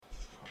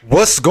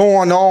What's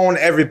going on,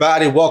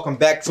 everybody? Welcome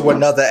back to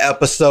another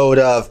episode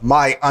of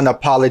My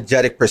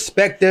Unapologetic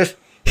Perspective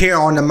here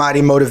on the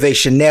Mighty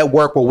Motivation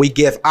Network, where we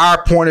give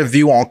our point of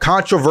view on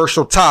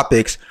controversial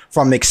topics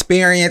from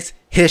experience,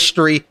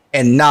 history,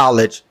 and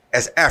knowledge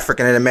as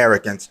African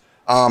Americans.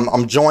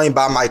 I'm joined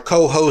by my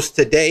co-host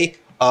today,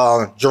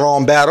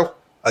 Jerome Battle,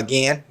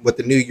 again with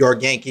the New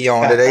York Yankee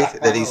on today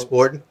that he's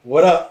sporting.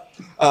 What up?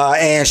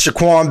 And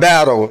Shaquan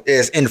Battle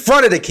is in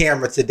front of the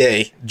camera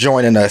today,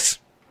 joining us.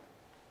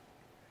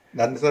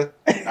 Nothing to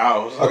say?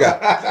 No.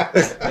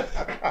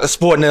 Okay.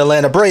 Sporting an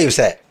Atlanta Braves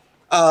hat.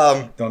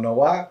 Don't know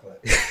why.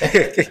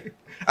 But.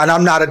 And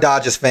I'm not a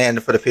Dodgers fan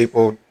for the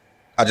people.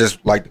 I just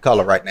like the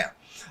color right now.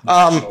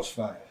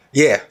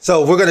 Yeah.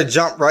 So we're going to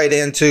jump right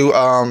into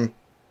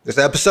this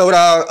episode.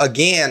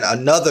 Again,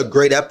 another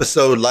great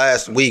episode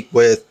last week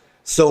with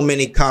so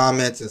many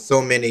comments and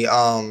so many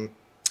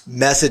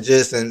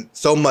messages and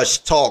so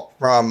much talk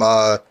from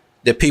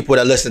the people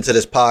that listen to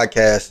this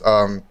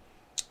podcast.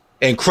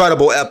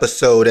 Incredible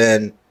episode,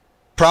 and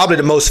probably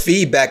the most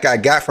feedback I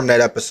got from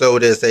that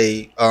episode is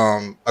a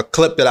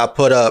clip that I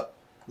put up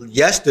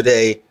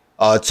yesterday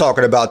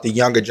talking about the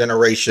younger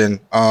generation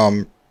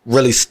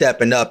really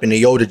stepping up and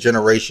the older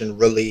generation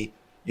really,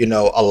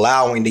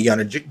 allowing the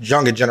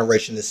younger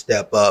generation to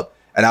step up.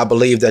 And I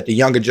believe that the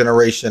younger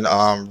generation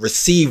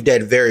received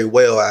that very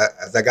well,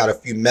 as I got a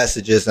few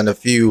messages and a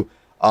few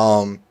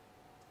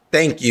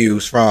thank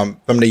yous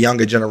from the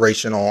younger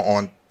generation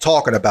on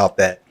talking about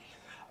that.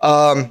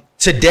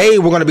 Today,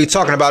 we're going to be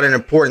talking about an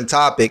important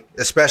topic,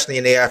 especially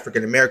in the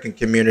African American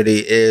community,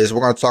 is we're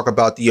going to talk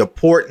about the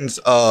importance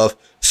of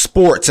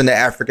sports in the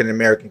African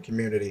American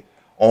community,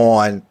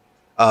 on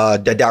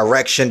the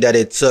direction that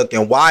it took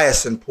and why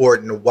it's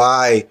important,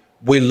 why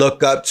we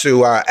look up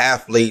to our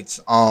athletes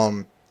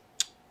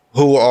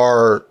who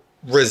are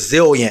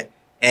resilient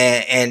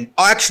and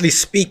actually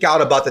speak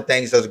out about the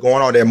things that's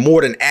going on. They're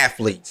more than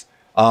athletes.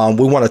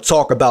 We want to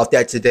talk about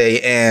that today,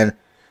 and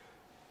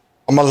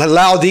I'm going to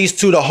allow these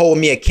two to hold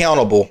me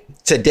accountable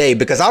today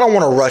because I don't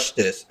want to rush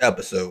this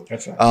episode.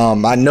 That's right.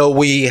 I know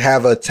we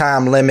have a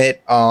time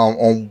limit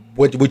on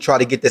what we try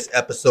to get this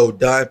episode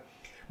done.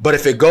 But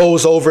if it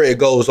goes over, it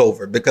goes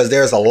over because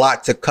there's a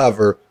lot to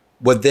cover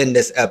within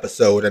this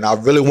episode. And I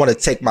really want to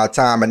take my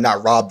time and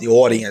not rob the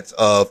audience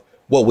of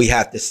what we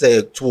have to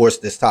say towards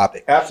this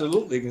topic.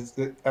 Absolutely. Because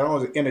I don't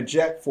want to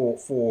interject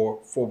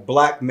for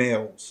black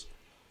males.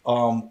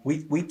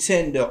 We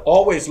tend to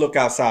always look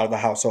outside of the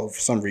household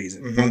for some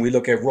reason when we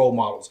look at role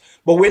models.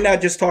 But we're not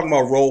just talking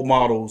about role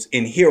models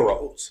and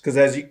heroes. Because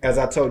as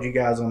I told you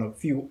guys on a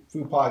few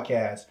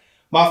podcasts,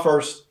 my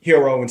first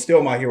hero and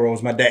still my hero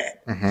is my dad.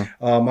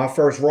 My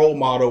first role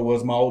model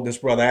was my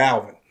oldest brother,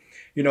 Alvin.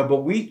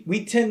 But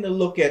we tend to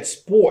look at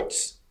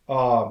sports,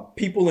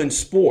 people in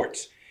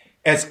sports,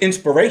 as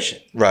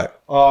inspiration. Right.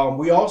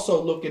 We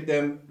also look at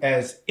them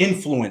as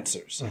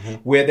influencers,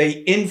 where they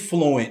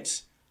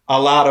influence a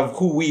lot of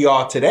who we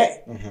are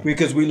today,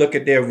 because we look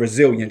at their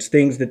resilience,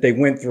 things that they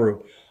went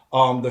through.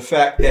 The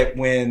fact that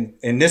when,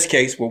 in this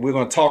case, what we're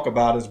going to talk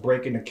about is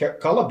breaking the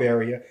color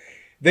barrier,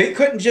 they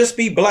couldn't just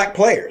be black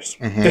players.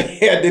 They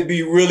had to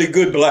be really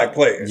good black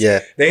players.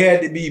 Yeah. They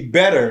had to be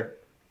better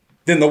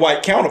than the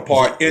white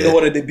counterpart in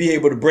order to be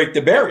able to break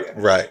the barrier.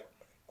 Right.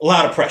 A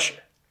lot of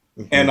pressure.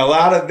 And a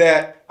lot of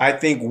that, I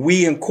think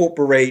we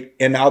incorporate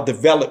in our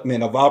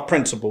development of our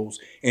principles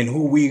and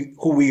who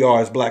we are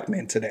as black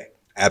men today.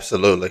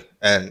 Absolutely.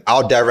 And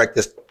I'll direct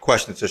this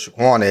question to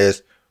Shaquan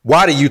is,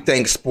 why do you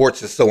think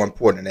sports is so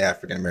important in the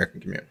African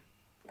American community?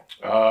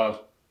 I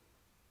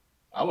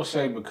would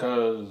say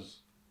because,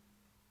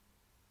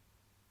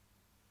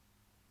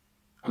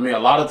 a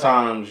lot of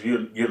times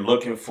you're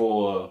looking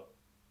for,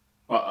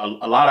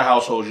 a lot of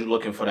households you're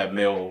looking for that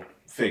male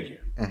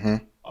figure.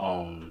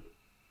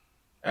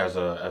 As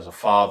a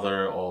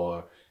father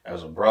or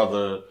as a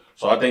brother.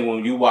 So I think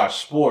when you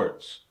watch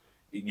sports,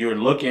 you're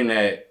looking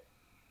at,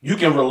 you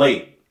can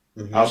relate.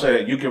 I'll say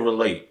that you can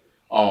relate.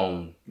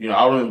 I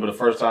remember the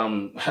first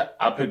time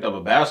I picked up a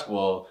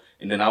basketball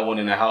and then I went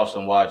in the house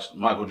and watched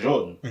Michael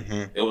Jordan.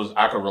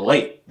 I could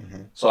relate.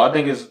 So I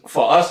think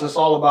for us, it's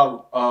all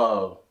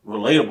about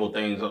relatable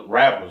things.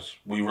 Rappers,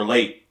 we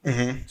relate.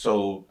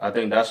 So I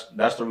think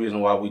that's the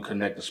reason why we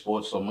connect to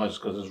sports so much,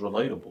 because it's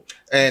relatable.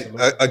 And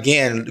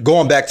again,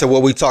 going back to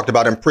what we talked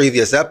about in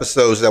previous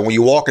episodes, that when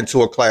you walk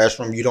into a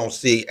classroom, you don't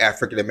see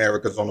African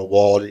Americans on the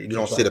wall. You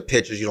don't see the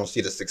pictures. You don't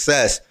see the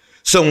success.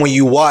 So when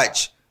you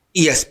watch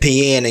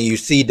ESPN and you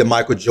see the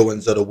Michael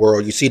Jordans of the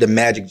world, you see the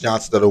Magic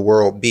Johnsons of the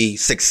world be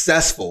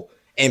successful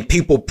and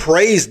people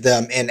praise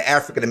them, and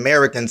African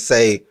Americans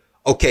say,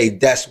 okay,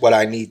 that's what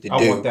I need to do.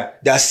 I want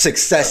that. That's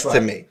success That's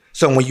to right. me.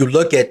 So when you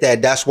look at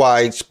that, that's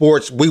why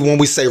sports, when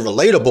we say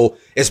relatable,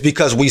 it's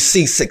because we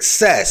see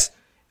success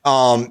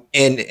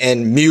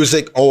in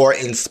music or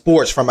in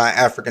sports from our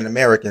African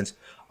Americans.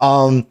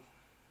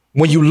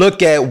 When you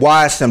look at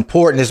why it's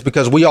important, is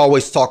because we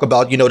always talk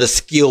about, the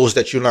skills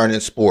that you learn in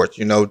sports,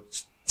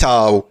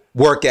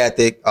 work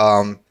ethic,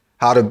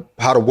 how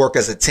to work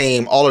as a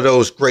team, all of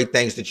those great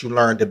things that you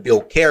learn to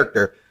build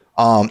character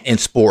in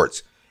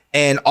sports.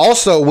 And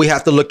also we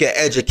have to look at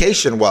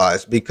education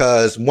wise,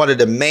 because one of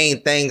the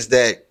main things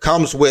that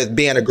comes with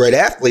being a great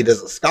athlete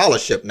is a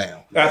scholarship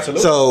now.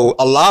 Absolutely. So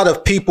a lot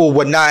of people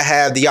would not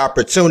have the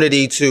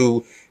opportunity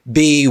to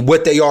be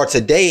what they are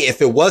today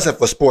if it wasn't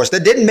for sports.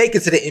 That didn't make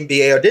it to the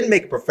NBA or didn't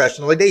make it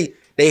professionally.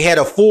 They had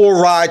a full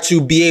ride to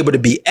be able to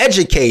be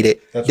educated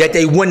that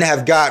they wouldn't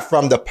have got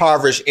from the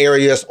impoverished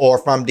areas or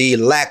from the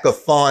lack of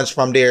funds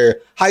from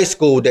their high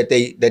school that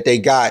they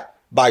got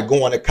by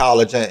going to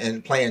college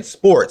and playing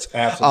sports.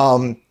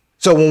 Absolutely.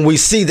 So when we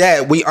see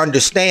that, we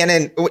understand.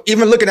 And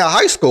even looking at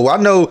high school, I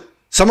know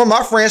some of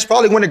my friends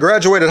probably wouldn't have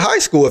graduated high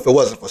school if it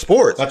wasn't for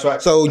sports. That's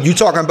right. So you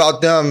talking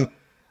about them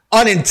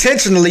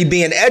unintentionally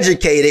being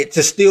educated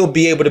to still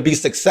be able to be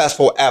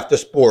successful after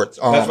sports.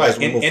 That's right. As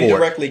we move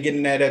Indirectly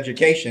getting that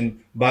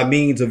education by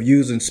means of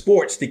using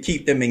sports to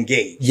keep them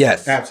engaged.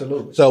 Yes.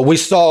 Absolutely. So we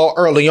saw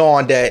early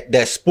on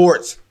that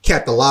sports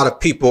kept a lot of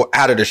people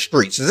out of the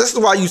streets. And this is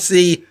why you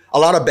see a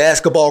lot of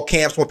basketball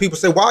camps when people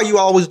say, why are you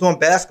always doing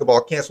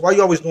basketball camps? Why are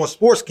you always doing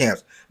sports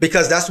camps?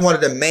 Because that's one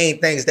of the main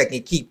things that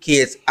can keep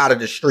kids out of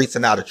the streets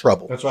and out of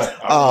trouble. That's right.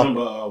 I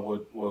remember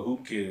with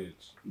Hoop Kids,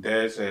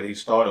 Dad said he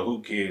started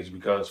Hoop Kids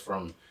because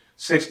from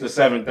 6 to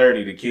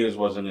 7:30, the kids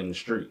wasn't in the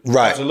street.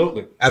 Right.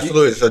 Absolutely.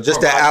 Absolutely. So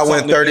just that hour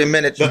and 30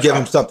 minutes, you give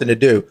them something to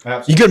do.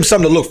 Absolutely. You give them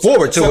something to look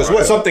forward to as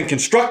well. Something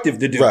constructive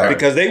to do,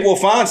 because they will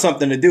find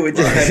something to do. It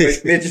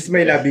just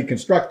may not be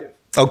constructive.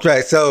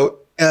 Okay. So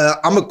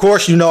I'm going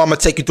to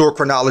take you through a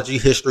chronology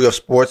history of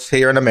sports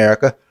here in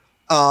America.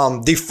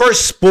 The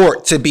first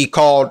sport to be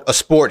called a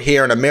sport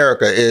here in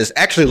America is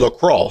actually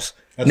lacrosse.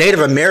 Native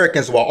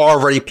Americans were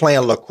already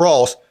playing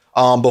lacrosse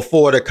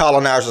before the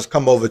colonizers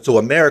come over to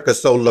America.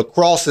 So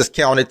lacrosse is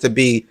counted to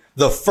be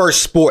the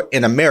first sport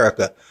in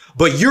America.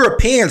 But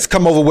Europeans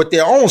come over with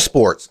their own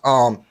sports. A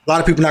lot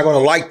of people are not going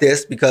to like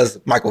this because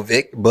Michael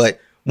Vick, but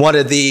one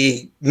of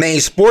the main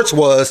sports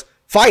was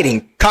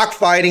fighting,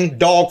 cockfighting,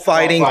 dog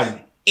fighting.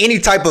 Any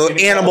type of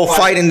animal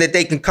fighting that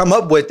they can come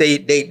up with,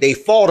 they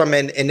fought them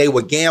and they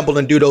would gamble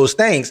and do those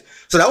things.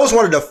 So that was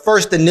one of the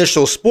first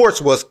initial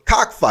sports was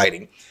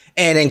cockfighting.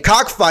 And in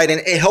cockfighting,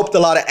 it helped a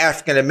lot of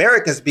African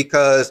Americans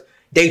because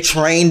they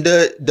trained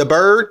the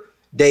bird,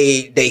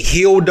 they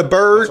healed the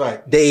bird,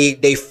 right.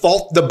 they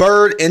fought the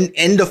bird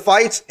in the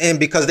fights, and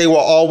because they were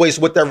always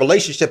with their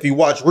relationship. You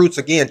watch Roots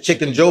again,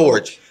 Chicken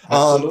George.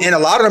 And a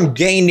lot of them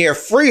gained their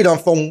freedom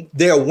from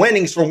their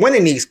winnings from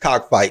winning these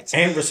cockfights.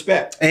 And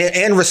respect.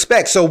 And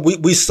respect. So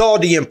we saw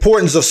the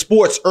importance of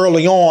sports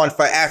early on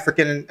for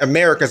African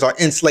Americans or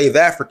enslaved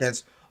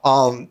Africans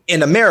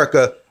in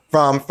America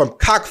from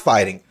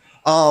cockfighting.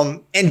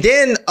 And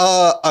then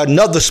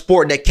another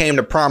sport that came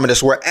to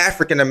prominence where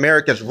African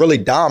Americans really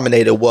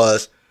dominated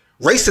was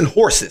racing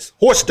horses,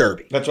 horse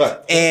derby. That's right.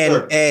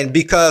 And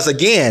because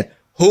again,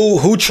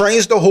 who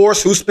trains the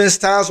horse, who spends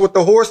time with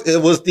the horse?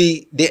 It was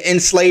the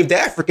enslaved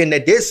African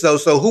that did so.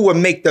 So who would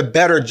make the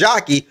better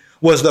jockey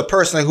was the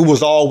person who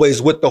was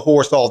always with the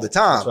horse all the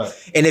time.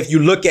 That's right. And if you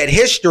look at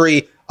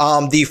history,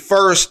 the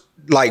first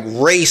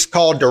race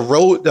called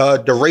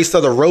the Race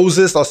of the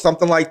Roses or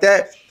something like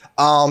that,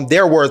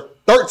 there were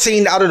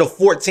 13 out of the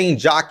 14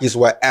 jockeys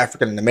were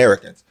African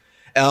Americans.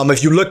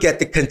 If you look at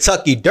the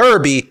Kentucky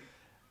Derby,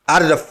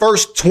 out of the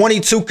first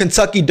 22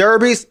 Kentucky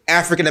Derbies,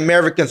 African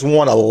Americans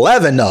won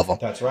 11 of them.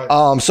 That's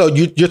right. So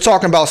you're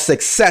talking about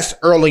success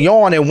early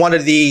on. And one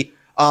of the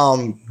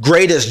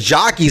greatest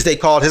jockeys, they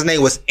called, his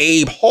name was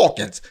Abe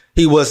Hawkins.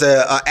 He was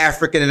an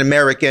African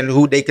American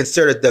who they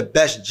considered the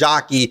best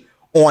jockey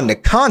on the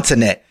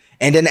continent.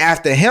 And then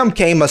after him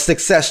came a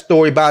success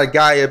story by a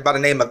guy by the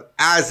name of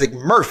Isaac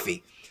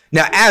Murphy.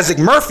 Now, Isaac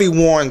Murphy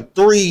won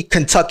 3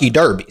 Kentucky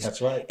Derbies.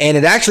 That's right. And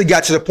it actually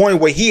got to the point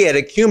where he had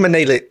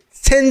accumulated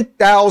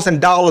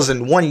 $10,000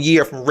 in 1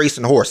 year from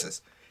racing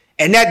horses.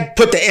 And that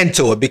put the end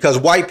to it because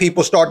white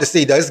people start to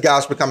see this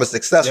guy's becoming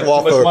successful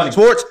off of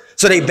sports.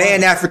 So they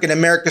banned African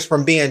Americans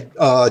from being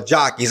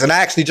jockeys. And I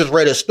actually just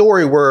read a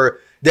story where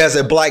there's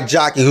a black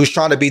jockey who's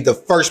trying to be the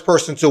first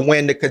person to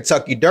win the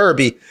Kentucky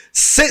Derby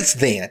since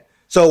then.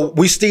 So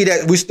we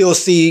still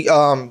see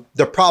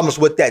the problems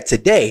with that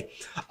today.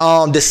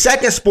 The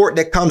second sport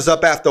that comes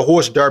up after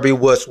horse derby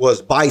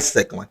was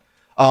bicycling.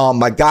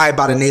 A guy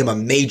by the name of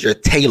Major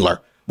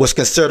Taylor was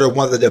considered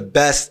one of the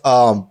best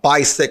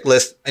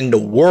bicyclists in the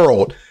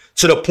world,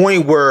 to the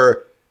point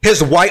where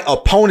his white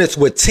opponents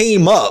would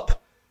team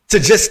up to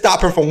just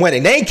stop him from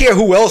winning. They didn't care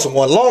who else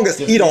won, long as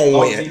he don't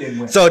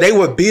win. So they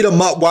would beat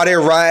him up while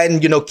they're riding,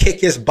 kick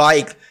his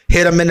bike,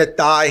 hit him in the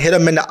thigh, hit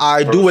him in the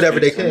eye, do whatever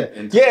they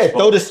could.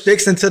 Throw the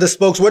sticks into the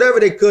spokes, whatever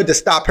they could to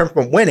stop him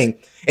from winning.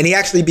 And he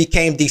actually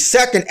became the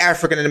second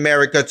African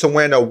American to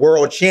win a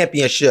world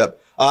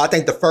championship. I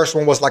think the first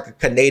one was like a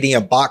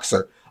Canadian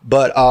boxer.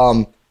 But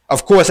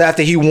of course,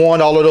 after he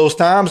won all of those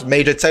times,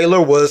 Major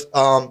Taylor was,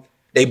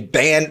 they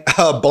banned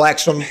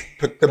blacks from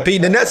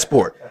competing in that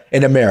sport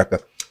in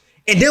America.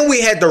 And then we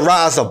had the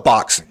rise of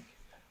boxing.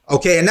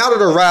 Okay, and out of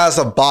the rise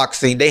of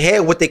boxing, they had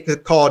what they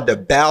could call the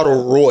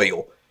Battle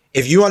Royal.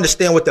 If you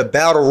understand what the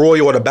Battle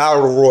Royal or the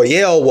Battle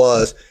Royale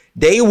was,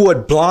 they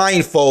would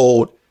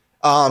blindfold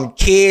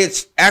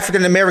kids,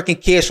 African American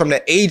kids from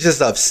the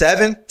ages of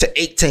 7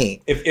 to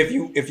 18.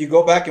 If you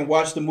go back and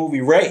watch the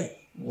movie Ray,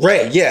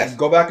 yes.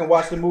 Go back and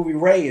watch the movie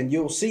Ray, and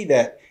you'll see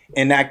that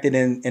enacted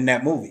in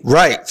that movie.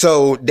 Right.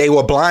 So they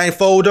will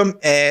blindfold them,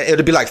 and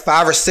it'll be like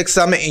 5 or 6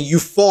 of them, and you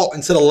fought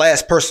until the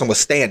last person was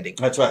standing.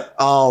 That's right.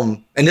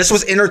 And this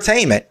was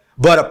entertainment.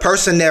 But a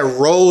person that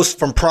rose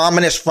from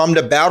prominence from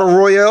the battle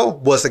royale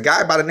was a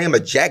guy by the name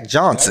of Jack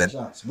Johnson.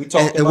 We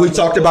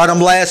talked about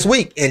him last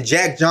week. And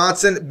Jack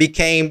Johnson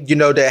became,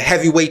 the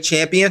heavyweight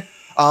champion.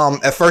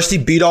 At first, he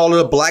beat all of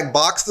the black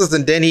boxers,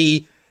 and then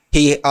he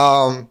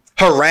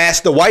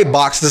harassed the white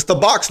boxers to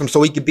box them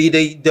so he could be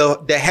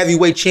the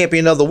heavyweight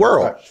champion of the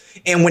world.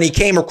 Right. And when he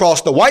came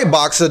across the white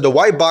boxer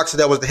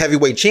that was the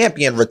heavyweight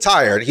champion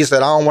retired. He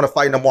said, I don't want to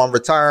fight no more. I'm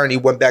retiring. He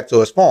went back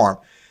to his farm.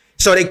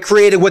 So they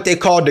created what they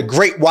called the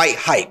Great White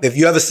Hype. If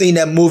you ever seen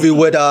that movie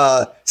with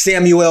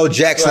Samuel L.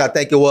 Jackson, right. I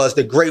think it was,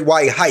 the Great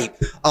White Hype.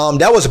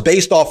 That was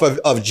based off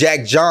of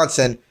Jack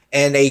Johnson,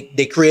 and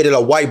they created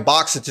a white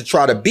boxer to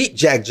try to beat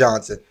Jack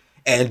Johnson.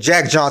 And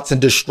Jack Johnson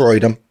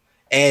destroyed him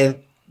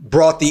and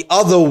brought the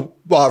other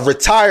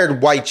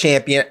retired white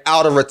champion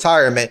out of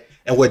retirement.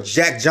 And with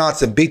Jack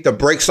Johnson beat the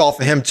brakes off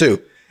of him too.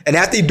 And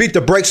after he beat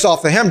the brakes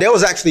off of him, there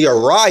was actually a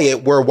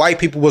riot where white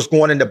people was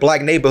going into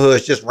black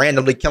neighborhoods just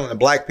randomly killing the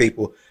black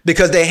people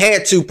because they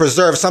had to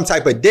preserve some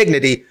type of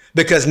dignity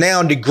because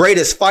now the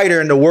greatest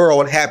fighter in the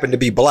world happened to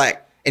be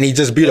black and he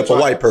just beat up a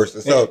white person.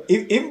 So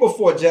even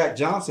before Jack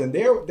Johnson,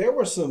 there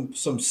were some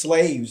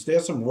slaves.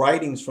 There's some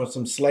writings from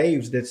some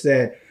slaves that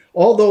said,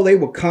 although they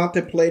were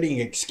contemplating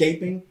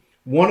escaping,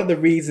 one of the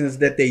reasons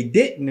that they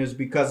didn't is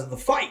because of the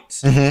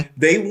fights. Mm-hmm.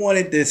 They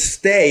wanted to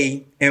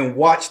stay and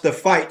watch the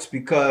fights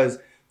because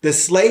the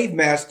slave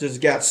masters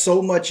got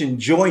so much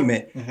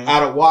enjoyment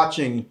out of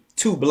watching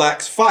two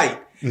blacks fight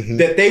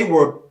that they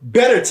were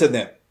better to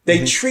them.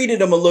 They treated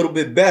them a little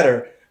bit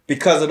better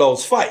because of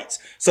those fights.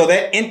 So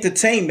that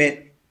entertainment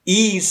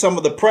eased some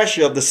of the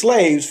pressure of the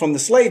slaves from the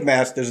slave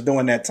masters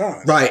during that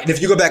time. Right. And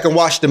if you go back and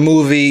watch the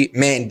movie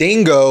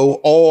Mandingo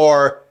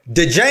or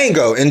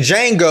Django, in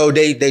Django,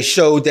 they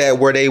showed that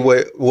where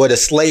the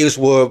slaves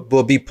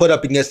would be put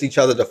up against each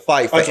other to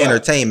fight for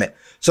entertainment.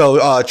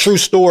 So true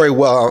story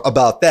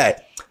about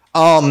that.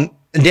 And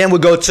then we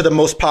go to the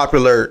most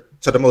popular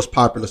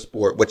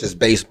sport, which is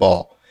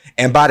baseball.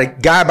 And by the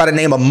guy by the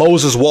name of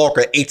Moses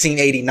Walker,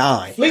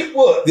 1889.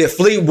 Fleetwood.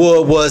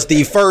 Fleetwood was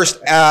the first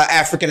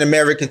African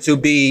American to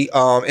be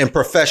in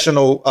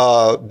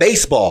professional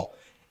baseball.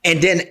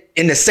 And then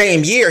in the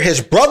same year,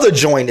 his brother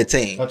joined the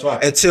team. That's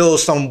right. Until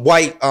some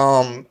white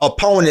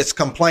opponents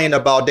complained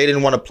about they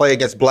didn't want to play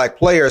against black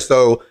players.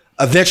 So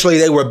eventually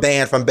they were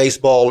banned from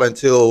baseball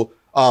until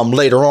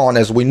later on,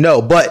 as we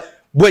know. But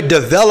what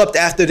developed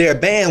after their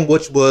ban,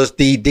 which was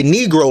the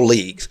Negro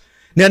Leagues.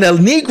 Now, the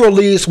Negro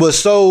Leagues was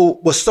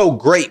so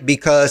great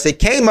because it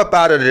came up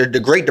out of the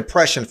Great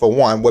Depression, for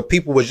one, where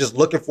people were just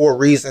looking for a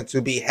reason to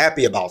be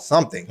happy about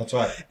something. That's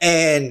right.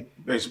 And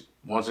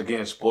once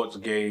again, sports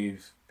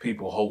gave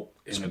people hope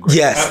in the Great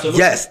Depression.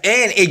 Yes.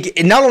 And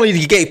it not only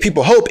gave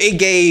people hope, it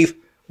gave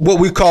what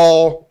we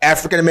call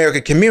African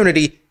American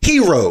community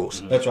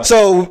heroes. That's right.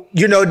 So,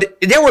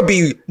 there would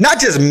be not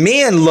just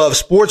men love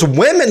sports,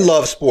 women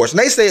love sports. And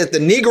they say if the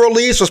Negro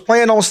Leagues was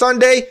playing on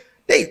Sunday,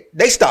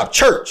 they stopped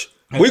church.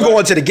 We're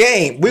going to the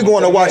game. We're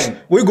going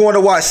to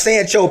watch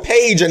Sancho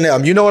Page and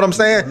them. You know what I'm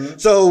saying? Mm-hmm.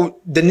 So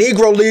the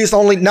Negro Leagues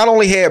not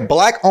only had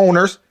black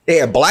owners, they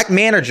had black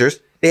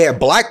managers, they had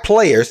black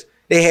players,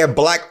 they had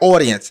black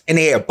audience, and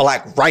they had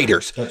black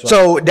writers. That's right.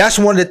 So that's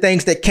one of the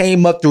things that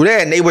came up through there.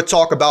 And they would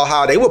talk about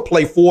how they would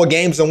play 4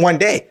 games in one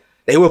day.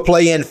 They would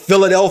play in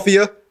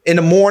Philadelphia in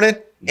the morning,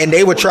 and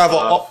they would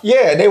travel.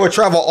 They would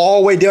travel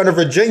all the way down to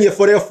Virginia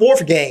for their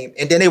 4th game,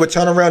 and then they would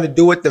turn around and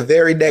do it the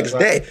very next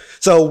day.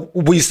 So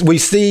we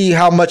see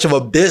how much of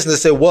a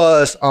business it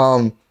was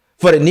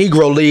for the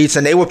Negro Leagues,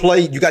 and they would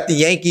play. You got the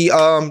Yankee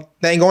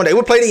thing on. They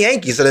would play the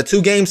Yankees in a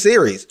 2-game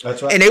series.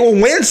 That's right. And they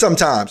would win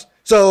sometimes.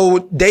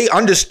 So they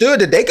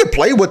understood that they could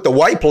play with the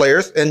white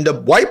players, and the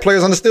white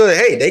players understood that,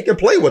 hey, they can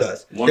play with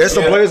us. There's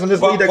some players in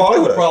this league that can play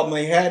with us. The problem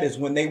they had is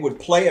when they would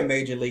play a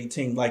major league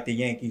team like the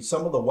Yankees,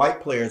 some of the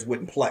white players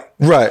wouldn't play.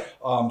 Right.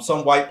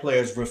 Some white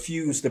players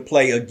refused to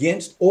play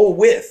against or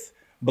with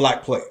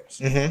black players.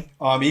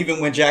 Mm-hmm.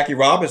 Even when Jackie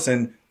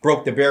Robinson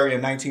broke the barrier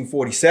in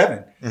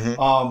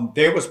 1947,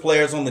 there was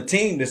players on the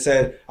team that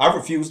said, I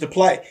refuse to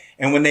play.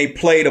 And when they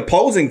played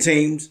opposing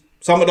teams,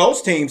 some of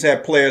those teams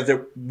had players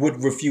that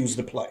would refuse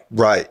to play.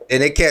 Right.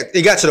 And it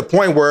got to the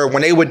point where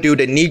when they would do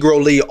the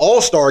Negro League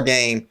All-Star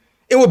game,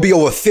 it would be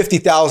over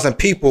 50,000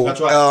 people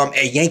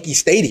at Yankee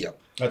Stadium.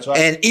 That's right.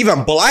 And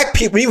even black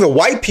people, even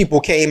white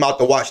people came out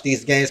to watch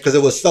these games because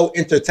it was so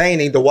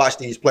entertaining to watch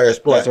these players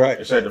play. That's right.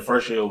 They said the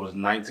first year it was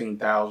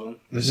 19,000.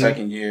 The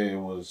second year it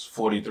was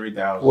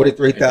 43,000.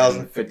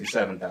 43,000.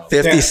 57,000.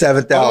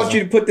 57,000. I want you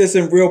to put this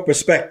in real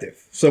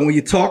perspective. So when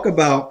you talk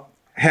about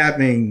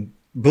having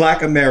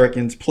black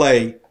Americans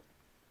play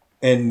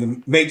in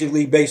the Major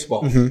League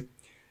Baseball, do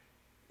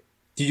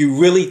you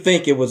really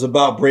think it was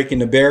about breaking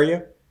the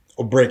barrier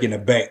or breaking the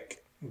bank?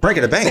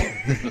 Breaking the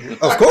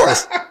bank. Of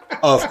course.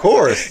 Of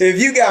course. If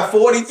you got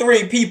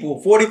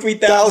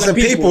 43,000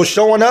 people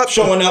showing up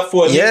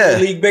for a Negro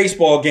League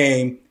baseball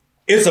game,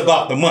 it's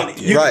about the money.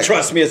 You can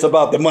trust me, it's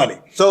about the money.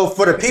 So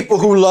for the people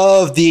who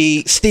love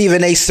the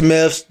Stephen A.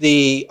 Smiths,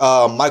 the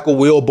Michael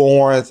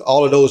Wilborns,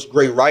 all of those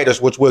great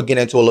writers, which we'll get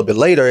into a little bit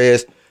later,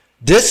 is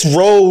this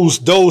rose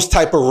those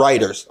type of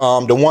writers,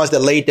 the ones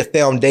that laid the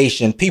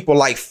foundation. People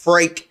like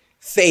Frank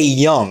Fay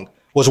Young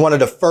was one of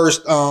the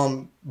first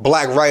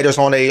black writers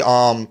on a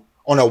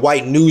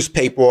white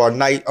newspaper or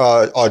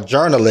or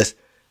journalist,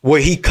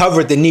 where he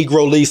covered the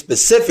Negro League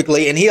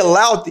specifically, and he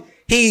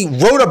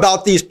wrote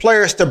about these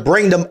players to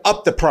bring them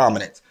up to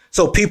prominence,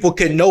 so people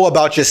can know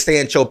about your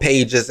Sancho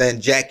Pages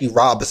and Jackie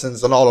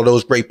Robinsons and all of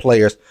those great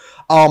players.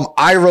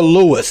 Ira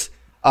Lewis,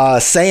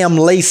 Sam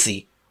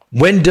Lacey,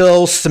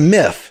 Wendell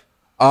Smith,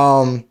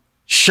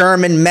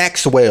 Sherman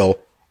Maxwell,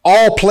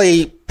 all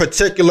played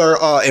particular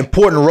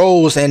important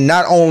roles in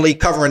not only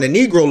covering the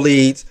Negro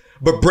Leagues,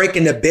 but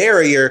breaking the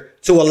barrier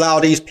to allow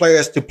these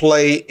players to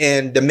play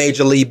in the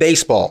Major League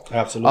Baseball.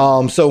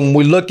 Absolutely. So when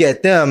we look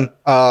at them,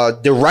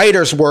 the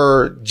writers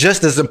were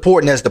just as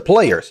important as the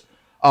players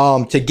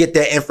to get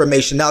that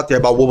information out there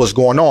about what was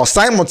going on.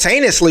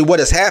 Simultaneously, what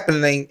is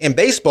happening in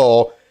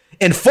baseball,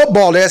 in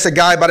football, there's a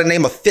guy by the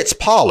name of Fitz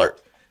Pollard.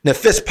 Now,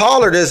 Fitz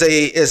Pollard is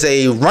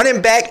a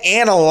running back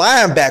and a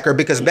linebacker,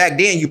 because back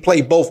then you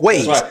played both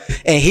ways. That's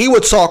right. And he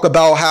would talk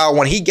about how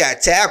when he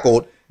got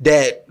tackled,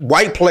 that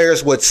white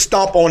players would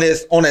stomp on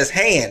his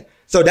hand.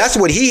 So that's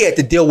what he had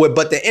to deal with.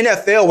 But the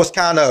NFL was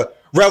kind of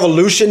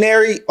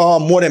revolutionary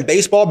more than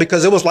baseball,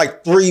 because it was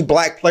like 3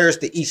 black players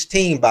to each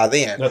team by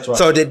then. That's right.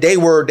 So that they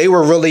were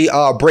really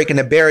breaking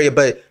the barrier.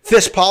 But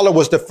Fitz Pollard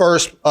was the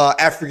first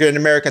African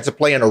American to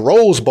play in a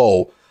Rose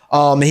Bowl.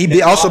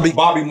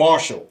 Bobby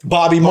Marshall.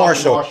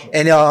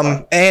 And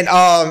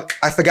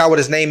I forgot what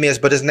his name is,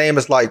 but his name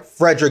is like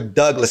Frederick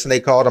Douglass, and they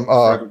called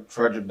him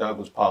Frederick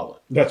Douglass Pollard.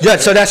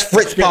 So that's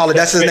Fritz Pollard.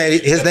 That's his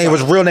name.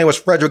 His real name was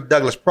Frederick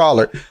Douglass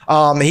Pollard.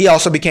 He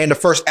also became the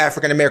first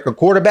African American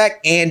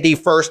quarterback and the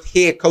first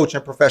head coach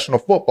in professional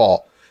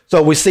football.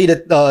 So we see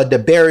that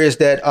the barriers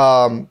that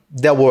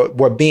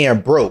were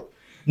being broke.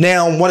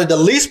 Now, one of the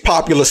least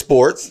popular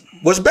sports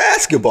was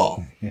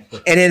basketball.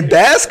 And in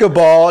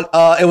basketball,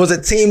 it was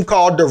a team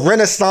called the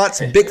Renaissance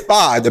Big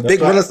Five,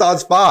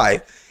 Renaissance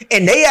Five.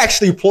 And they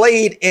actually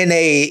played in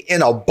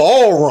a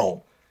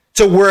ballroom,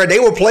 to where they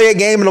would play a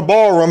game in the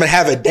ballroom and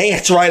have a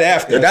dance right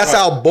after. That's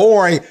how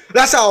boring,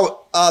 that's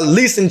how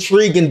least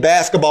intriguing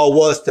basketball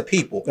was to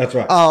people. That's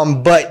right.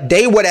 But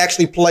they would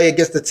actually play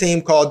against a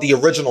team called the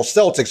Original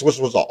Celtics, which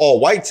was an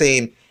all-white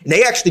team. And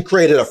they actually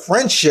created a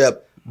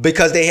friendship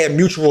because they had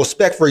mutual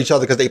respect for each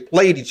other, because they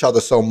played each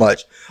other so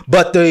much.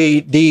 But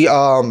the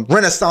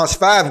Renaissance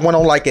Five went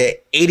on like a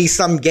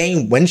 80-some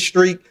game win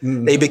streak.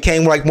 Mm-hmm. They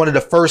became like one of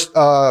the first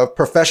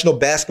professional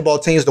basketball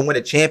teams to win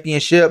a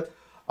championship.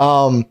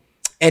 And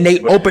they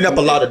opened up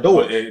a lot of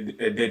doors.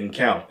 It didn't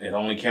count. It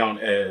only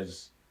counted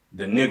as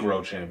the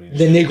Negro Championship.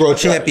 The Negro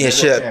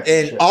Championship.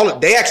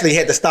 And they actually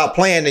had to stop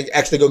playing and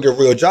actually go get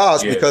real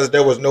jobs, because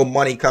there was no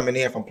money coming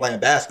in from playing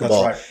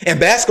basketball. That's right. And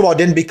basketball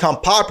didn't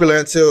become popular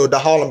until the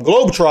Harlem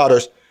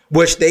Globetrotters,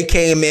 which they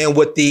came in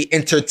with the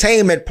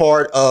entertainment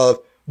part of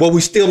what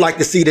we still like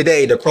to see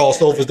today, the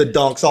crossovers, the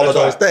dunks, all of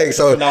those things.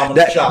 So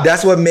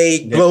that's what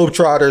made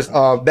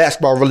Globetrotters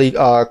basketball really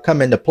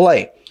come into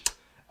play.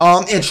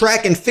 In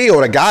track and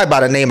field, a guy by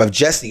the name of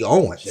Jesse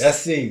Owens.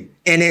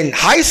 And in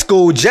high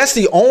school,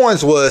 Jesse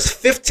Owens was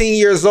 15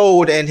 years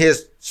old, and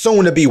his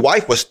soon-to-be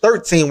wife was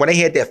 13 when they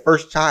had their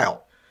first child.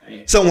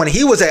 So when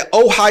he was at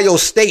Ohio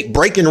State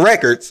breaking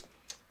records,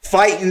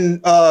 fighting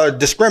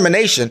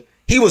discrimination,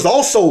 he was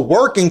also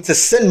working to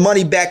send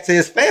money back to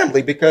his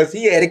family because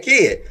he had a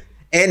kid.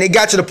 And it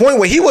got to the point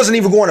where he wasn't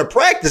even going to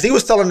practice. He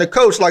was telling the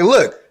coach, like,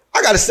 look,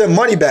 I got to send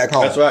money back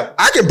home. That's right.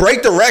 I can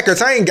break the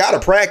records. I ain't got to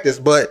practice,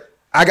 but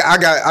I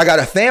got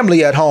a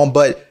family at home.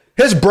 But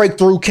his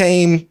breakthrough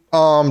came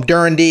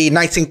during the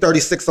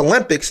 1936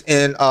 Olympics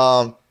in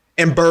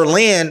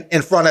Berlin,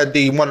 in front of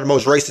one of the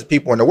most racist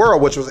people in the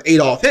world, which was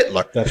Adolf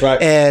Hitler. That's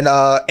right. And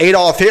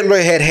Adolf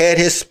Hitler had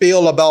his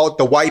spiel about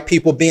the white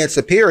people being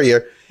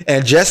superior,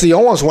 and Jesse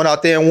Owens went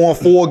out there and won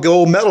 4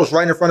 gold medals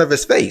right in front of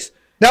his face.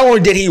 Not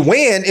only did he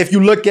win, if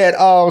you look at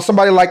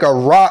somebody like a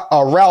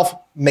Ralph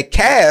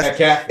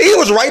McCaff, he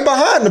was right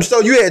behind him. So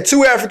you had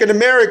 2 African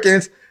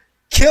Americans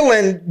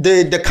killing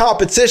the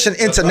competition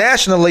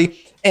internationally,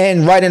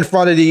 and right in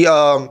front of the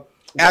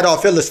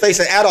Adolf Hitler's face.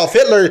 And Adolf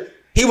Hitler,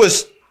 he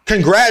was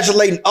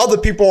congratulating other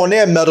people on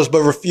their medals,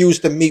 but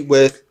refused to meet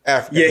with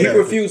African Americans. Yeah, he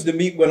refused to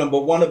meet with them.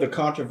 But one of the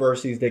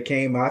controversies that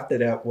came after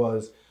that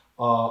was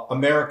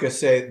America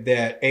said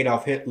that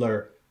Adolf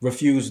Hitler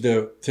refused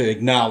to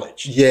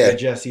acknowledge that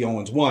Jesse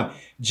Owens won.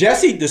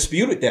 Jesse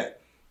disputed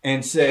that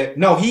and said,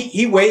 no,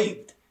 he waved.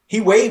 He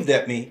waved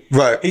at me.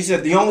 Right. He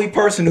said the only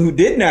person who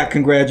did not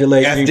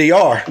congratulate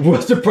FDR me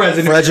was the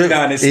president of the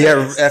United States.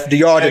 Yeah,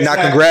 FDR did not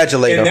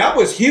congratulate him. And that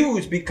was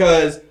huge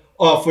because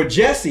for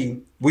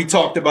Jesse, we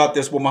talked about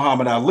this with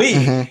Muhammad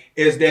Ali,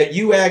 is that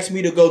you asked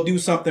me to go do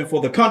something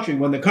for the country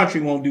when the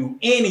country won't do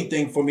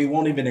anything for me,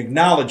 won't even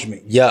acknowledge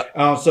me.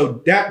 Yeah.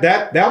 So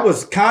that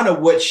was kind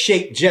of what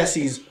shaped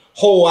Jesse's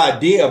whole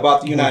idea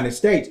about the United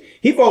States.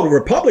 He voted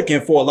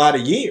Republican for a lot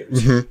of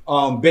years,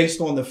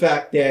 based on the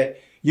fact that,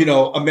 you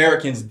know,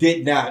 Americans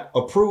did not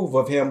approve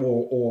of him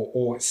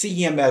or see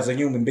him as a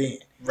human being.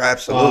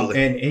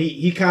 Absolutely. And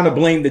he kind of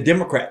blamed the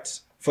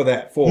Democrats for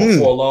that, for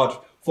a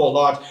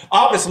large,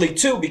 obviously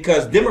too,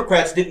 because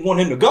Democrats didn't want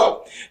him to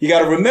go. You got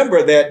to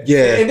remember that.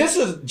 Yeah. And this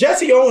is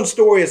Jesse Owens'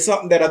 story is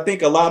something that I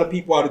think a lot of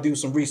people ought to do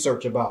some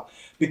research about,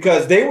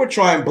 because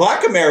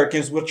Black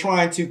Americans were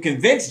trying to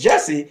convince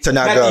Jesse to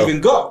not even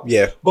go.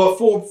 Yeah. But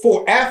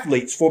for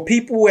athletes, for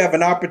people who have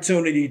an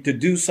opportunity to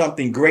do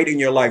something great in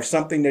your life,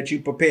 something that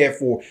you prepare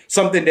for,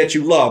 something that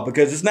you love,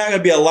 because it's not going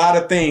to be a lot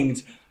of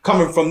things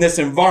coming from this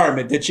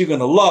environment that you're going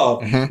to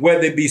love,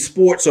 whether it be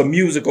sports or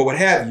music or what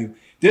have you.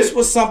 This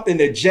was something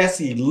that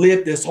Jesse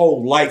lived his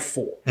whole life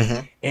for.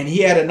 And he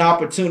had an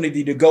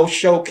opportunity to go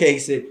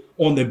showcase it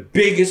on the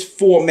biggest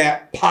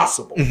format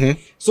possible.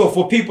 So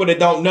for people that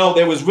don't know,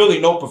 there was really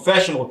no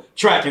professional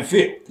track and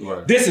field.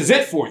 Right. This is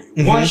it for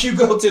you. Once you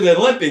go to the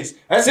Olympics,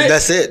 that's it.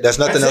 That's it. There's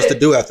nothing else to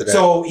do after that.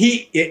 So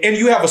and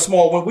you have a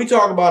small, when we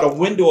talk about a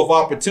window of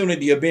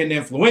opportunity of being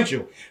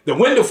influential, the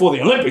window for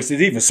the Olympics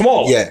is even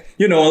smaller. Yeah.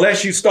 You know,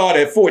 unless you start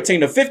at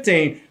 14 or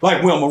 15,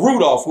 like Wilma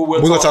Rudolph, who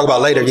we're going to talk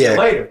about later. Yeah.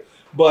 Later.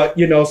 But,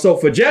 you know, so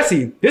for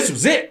Jesse, this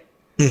was it.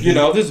 You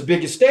know, this is the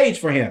biggest stage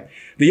for him.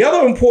 The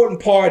other important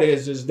part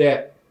is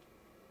that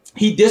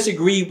he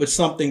disagreed with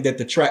something that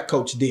the track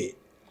coach did.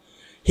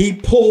 He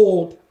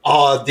pulled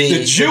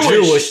the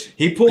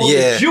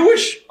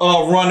Jewish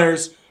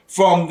runners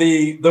from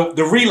the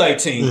relay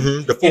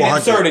team the 400. and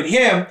inserted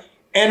him.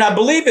 And I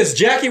believe it's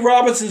Jackie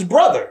Robinson's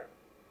brother.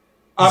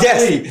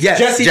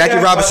 Yes, Jackie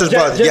Robinson's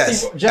brother.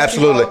 Jesse,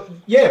 absolutely.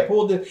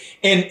 Pulled it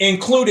and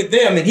included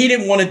them, and he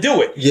didn't want to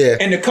do it. Yeah.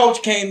 And the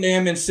coach came to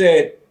him and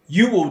said,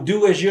 "You will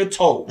do as you're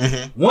told."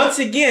 Once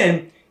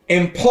again,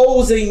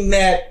 imposing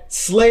that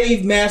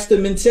slave master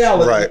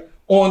mentality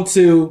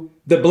onto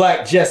the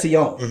Black Jesse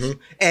Owens.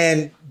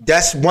 And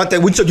that's one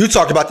thing you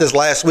talked about this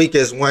last week,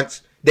 is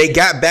once they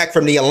got back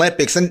from the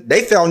Olympics, and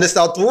they found this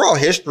out throughout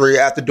history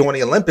after doing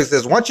the Olympics,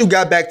 is once you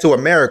got back to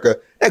America,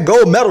 that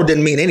gold medal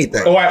didn't mean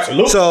anything. Oh,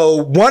 absolutely.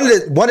 So one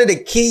of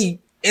the key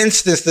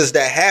instances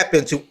that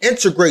happened to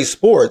integrate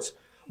sports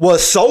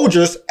was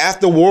soldiers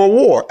after the World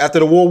War I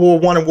and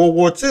World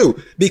War II,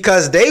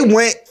 because they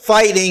went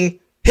fighting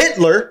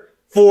Hitler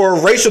for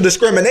racial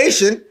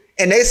discrimination,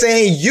 and they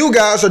saying you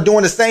guys are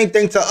doing the same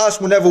thing to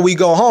us whenever we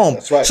go home.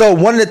 That's right. So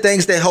one of the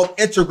things that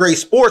helped integrate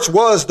sports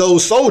was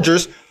those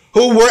soldiers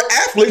who were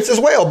athletes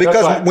as well,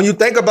 because when you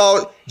think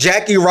about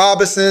Jackie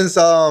Robinson's,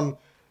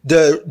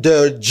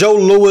 the Joe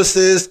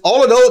Lewis's,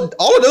 all of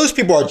those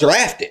people are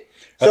drafted.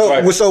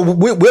 So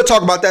we'll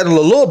talk about that in a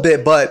little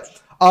bit. But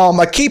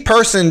a key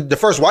person, the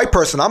first white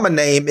person I'm gonna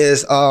name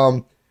is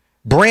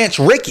Branch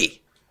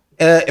Rickey.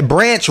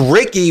 Branch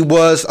Rickey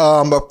was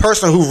a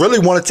person who really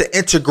wanted to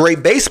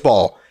integrate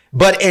baseball,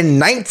 but in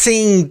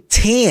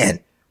 1910,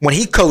 when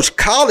he coached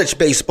college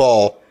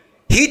baseball,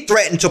 he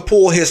threatened to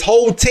pull his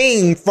whole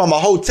team from a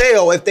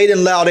hotel if they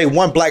didn't allow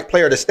one black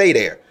player to stay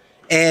there.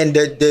 And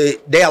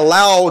they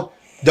allowed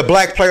the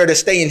black player to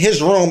stay in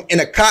his room in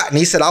a cot, and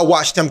he said, I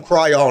watched him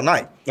cry all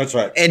night. That's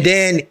right. And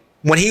then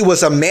when he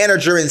was a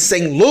manager in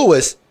St.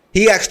 Louis,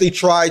 he actually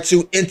tried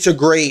to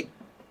integrate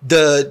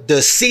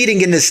the seating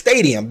in the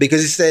stadium,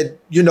 because he said,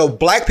 you know,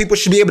 black people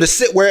should be able to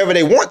sit wherever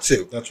they want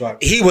to. That's right.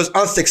 He was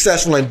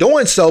unsuccessful in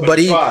doing so, but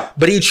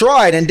he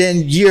tried. And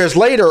then years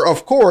later,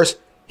 of course,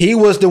 he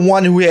was the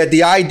one who had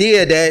the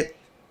idea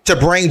to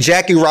bring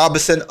Jackie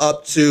Robinson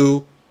up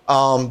to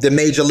the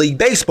Major League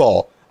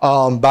Baseball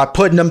by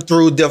putting them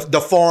through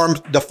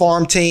the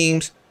farm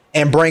teams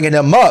and bringing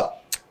them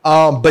up.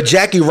 But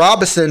Jackie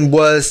Robinson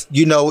was,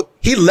 you know,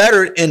 he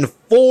lettered in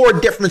 4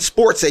 different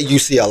sports at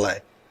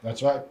UCLA.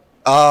 That's right.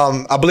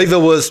 I believe it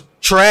was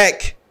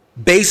track,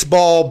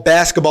 baseball,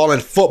 basketball,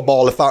 and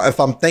football, if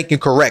I'm thinking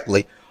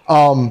correctly.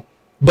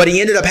 But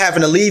he ended up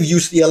having to leave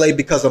UCLA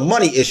because of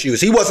money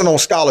issues. He wasn't on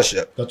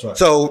scholarship. That's right.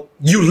 So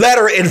you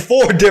letter in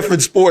 4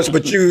 different sports,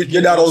 but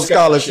you're not on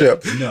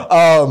scholarship.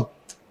 No.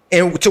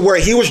 And to where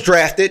he was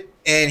drafted,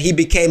 and he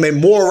became a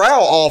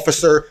morale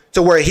officer,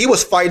 to where he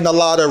was fighting a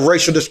lot of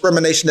racial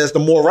discrimination as the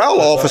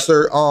morale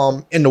officer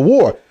in the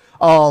war.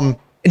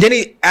 And then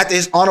after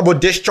his honorable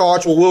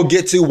discharge, we'll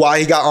get to why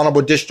he got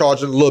honorable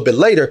discharge a little bit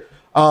later.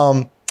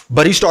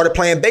 But he started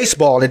playing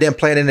baseball and then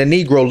playing in the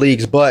Negro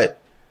leagues. But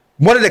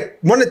one of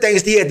the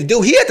things he had to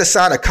do, he had to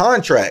sign a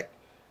contract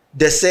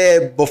that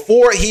said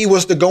before he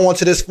was to go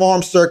onto this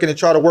farm circuit and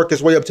try to work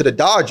his way up to the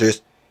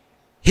Dodgers,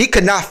 he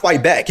could not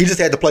fight back. He just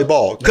had to play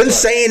ball. Couldn't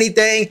say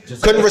anything,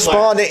 couldn't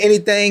respond to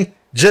anything,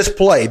 just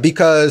play.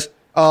 Because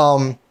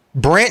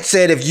Brant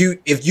said if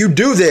you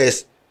do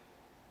this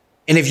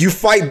and if you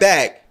fight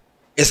back,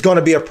 it's going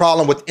to be a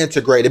problem with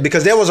integrated.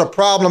 Because there was a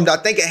problem, I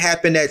think it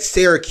happened at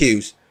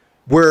Syracuse,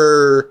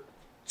 where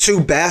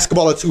 2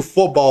 basketball and 2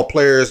 football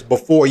players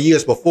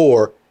years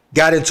before,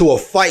 got into a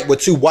fight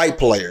with 2 white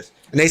players.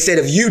 And they said,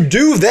 if you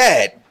do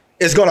that,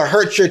 it's going to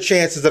hurt your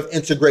chances of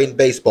integrating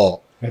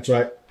baseball. That's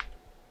right.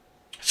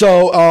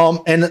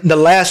 So, and the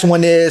last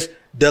one is,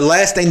 the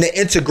last thing to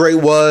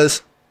integrate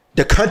was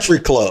the country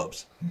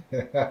clubs,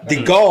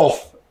 the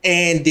golf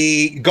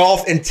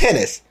and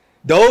tennis.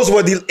 Those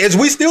were as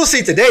we still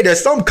see today,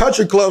 there's some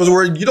country clubs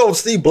where you don't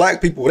see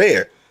black people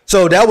there.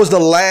 So that was the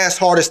last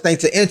hardest thing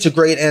to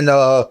integrate. And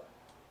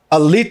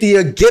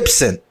Althea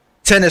Gibson,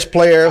 tennis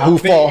player who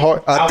fought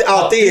hard.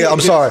 Althea,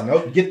 I'm sorry.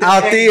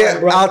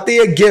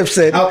 Althea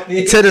Gibson,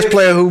 tennis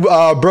player who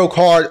broke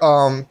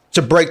hard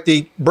to break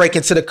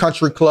into the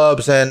country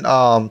clubs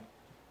and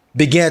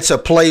began to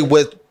play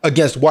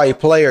against white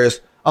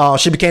players.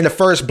 She became the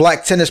first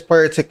black tennis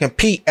player to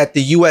compete at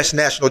the U.S.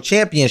 National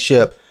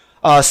Championship.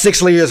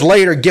 6 years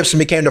later, Gibson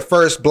became the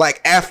first black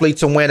athlete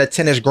to win a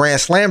tennis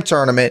Grand Slam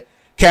tournament,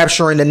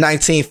 capturing the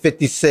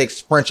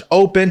 1956 French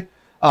Open.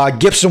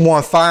 Gibson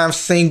won 5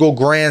 single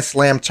Grand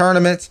Slam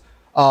tournaments.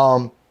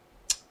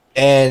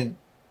 And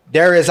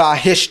there is our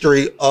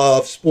history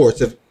of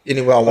sports. If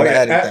anyone want to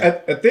add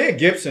anything. Althea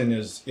Gibson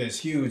is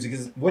huge,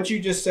 because what you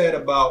just said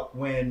about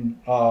when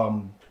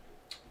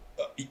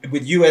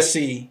with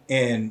USC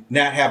and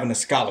not having a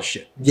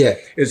scholarship,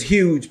 is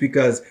huge,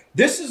 because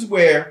this is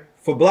where,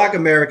 for black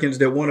Americans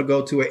that want to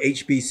go to a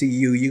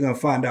HBCU, you're going to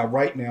find out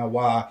right now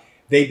why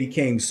they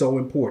became so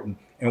important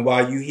and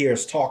why you hear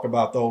us talk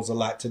about those a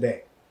lot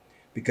today.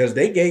 Because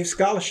they gave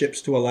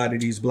scholarships to a lot of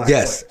these black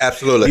players. Yes,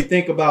 absolutely. You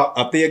think about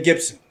Althea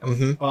Gibson,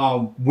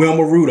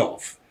 Wilma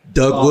Rudolph,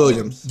 Doug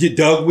Williams,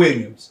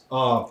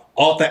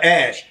 Arthur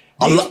Ashe.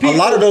 A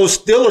lot of those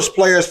Steelers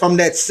players from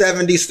that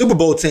 70s Super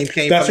Bowl team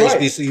came from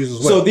HBCUs as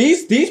well. So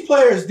these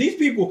players, these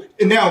people,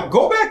 and now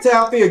go back to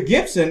Althea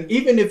Gibson.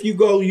 Even if you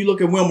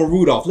look at Wilma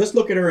Rudolph, let's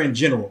look at her in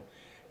general.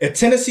 At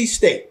Tennessee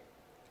State,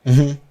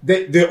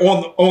 they're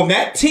on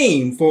that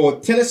team for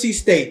Tennessee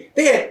State,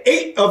 they had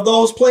 8 of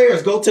those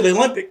players go to the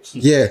Olympics.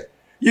 Yeah.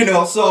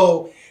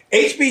 So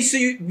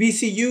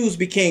HBCUs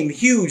became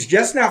huge,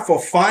 just not for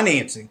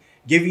financing,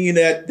 giving you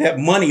that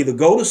money to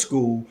go to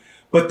school,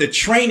 but the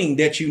training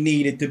that you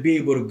needed to be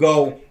able to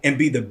go and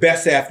be the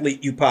best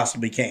athlete you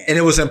possibly can. And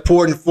it was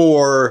important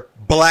for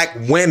black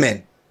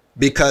women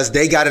because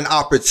they got an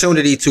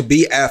opportunity to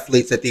be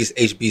athletes at these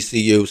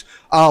HBCUs.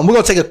 We're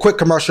going to take a quick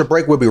commercial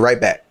break. We'll be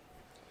right back.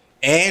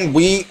 And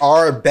we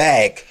are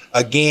back.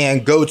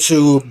 Again, go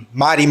to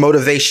Mighty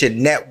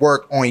Motivation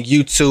Network on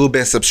YouTube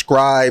and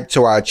subscribe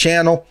to our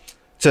channel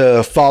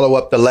to follow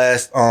up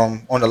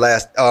on the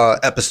last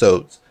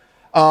episodes.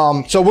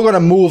 So we're going to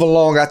move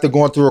along after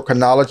going through a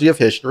chronology of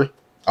history.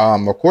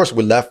 Of course,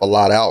 we left a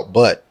lot out,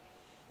 but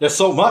there's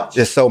so much.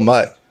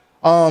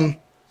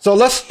 So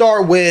let's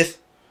start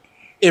with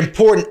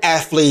important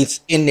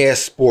athletes in their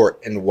sport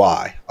and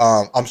why.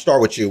 I'm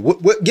start with you.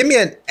 Give me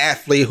an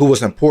athlete who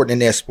was important in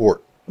their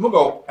sport. I'm going to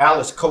go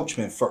Alice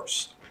Coachman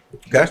first.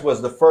 Okay. This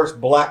was the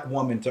first black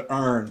woman to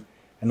earn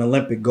an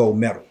Olympic gold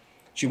medal.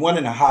 She won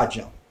in a high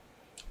jump.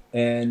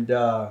 And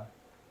the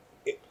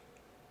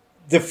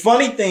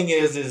funny thing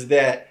is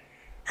that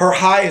her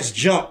highest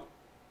jump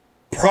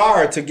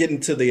prior to getting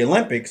to the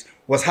Olympics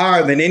was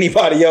higher than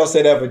anybody else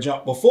had ever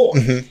jumped before.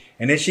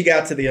 And then she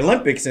got to the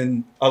Olympics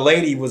and a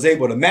lady was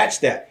able to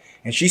match that.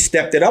 And she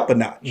stepped it up a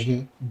notch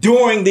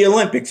during the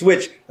Olympics,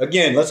 which,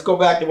 again, let's go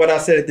back to what I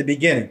said at the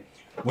beginning.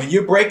 When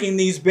you're breaking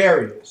these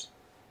barriers,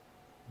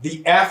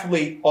 the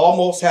athlete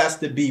almost has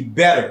to be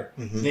better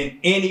than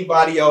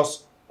anybody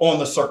else on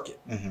the circuit.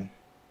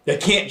 They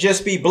can't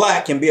just be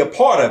black and be a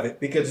part of it,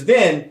 because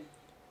then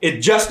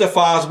it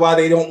justifies why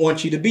they don't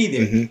want you to be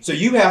there. So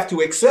you have to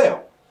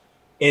excel.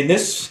 And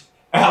this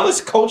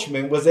Alice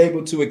Coachman was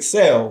able to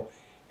excel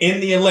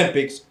in the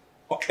Olympics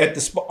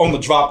on the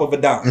drop of a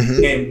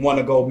dime and won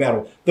a gold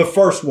medal. The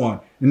first one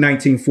in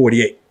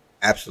 1948.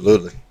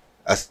 Absolutely.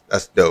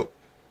 That's dope.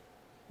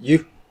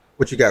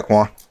 What you got,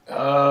 Quan?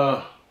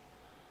 I'm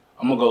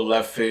gonna go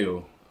left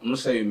field. I'm gonna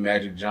say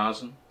Magic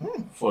Johnson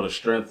for the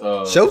strength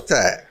of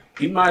Showtime.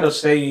 He might have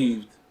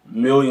saved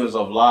millions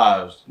of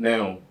lives.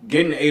 Now,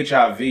 getting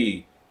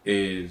HIV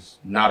is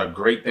not a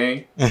great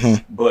thing,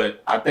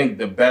 but I think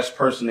the best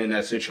person in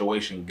that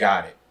situation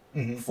got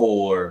it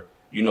for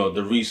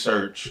the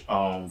research,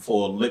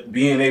 for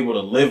being able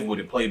to live with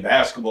it, play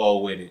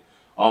basketball with it.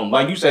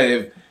 Like you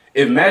said,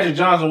 if Magic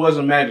Johnson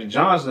wasn't Magic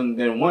Johnson,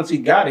 then once he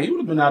got it, he would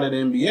have been out of the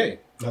NBA.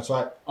 That's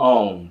right.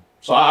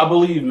 So I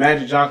believe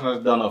Magic Johnson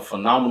has done a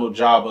phenomenal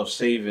job of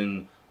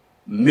saving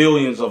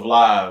millions of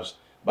lives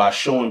by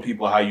showing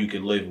people how you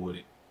can live with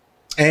it.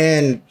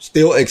 And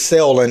still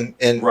excelling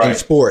in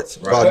sports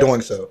while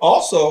doing so.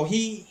 Also,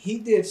 he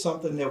did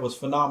something that was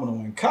phenomenal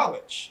in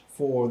college.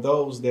 For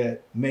those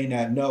that may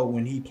not know,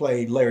 when he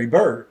played Larry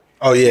Bird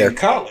in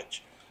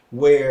college,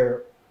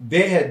 where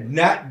there had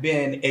not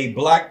been a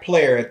black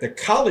player at the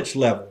college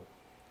level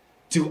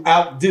to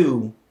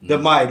outdo the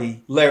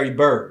mighty Larry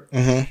Bird.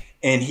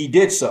 And he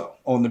did so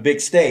on the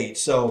big stage.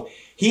 So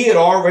he had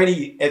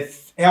already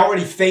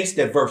faced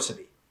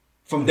adversity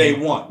from day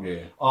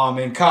one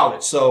in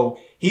college. So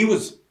he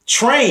was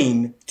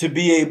trained to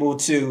be able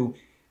to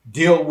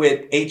deal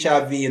with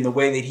HIV in the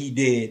way that he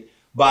did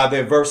by the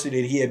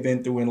adversity that he had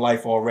been through in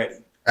life already.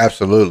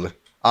 Absolutely.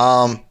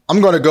 I'm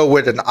going to go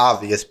with an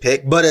obvious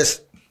pick, but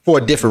it's for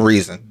a different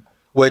reason,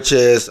 which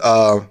is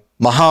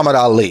Muhammad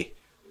Ali.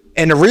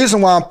 And the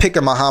reason why I'm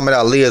picking Muhammad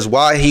Ali is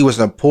why he was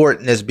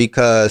important is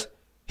because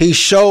he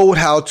showed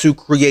how to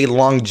create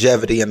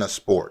longevity in a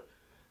sport.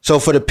 So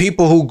for the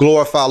people who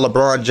glorify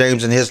LeBron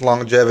James and his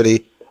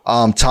longevity,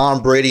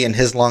 Tom Brady and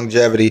his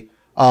longevity,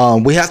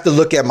 we have to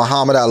look at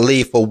Muhammad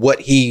Ali for what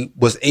he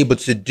was able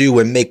to do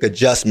and make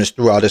adjustments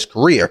throughout his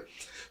career.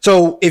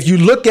 So if you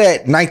look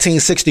at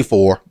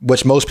 1964,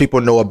 which most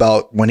people know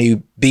about when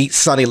he beat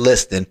Sonny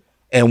Liston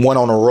and went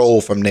on a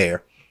roll from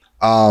there,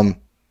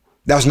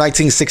 that was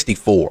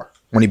 1964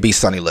 when he beat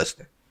Sonny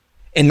Liston.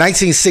 In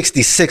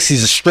 1966,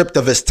 he's stripped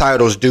of his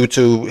titles due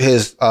to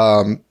his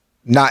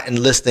not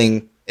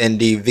enlisting in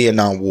the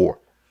Vietnam War.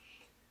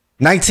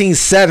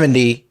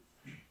 1970,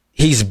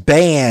 he's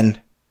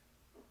banned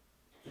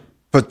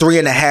for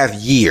 3.5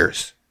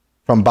 years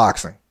from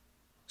boxing.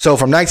 So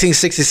from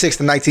 1966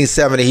 to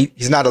 1970,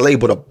 he's not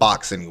able to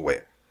box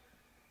anywhere.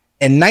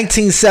 In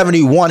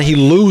 1971, he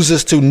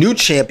loses to new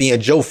champion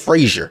Joe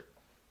Frazier.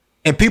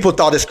 And people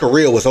thought his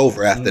career was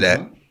over after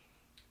that.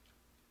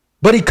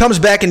 But he comes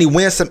back and he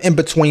wins some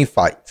in-between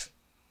fights.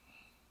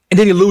 And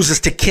then he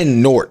loses to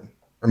Ken Norton,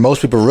 where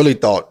most people really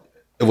thought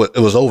it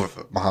was over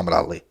for Muhammad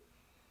Ali.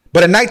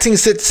 But in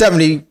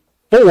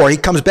 1974, he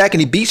comes back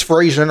and he beats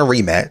Frazier in a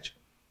rematch.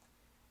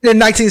 In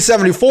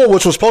 1974,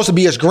 which was supposed to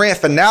be his grand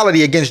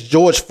finale against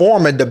George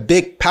Foreman, the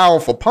big,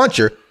 powerful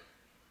puncher,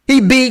 he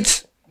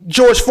beats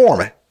George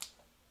Foreman.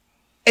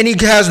 And he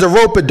has the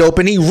rope-a-dope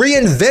and he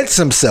reinvents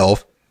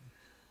himself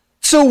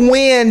to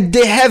win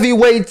the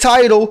heavyweight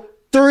title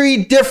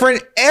 3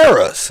 different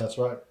eras. That's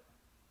right.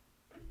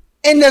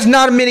 And there's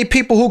not many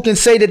people who can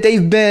say that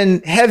they've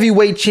been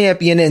heavyweight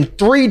champion in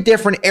 3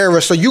 different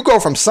eras. So you go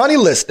from Sonny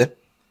Liston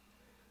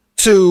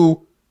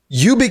to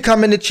you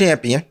becoming the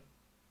champion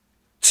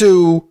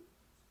to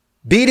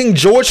beating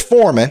George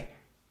Foreman,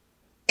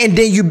 and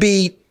then you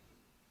beat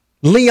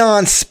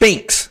Leon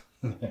Spinks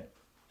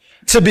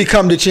to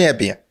become the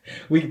champion.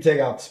 We can take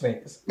out the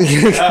Spinks.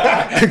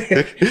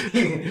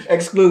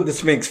 Exclude the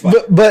Spinks fight.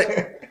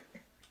 But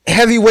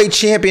heavyweight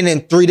champion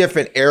in 3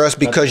 different eras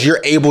because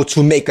you're able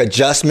to make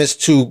adjustments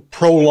to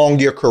prolong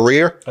your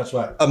career. That's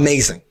right.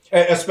 Amazing.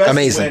 Especially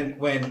Amazing.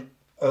 when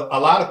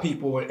a lot of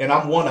people, and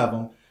I'm one of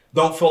them,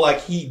 don't feel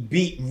like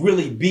he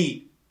really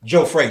beat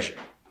Joe Frazier.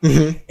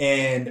 Mm-hmm.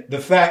 And the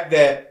fact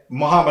that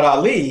Muhammad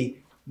Ali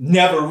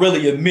never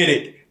really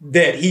admitted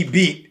that he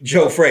beat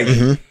Joe Frazier.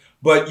 Mm-hmm.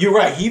 But you're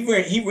right. He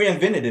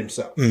reinvented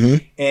himself.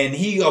 Mm-hmm. And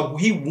he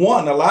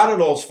won a lot of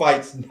those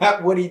fights,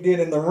 not what he did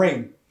in the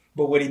ring,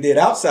 but what he did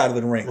outside of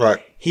the ring.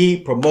 Right. He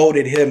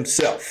promoted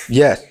himself.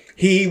 Yes.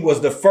 He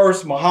was the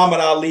first Muhammad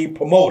Ali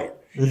promoter.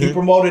 Mm-hmm. He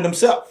promoted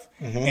himself,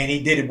 and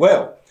he did it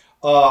well.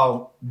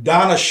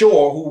 Donna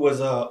Shore, who was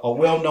a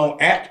well-known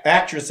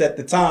actress at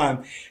the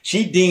time,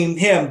 she deemed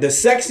him the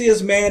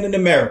sexiest man in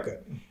America.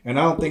 And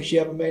I don't think she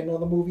ever made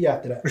another movie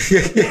after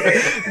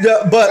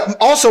that. But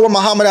also with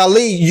Muhammad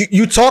Ali,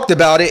 you talked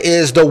about it,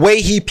 is the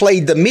way he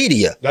played the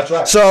media. That's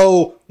right.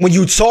 So when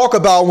you talk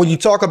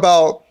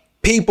about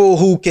people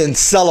who can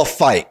sell a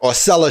fight or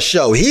sell a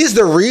show, he's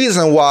the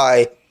reason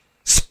why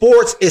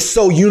sports is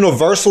so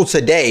universal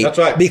today. That's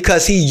right.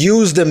 Because he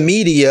used the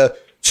media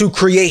to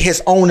create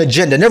his own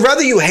agenda. Now,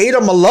 whether you hate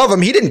him or love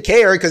him, he didn't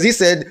care because he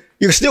said,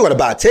 you're still going to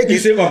buy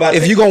tickets.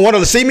 If you're going to want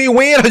to see me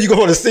win or you're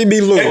going to see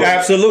me lose.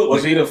 Absolutely.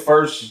 Was he the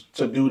first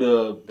to do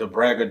the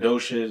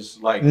braggadocious?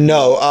 Like,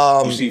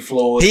 no. You see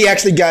Floyd? He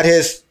actually got,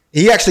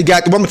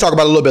 we're going to talk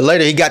about it a little bit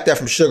later. He got that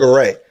from Sugar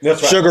Ray.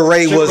 That's right. Sugar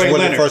Ray was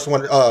one of the first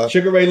one.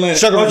 Sugar Ray Leonard.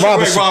 Sugar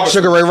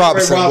Ray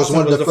Robinson was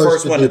one of the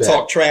first one to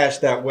talk trash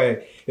that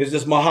way. It's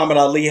just Muhammad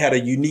Ali had a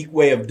unique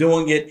way of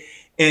doing it.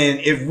 And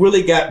it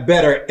really got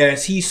better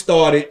as he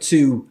started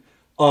to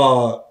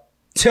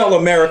tell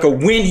America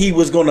when he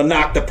was going to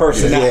knock the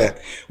person out.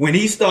 When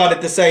he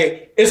started to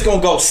say, it's going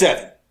to go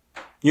 7,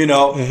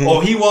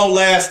 or he won't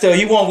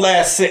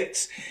last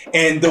 6.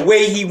 And the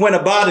way he went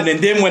about it and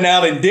then went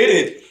out and did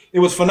it, it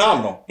was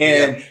phenomenal.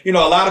 And, a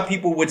lot of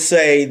people would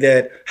say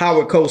that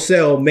Howard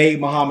Cosell made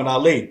Muhammad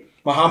Ali.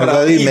 Muhammad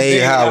Ali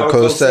made Howard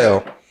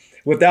Cosell.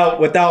 Without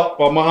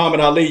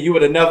Muhammad Ali, you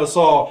would have never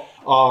saw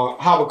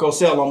Howard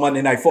Cosell on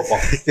Monday Night Football.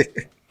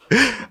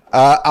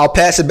 I'll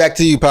pass it back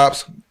to you,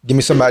 Pops. Give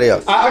me somebody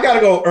else. I got to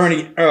go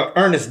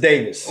Ernest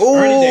Davis. Ooh.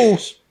 Ernie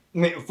Davis.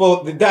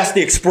 That's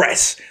the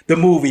Express, the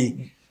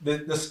movie,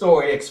 the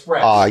story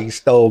Express. Oh, you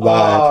stole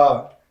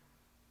mine.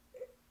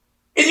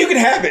 And you can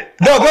have it.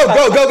 No, go.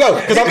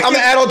 Because I'm going to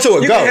add on to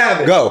it. You can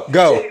have it.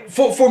 Go.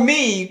 For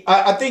me,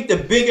 I think the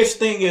biggest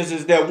thing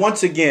is that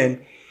once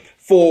again,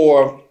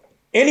 for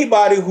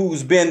anybody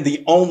who's been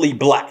the only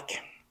black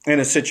in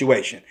a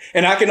situation,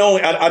 and I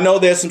know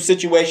there's some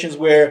situations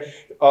where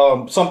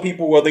some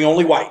people were the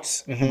only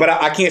whites, but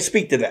I can't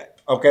speak to that.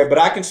 Okay, but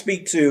I can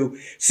speak to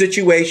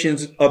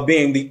situations of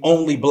being the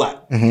only black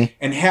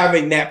and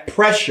having that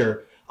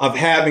pressure of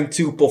having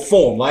to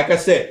perform. Like I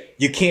said,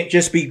 you can't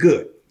just be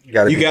good.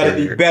 You got to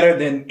be better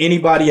than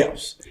anybody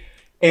else.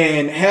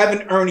 And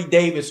having Ernie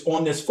Davis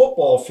on this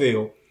football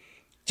field,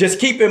 just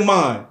keep in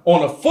mind,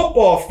 on a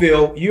football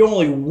field, you're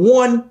only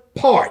one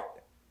part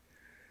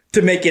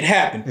to make it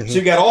happen. Mm-hmm. So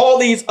you got all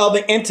these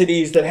other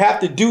entities that have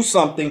to do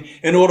something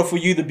in order for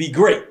you to be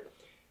great.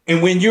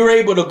 And when you're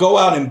able to go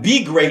out and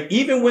be great,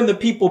 even when the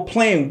people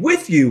playing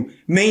with you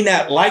may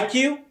not like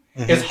you,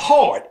 mm-hmm. it's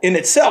hard in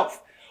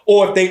itself.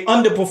 Or if they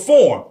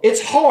underperform,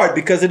 it's hard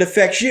because it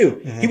affects you.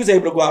 Mm-hmm. He was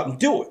able to go out and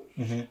do it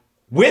mm-hmm.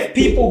 with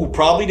people who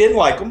probably didn't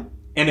like him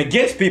and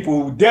against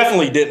people who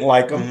definitely didn't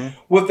like him, mm-hmm.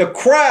 with a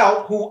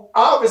crowd who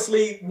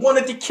obviously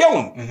wanted to kill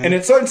him. Mm-hmm. And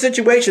in certain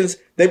situations,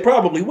 they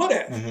probably would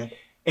have. Mm-hmm.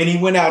 And he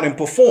went out and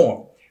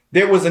performed.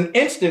 There was an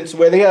instance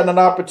where they had an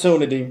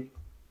opportunity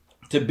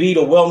to beat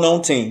a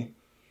well-known team.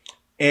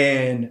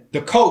 And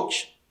the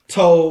coach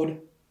told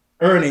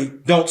Ernie,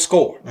 don't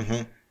score.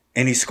 Mm-hmm.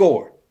 And he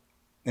scored.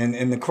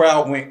 And the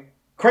crowd went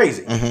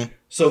crazy. Mm-hmm.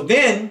 So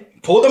then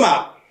pulled him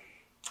out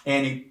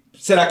and he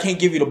said, I can't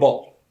give you the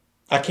ball.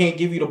 I can't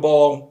give you the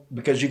ball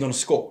because you're going to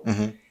score.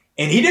 Mm-hmm.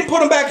 And he didn't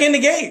put him back in the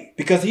game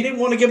because he didn't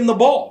want to give him the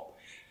ball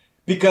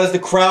because the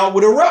crowd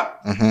would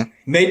erupt. Mm-hmm.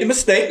 Made the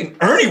mistake. And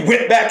Ernie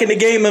went back in the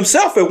game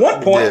himself at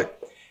one point.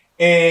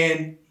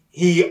 And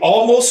he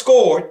almost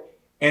scored.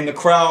 And the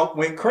crowd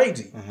went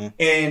crazy. Mm-hmm.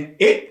 And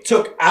it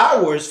took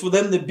hours for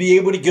them to be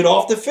able to get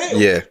off the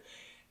field. Yeah.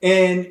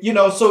 And, you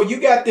know, so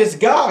you got this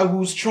guy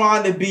who's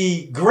trying to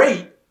be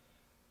great,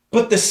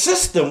 but the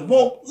system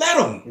won't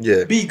let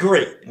him be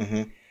great.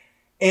 Mm-hmm.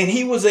 And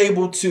he was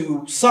able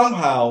to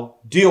somehow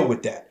deal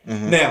with that.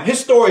 Mm-hmm. Now, his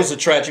story is a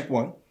tragic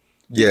one.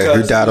 Yeah,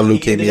 he died of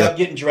leukemia. He ended up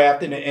getting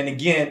drafted. And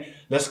again,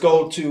 let's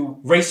go to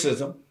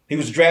racism. He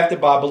was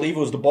drafted by, I believe it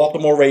was the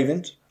Baltimore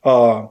Ravens.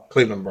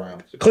 Cleveland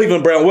Browns.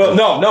 Cleveland Browns. Well,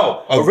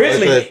 no.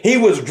 Originally, he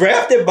was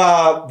drafted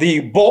by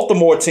the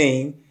Baltimore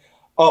team,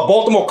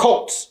 Baltimore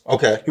Colts.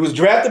 Okay. He was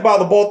drafted by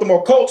the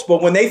Baltimore Colts,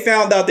 but when they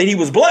found out that he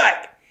was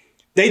black,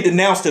 they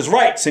denounced his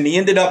rights, and he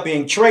ended up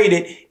being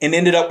traded and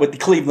ended up with the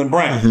Cleveland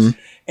Browns. Mm-hmm.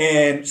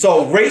 And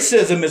so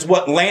racism is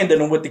what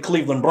landed him with the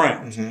Cleveland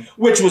Browns, mm-hmm.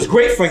 which was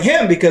great for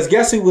him because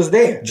guess who was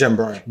there? Jim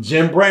Brown.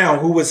 Jim Brown,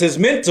 who was his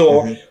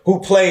mentor, mm-hmm. who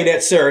played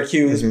at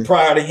Syracuse mm-hmm.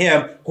 prior to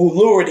him, who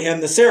lured him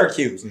to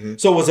Syracuse. Mm-hmm.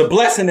 So it was a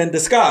blessing in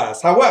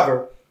disguise.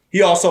 However,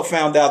 he also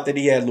found out that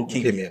he had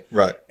leukemia.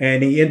 Right.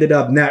 And he ended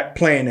up not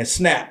playing a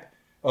snap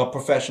of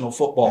professional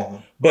football, mm-hmm.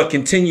 but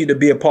continued to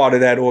be a part of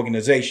that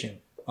organization.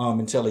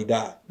 Until he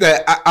died.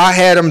 I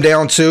had him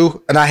down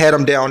too, and I had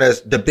him down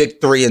as the big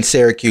three in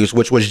Syracuse,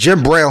 which was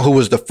Jim Brown, who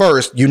was the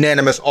first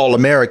unanimous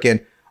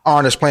All-American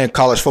honors playing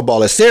college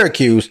football at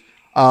Syracuse.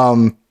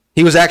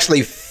 He was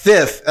actually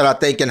fifth, and I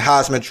think in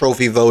Heisman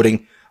Trophy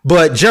voting.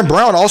 But Jim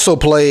Brown also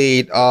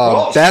played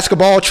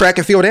basketball, track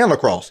and field, and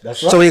lacrosse.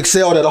 That's right. So he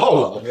excelled at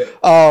all of them.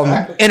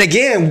 Exactly. And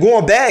again,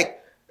 going back,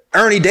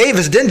 Ernie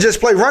Davis didn't just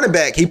play running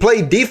back. He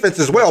played defense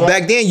as well.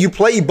 Right. Back then, you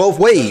played both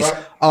ways.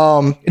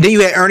 Right. Then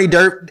you had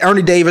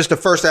Ernie Davis, the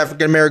first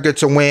African-American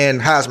to win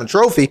Heisman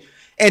Trophy.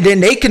 And then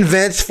they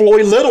convinced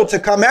Floyd Little to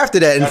come after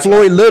that. And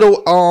Floyd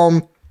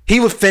Little, he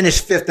would finish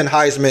fifth in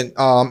Heisman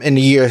in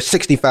the year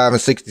 65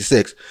 and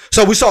 66.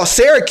 So we saw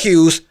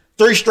Syracuse,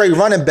 3 straight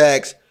running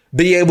backs,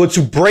 be able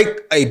to break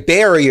a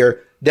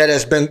barrier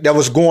that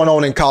was going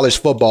on in college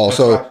football.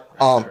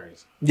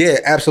 Yeah,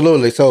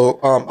 absolutely. So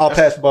I'll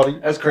pass the ball to you.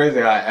 That's crazy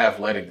how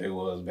athletic they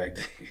was back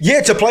then.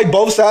 Yeah, to play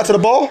both sides of the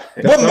ball.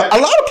 Well, right. A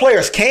lot of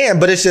players can,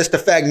 but it's just the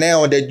fact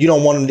now that you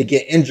don't want them to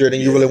get injured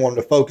and you really want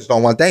them to focus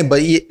on one thing.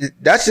 But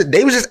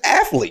they were just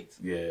athletes.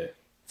 Yeah.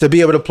 To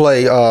be able to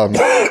play all of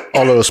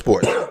those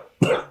sports.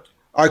 All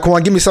right,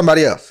 Quan, give me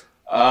somebody else.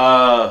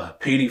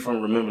 Petey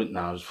from Remember. No,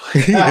 I was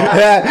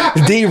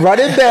playing. D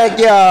running back,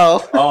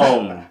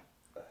 y'all.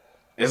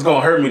 It's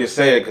gonna hurt me to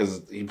say it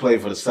because he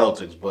played for the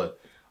Celtics, but.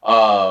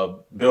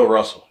 Bill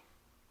Russell.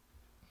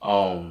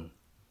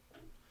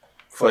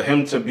 For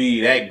him to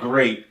be that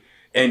great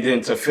and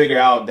then to figure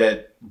out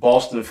that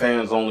Boston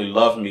fans only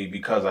love me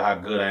because of how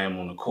good I am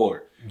on the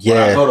court. Yeah.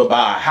 When I go to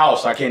buy a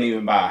house, I can't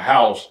even buy a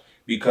house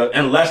because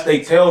unless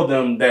they tell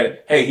them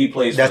that, hey, he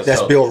plays for the Celtics.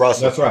 That's Bill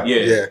Russell. That's right.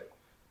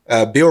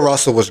 Yeah. Bill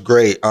Russell was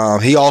great.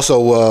 He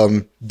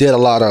also did a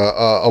lot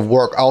of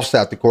work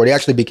outside the court. He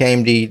actually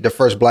became the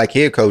first black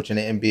head coach in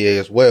the NBA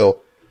as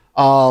well.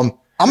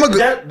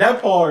 That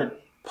part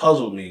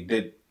puzzled me.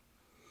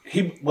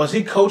 Was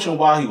he coaching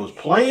while he was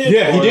playing?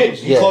 Yeah, he did.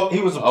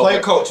 He was a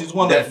player coach. He's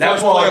one of the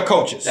first player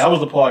coaches. That was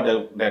the part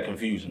that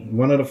confused me.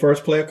 One of the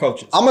first player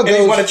coaches.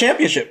 He won a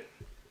championship.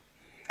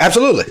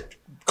 Absolutely.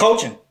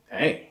 Coaching.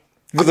 Dang.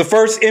 He was the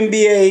first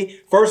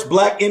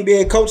black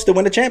NBA coach to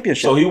win a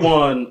championship. So he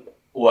won,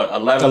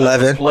 11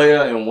 as a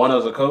player and 1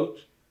 as a coach?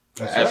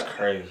 That's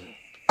crazy.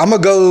 I'm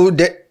going to go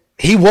that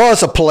he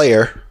was a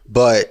player,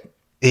 but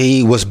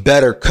he was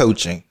better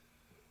coaching.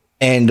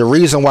 And the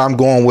reason why I'm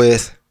going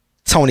with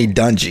Tony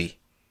Dungy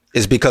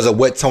is because of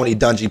what Tony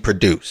Dungy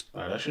produced.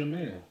 Oh, that's your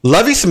man.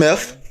 Lovie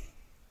Smith,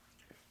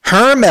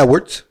 Herm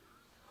Edwards,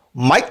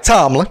 Mike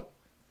Tomlin,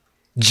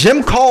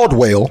 Jim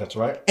Caldwell, that's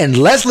right, and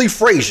Leslie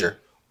Frazier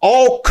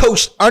all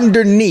coached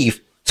underneath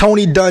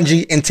Tony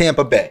Dungy in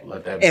Tampa Bay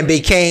and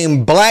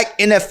became black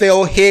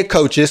NFL head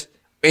coaches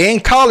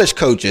and college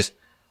coaches,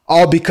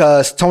 all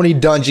because Tony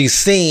Dungy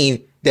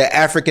seen that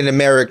African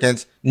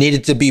Americans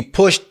needed to be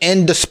pushed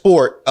in the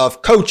sport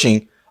of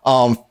coaching.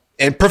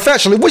 And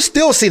professionally, we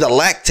still see the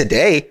lack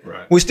today.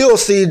 Right. We still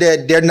see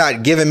that they're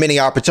not given many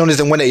opportunities.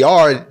 And when they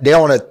are, they're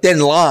on a thin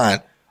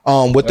line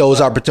with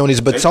those opportunities.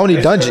 But Tony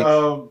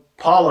Dungy.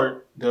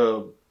 Pollard,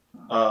 the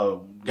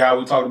guy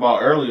we talked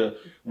about earlier,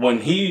 when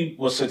he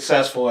was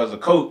successful as a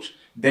coach,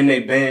 then they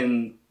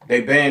banned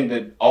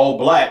the all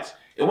blacks.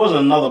 It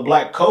wasn't another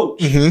black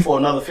coach for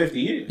another 50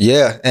 years.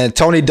 Yeah. And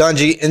Tony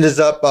Dungy ends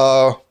up,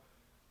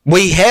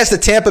 he has the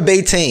Tampa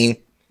Bay team,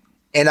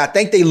 and I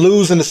think they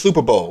lose in the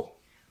Super Bowl.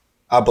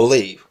 I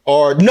believe.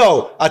 Or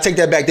no, I take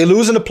that back. They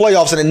lose in the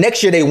playoffs, and the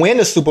next year they win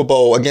the Super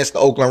Bowl against the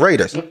Oakland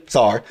Raiders.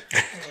 Sorry.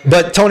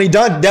 But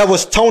that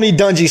was Tony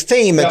Dungy's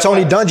team, and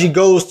Tony Dungy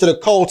goes to the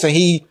Colts, and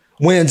he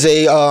wins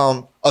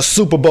a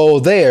Super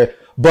Bowl there.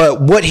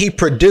 But what he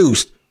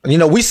produced,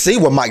 we see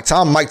what Mike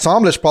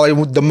Tomlin is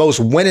probably the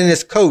most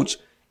winningest coach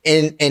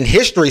in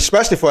history,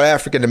 especially for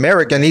African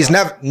American. He's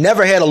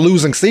never had a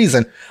losing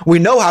season. We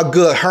know how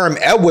good Herm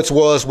Edwards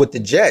was with the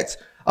Jets.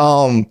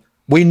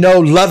 We know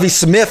Lovie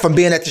Smith from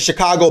being at the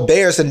Chicago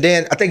Bears, and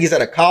then I think he's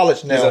at a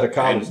college now. He's at a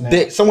college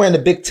now. Somewhere in the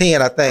Big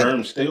Ten, I think.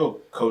 Herm still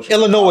coaching.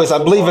 Illinois, I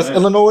believe it's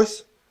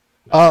Illinois.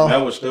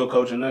 Edwards still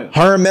coaching there.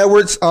 Herm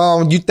Edwards,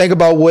 you think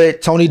about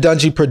what Tony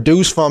Dungy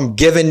produced from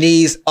giving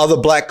these other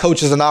black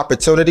coaches an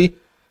opportunity.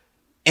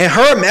 And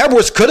Herm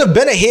Edwards could have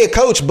been a head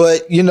coach,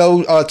 but,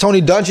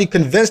 Tony Dungy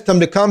convinced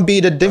him to come be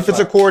the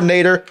defensive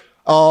coordinator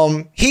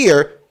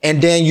here,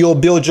 and then you'll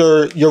build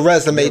your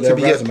resume to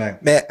be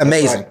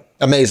amazing.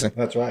 Amazing.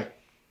 That's right.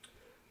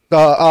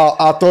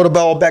 I'll throw the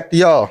ball back to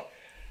y'all.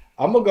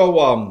 I'm going to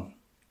go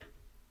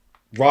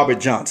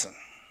Robert Johnson.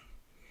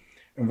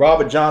 And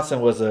Robert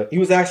Johnson was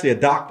actually a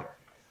doctor.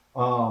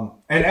 And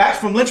actually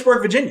from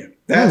Lynchburg, Virginia.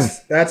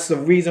 That's the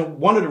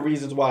reason, one of the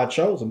reasons why I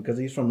chose him, because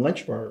he's from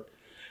Lynchburg.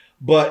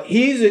 But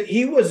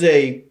he was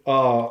a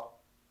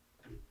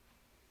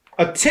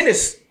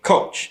tennis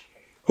coach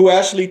who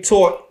actually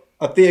taught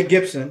Thea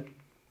Gibson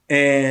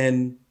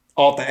and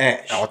Arthur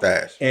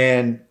Ashe.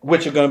 And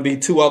which are going to be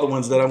two other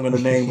ones that I'm going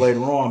to name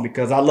later on,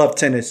 because I love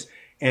tennis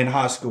in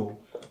high school.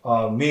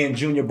 Me and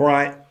Junior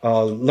Bryant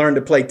learned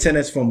to play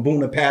tennis from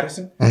Boona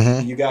Patterson.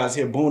 You guys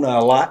hear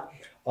Boona a lot.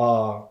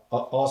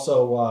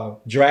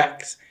 Also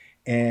Drax.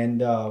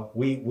 And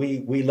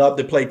we love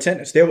to play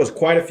tennis. There was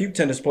quite a few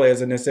tennis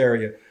players in this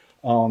area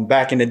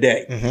back in the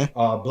day,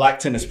 black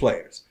tennis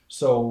players.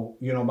 So,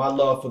 my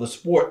love for the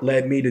sport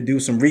led me to do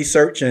some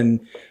research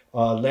and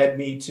led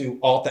me to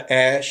Arthur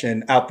Ashe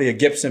and Althea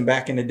Gibson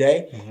back in the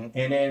day.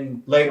 And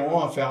then later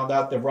on found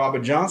out that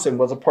Robert Johnson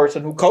was a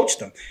person who coached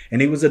him.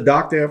 And he was a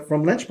doctor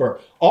from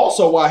Lynchburg.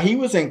 Also, while he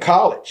was in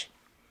college,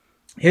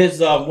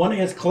 one of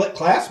his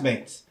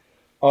classmates,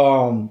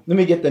 let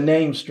me get the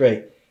name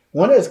straight.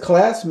 One of his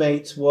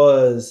classmates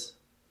was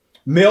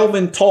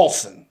Melvin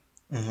Tolson.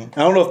 I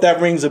don't know if that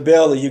rings a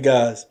bell to you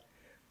guys.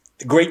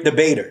 The Great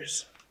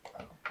Debaters.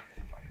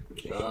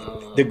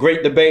 The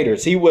Great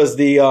Debaters. He was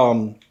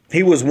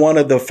one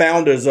of the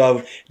founders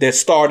that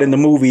starred in the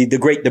movie The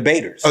Great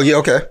Debaters. Oh, yeah,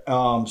 okay.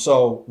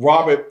 So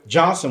Robert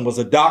Johnson was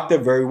a doctor,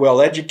 very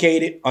well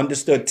educated,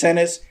 understood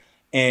tennis,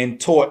 and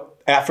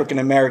taught African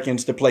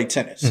Americans to play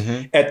tennis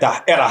at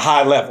a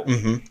high level.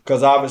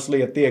 Because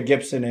obviously Thea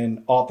Gibson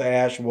and Arthur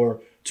Ashe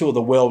were two of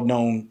the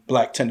well-known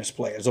black tennis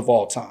players of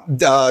all time.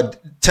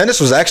 Tennis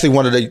was actually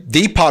one of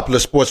the popular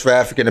sports for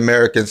African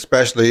Americans,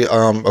 especially,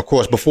 of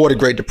course, before the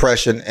Great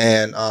Depression,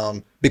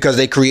 and because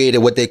they created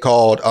what they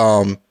called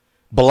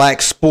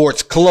black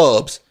sports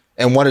clubs,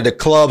 and one of the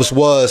clubs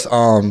was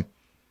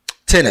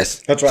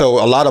tennis. That's right.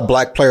 So a lot of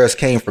black players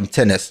came from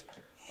tennis.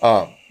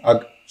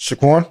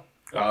 Shaquan?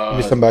 Give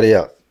me somebody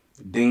else.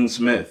 Dean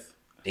Smith.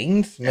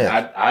 Dean Smith.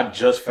 I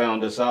just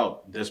found this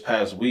out this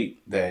past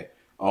week that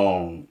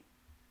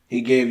he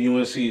gave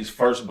UNC's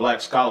first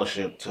black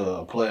scholarship to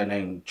a player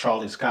named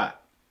Charlie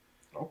Scott.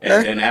 Okay.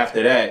 And then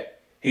after that,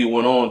 he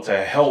went on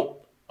to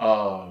help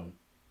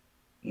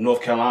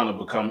North Carolina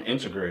become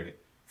integrated,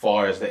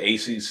 far as the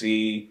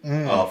ACC,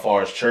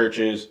 far as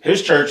churches.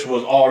 His church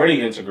was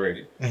already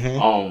integrated.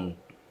 And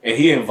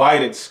he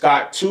invited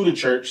Scott to the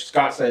church.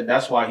 Scott said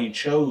that's why he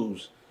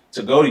chose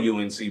to go to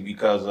UNC,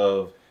 because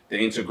of the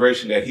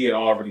integration that he had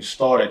already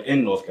started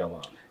in North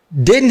Carolina.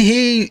 Isn't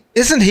he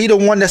the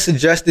one that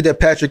suggested that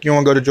Patrick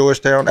Ewing go to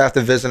Georgetown after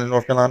visiting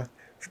North Carolina?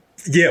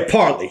 Yeah,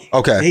 partly.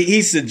 Okay.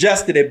 He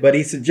suggested it, but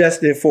he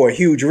suggested it for a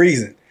huge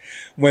reason.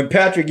 When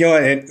Patrick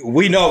Ewing, and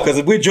we know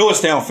because we're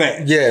Georgetown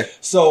fans. Yeah.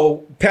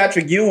 So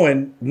Patrick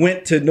Ewing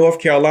went to North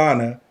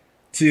Carolina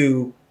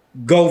to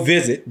go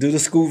do the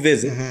school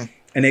visit,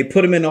 and they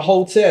put him in a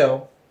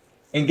hotel.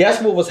 And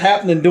guess what was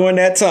happening during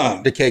that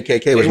time? The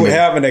KKK was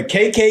having a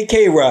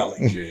KKK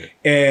rally.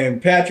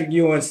 And Patrick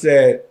Ewing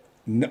said,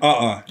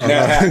 That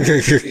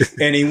happened.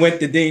 And he went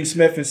to Dean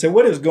Smith and said,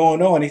 "What is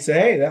going on?" He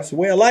said, "Hey, that's the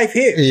way of life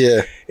here."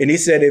 Yeah. And he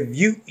said,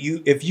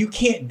 if you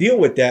can't deal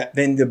with that,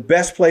 then the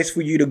best place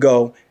for you to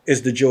go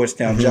is the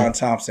Georgetown. John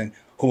Thompson,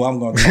 who I'm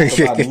going to talk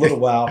about in a little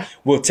while,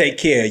 will take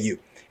care of you.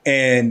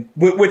 And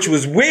which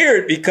was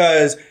weird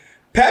because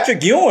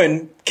Patrick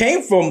Ewing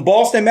came from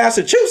Boston,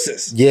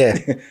 Massachusetts. Yeah.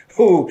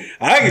 Who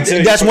I can tell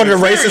you, that's one of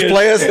the racist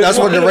players. That's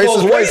one of the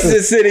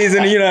racist cities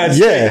in the United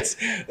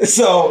States.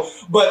 So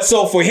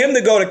for him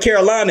to go to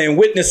Carolina and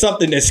witness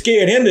something that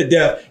scared him to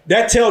death,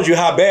 that tells you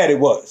how bad it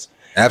was.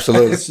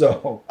 Absolutely.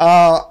 So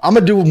I'm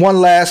gonna do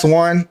one last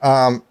one.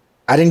 I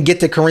didn't get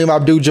to Kareem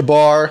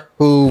Abdul-Jabbar,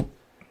 who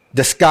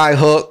the sky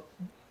hook.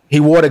 He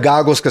wore the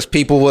goggles because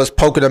people was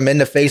poking him in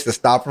the face to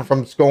stop him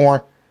from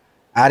scoring.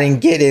 I didn't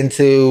get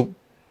into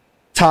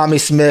Tommy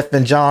Smith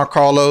and John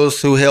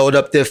Carlos, who held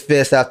up their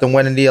fists after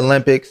winning the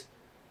Olympics.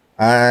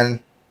 And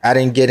I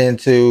didn't get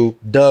into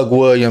Doug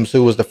Williams,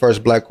 who was the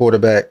first black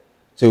quarterback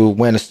to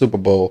win a Super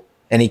Bowl.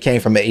 And he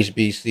came from the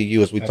HBCU,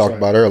 as we talked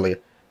about earlier.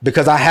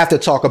 Because I have to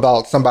talk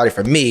about somebody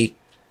for me.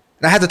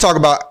 And I have to talk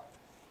about,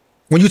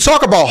 when you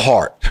talk about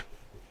heart,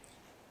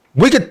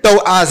 we could throw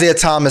Isaiah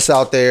Thomas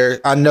out there.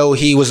 I know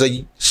he was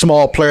a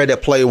small player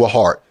that played with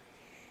heart.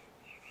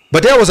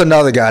 But there was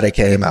another guy that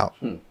came out.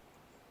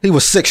 He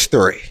was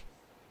 6'3".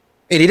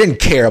 And he didn't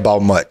care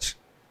about much.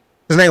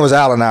 His name was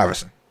Allen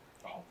Iverson.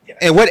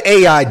 And what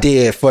AI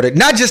did for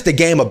not just the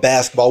game of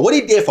basketball, what he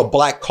did for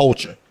black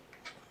culture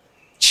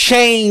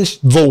changed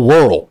the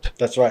world.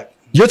 That's right.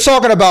 You're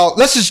talking about,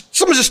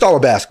 someone just start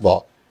with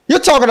basketball. You're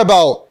talking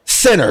about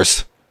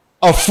centers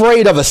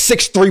afraid of a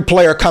 6'3"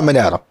 player coming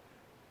at them.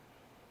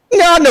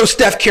 Now, I know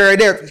Steph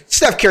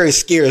Curry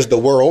scares the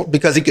world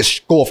because he can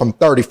score from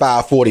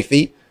 35, 40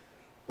 feet.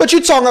 But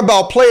you're talking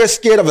about players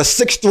scared of a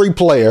 6'3"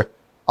 player,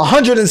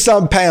 100 and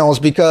some pounds,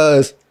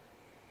 because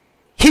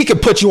he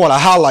could put you on a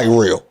highlight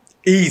reel.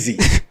 Easy.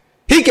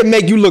 He can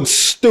make you look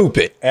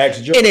stupid. And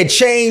it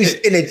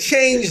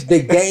changed the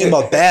game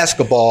of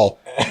basketball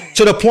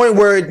to the point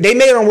where they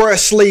made him wear a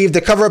sleeve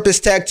to cover up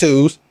his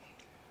tattoos.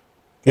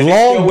 And they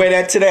still wear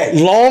that today.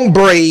 Long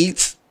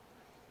braids,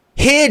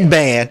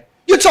 headband.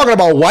 You're talking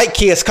about white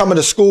kids coming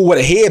to school with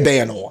a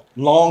headband on.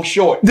 Long,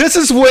 short. This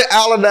is what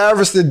Allen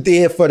Iverson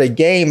did for the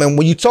game. And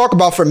when you talk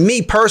about, for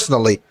me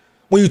personally,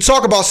 when you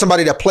talk about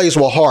somebody that plays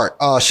with heart,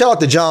 shout out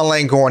to John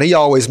Langhorne. He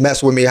always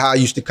messed with me how I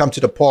used to come to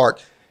the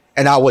park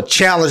and I would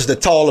challenge the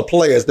taller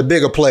players, the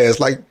bigger players.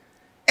 And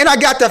I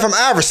got that from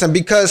Iverson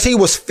because he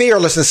was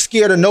fearless and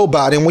scared of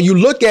nobody. And when you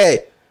look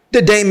at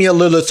the Damian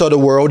Lillards of the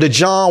world, the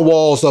John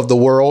Walls of the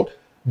world,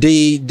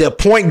 the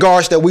point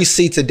guards that we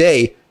see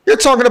today, you're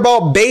talking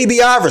about baby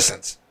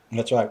Iversons.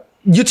 That's right.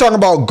 You're talking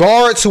about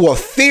guards who are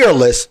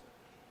fearless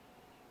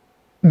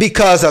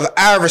because of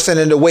Iverson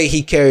and the way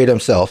he carried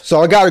himself.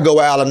 So I got to go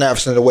with Allen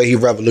Iverson, the way he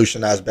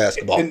revolutionized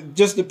basketball. And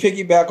just to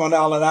piggyback on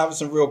Allen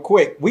Iverson real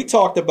quick, we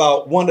talked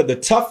about one of the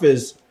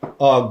toughest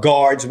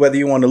guards, whether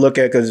you want to look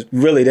at, because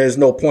really there's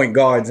no point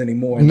guards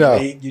anymore in the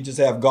league. You just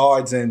have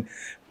guards and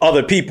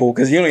other people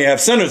because you don't even have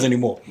centers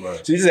anymore.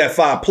 Right. So you just have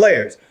 5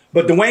 players.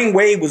 But Dwayne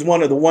Wade was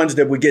one of the ones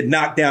that would get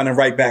knocked down and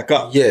right back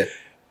up. Yeah.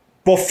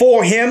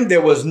 Before him, there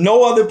was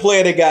no other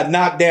player that got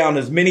knocked down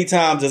as many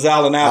times as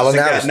Allen Iverson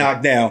got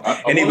knocked down.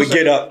 And he would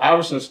get up.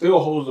 Iverson still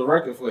holds the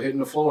record for hitting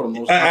the floor the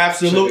most times.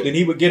 Absolutely. And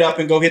he would get up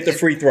and go hit the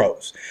free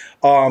throws.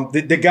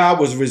 The guy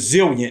was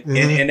resilient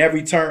in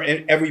every term,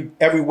 in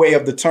every way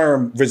of the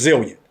term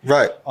resilient.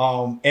 Right.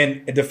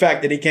 And the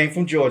fact that he came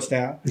from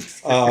Georgetown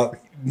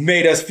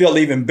made us feel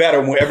even better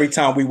every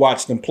time we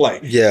watched him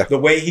play. Yeah. The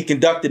way he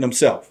conducted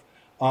himself.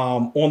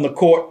 On the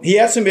court, he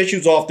had some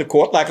issues off the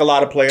court, like a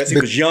lot of players. He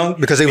was young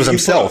because he was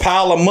himself. Put a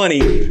pile of money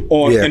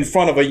in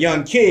front of a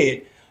young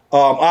kid,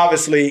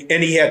 obviously,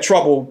 and he had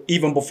trouble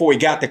even before he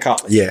got to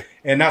college. Yeah,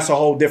 and that's a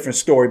whole different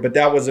story. But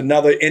that was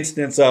another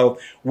instance of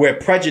where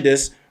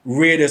prejudice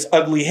reared its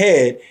ugly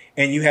head,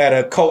 and you had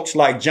a coach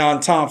like John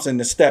Thompson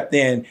that stepped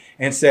in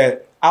and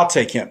said, "I'll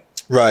take him."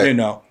 Right.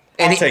 I'll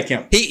take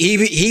him.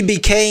 He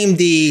became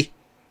the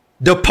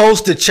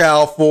poster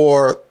child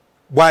for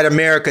white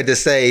America to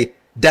say,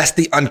 that's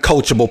the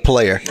uncoachable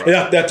player. Right.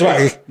 Yeah, that's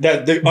right.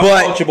 The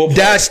uncoachable player.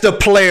 That's the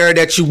player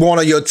that you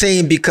want on your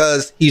team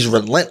because he's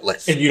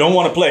relentless. And you don't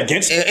want to play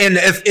against him. And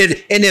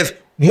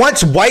if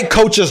once white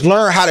coaches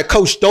learn how to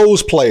coach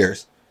those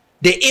players,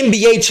 the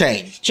NBA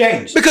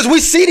changed. Because we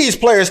see these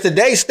players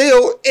today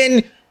still,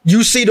 and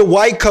you see the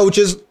white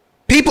coaches,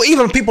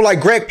 even people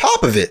like Greg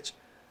Popovich,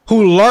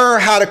 who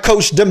learn how to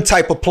coach them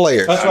type of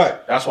players. That's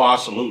right. That's why I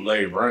salute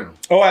Larry Brown.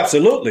 Oh,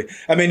 absolutely.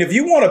 I mean, if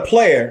you want a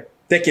player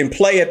that can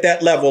play at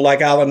that level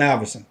like Allen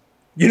Iverson,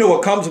 you know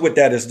what comes with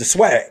that is the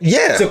swag.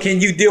 Yeah. So can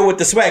you deal with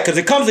the swag? Because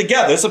it comes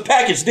together. It's a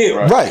package deal.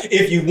 Right.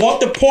 If you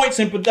want the points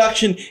in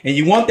production and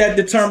you want that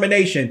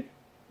determination,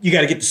 you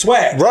got to get the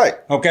swag. Right.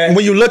 Okay.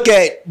 When you look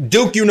at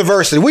Duke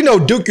University, we know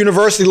Duke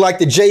University like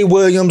the Jay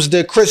Williams,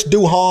 the Chris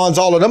Duhans,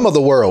 all of them of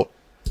the world.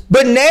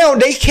 But now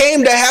they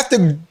came to have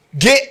to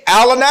get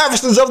Allen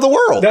Iversons of the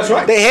world. That's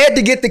right. They had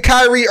to get the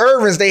Kyrie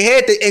Irvings. They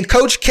had to, and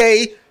Coach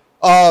K,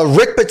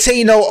 Rick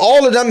Pitino,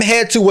 all of them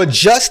had to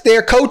adjust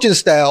their coaching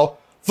style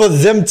for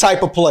them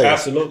type of players.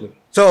 Absolutely.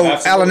 So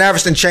Absolutely. Allen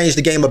Iverson changed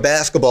the game of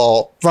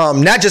basketball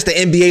from not just the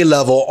NBA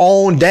level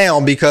on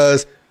down,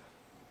 because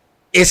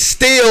it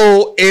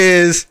still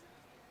is.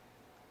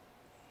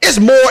 It's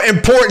more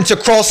important to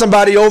cross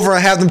somebody over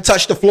and have them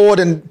touch the floor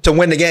than to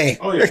win the game.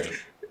 Oh yeah.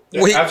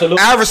 Absolutely.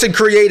 Iverson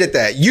created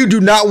that. You do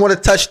not want to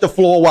touch the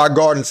floor while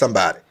guarding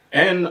somebody.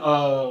 And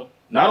not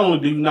only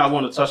do you not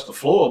want to touch the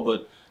floor,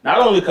 but not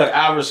only could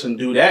Iverson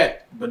do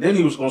that, but then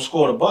he was going to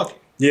score the bucket.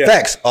 Yeah.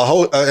 Facts.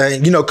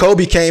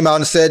 Kobe came out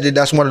and said that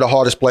that's one of the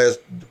hardest players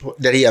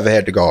that he ever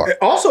had to guard.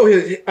 Also,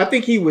 I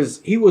think he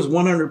was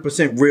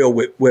 100% real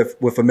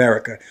with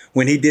America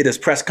when he did his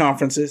press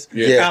conferences.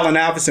 Yeah. Allen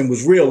Iverson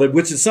was real,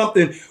 which is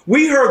something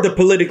we heard. The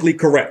politically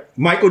correct.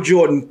 Michael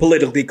Jordan,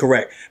 politically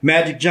correct.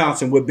 Magic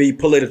Johnson would be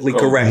politically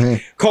correct.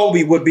 Mm-hmm.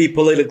 Kobe would be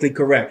politically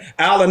correct.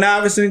 Allen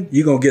Iverson,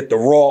 you're gonna get the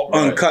raw,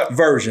 uncut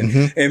version.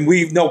 Mm-hmm. And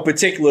we know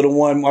particular the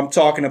one I'm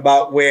talking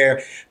about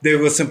where there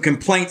was some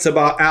complaints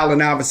about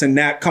Allen Iverson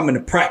not coming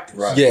to practice.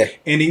 Right. Yeah.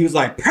 And he was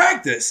like,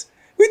 practice?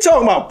 We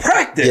talking about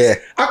practice. Yeah.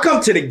 I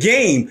come to the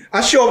game.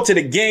 I show up to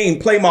the game,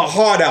 play my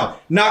heart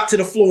out, knock to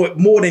the floor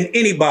more than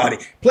anybody,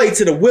 play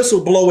to the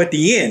whistle blow at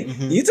the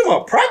end. You talking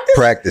about practice?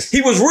 Practice.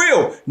 He was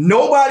real.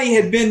 Nobody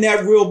had been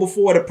that real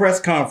before the press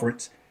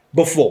conference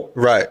before.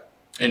 Right.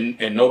 And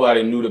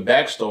nobody knew the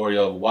backstory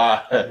of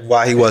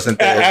Why he wasn't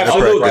there.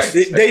 Absolutely.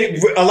 Right.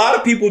 A lot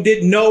of people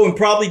didn't know and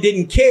probably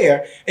didn't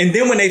care. And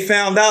then when they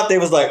found out, they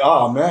was like,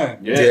 oh, man.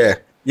 Yeah.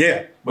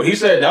 Yeah. But he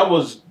said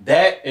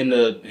that and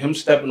him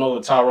stepping over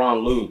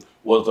Tyronn Lue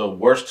was the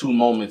worst two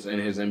moments in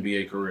his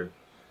NBA career.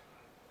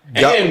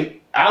 Yup. And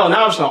Allen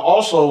Iverson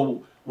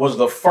also was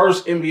the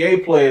first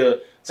NBA player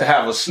to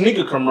have a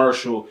sneaker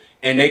commercial,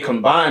 and they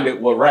combined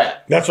it with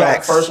rap. That's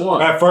right. First one.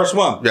 That first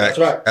one. Yeah, That's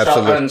right.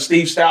 absolutely. And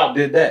Steve Stout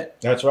did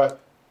that. That's right.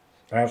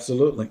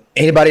 Absolutely.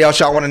 Anybody else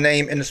y'all want to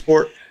name in the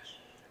sport?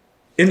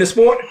 In the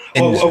sport?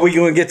 In the Are we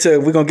going to get to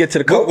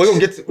the coach? We're gonna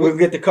get to- We're going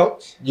to get the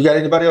coach? You got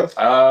anybody else?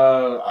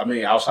 I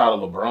mean, outside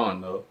of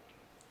LeBron, though.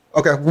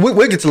 Okay,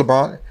 we'll get to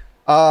LeBron.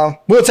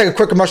 We'll take a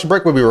quick commercial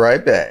break. We'll be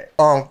right back.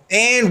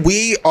 And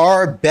we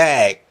are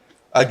back.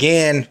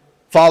 Again,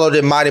 follow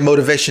the Mighty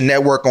Motivation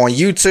Network on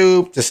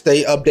YouTube to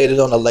stay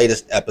updated on the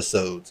latest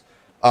episodes.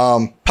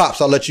 Pops,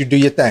 I'll let you do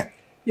your thing.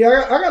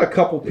 Yeah, I got a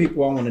couple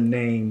people I want to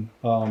name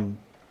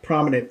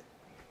prominent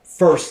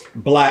first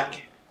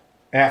black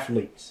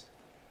athletes.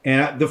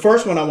 And the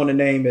first one I want to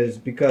name is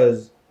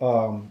because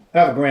I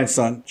have a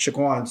grandson,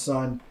 Shaquan's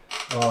son,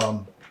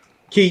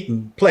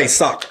 Keaton, plays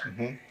soccer.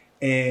 Mm-hmm.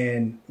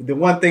 And the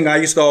one thing I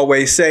used to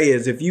always say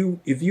is if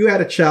you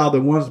had a child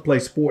that wants to play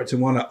sports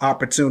and want an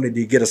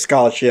opportunity to get a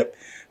scholarship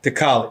to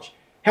college,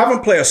 have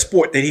him play a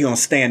sport that he's going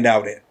to stand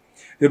out in.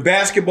 The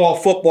basketball,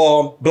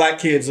 football, black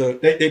kids,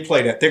 they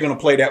play that. They're going to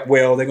play that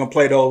well. They're going to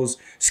play those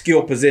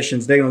skill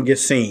positions. They're going to get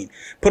seen.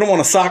 Put him on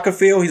a soccer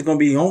field. He's going to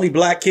be the only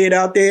black kid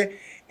out there.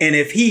 And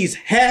if he's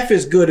half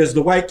as good as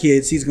the white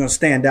kids, he's going to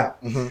stand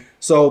out. Mm-hmm.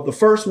 So the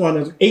first one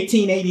is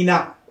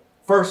 1889.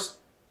 First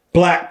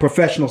black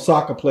professional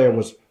soccer player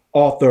was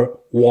Arthur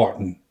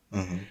Wharton.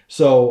 Mm-hmm.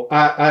 So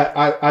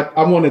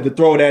I wanted to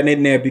throw that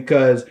in there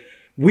because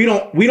we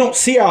don't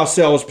see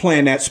ourselves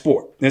playing that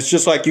sport. It's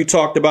just like you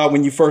talked about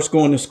when you first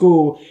go into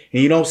school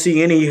and you don't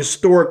see any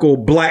historical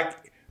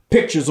black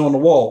pictures on the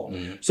wall.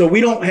 Mm-hmm. So we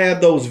don't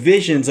have those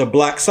visions of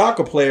black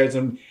soccer players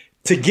and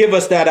to give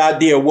us that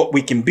idea of what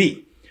we can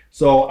be.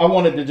 So I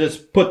wanted to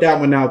just put that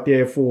one out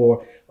there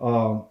for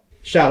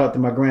shout out to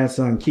my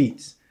grandson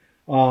Keats.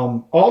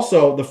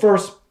 Also, the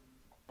first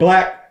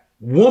black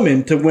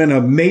woman to win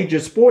a major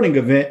sporting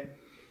event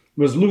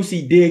was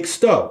Lucy Diggs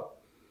Stowe.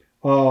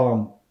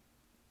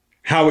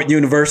 Howard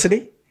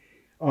University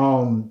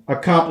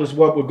accomplished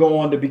what would go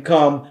on to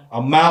become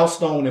a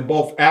milestone in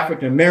both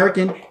African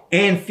American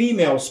and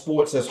female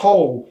sports as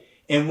whole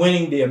in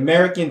winning the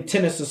American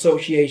Tennis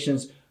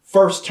Association's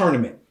first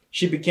tournament.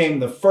 She became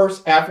the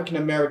first African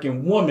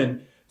American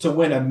woman to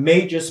win a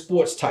major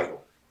sports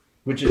title,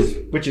 which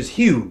is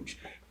huge.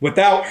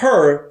 Without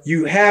her,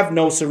 you have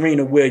no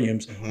Serena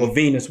Williams or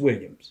Venus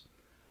Williams.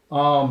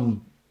 Just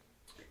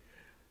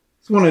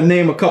want to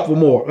name a couple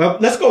more.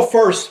 Let's go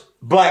first.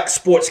 Black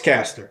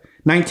sportscaster,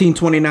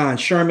 1929,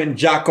 Sherman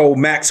Jocko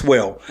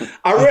Maxwell.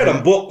 I read a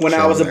book when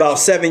I was about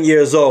 7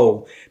 years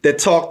old that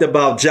talked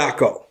about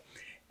Jocko.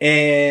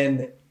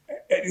 And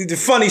the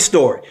funny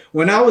story,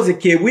 when I was a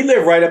kid, we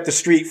lived right up the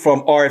street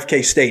from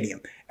RFK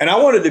Stadium, and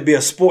I wanted to be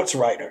a sports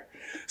writer.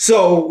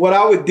 So what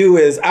I would do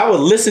is I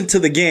would listen to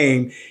the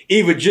game,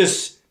 either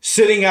just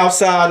sitting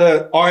outside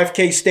of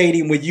RFK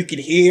Stadium where you could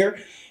hear,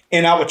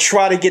 and I would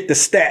try to get the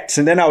stats,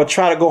 and then I would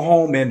try to go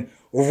home and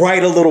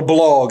write a little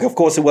blog. Of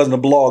course, it wasn't a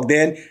blog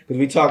then because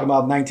we talking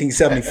about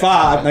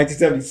 1975,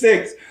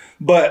 1976.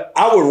 But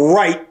I would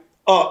write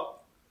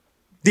up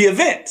the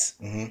events,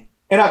 and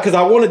because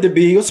I wanted to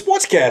be a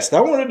sportscaster,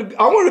 I wanted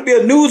to be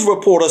a news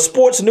reporter, a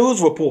sports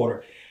news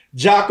reporter.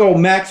 Jocko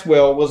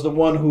Maxwell was the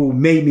one who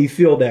made me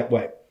feel that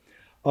way.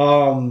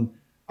 I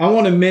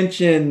want to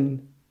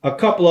mention a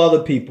couple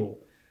other people.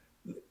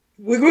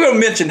 we're going to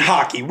mention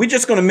hockey. We're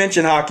just going to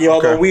mention hockey,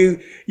 although you're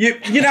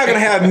not going to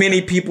have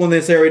many people in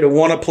this area that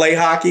want to play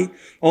hockey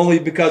only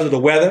because of the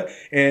weather.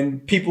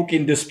 And people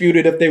can dispute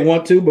it if they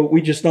want to, but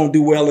we just don't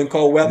do well in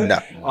cold weather.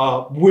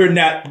 No. We're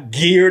not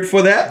geared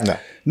for that. No.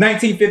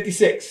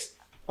 1956.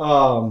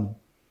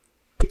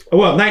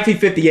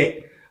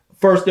 1958.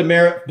 First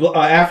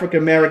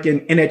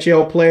African-American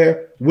NHL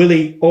player,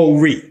 Willie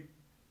O'Ree.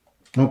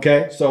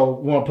 Okay, so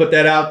we want to put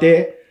that out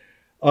there.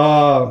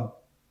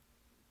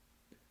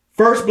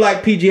 First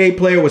black PGA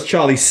player was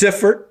Charlie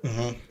Sifford.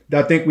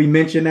 I think we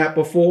mentioned that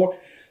before.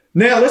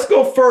 Now let's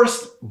go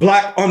first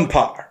black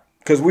umpire,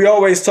 because we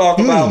always talk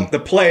about the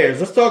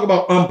players. Let's talk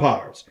about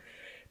umpires.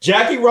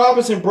 Jackie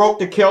Robinson broke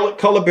the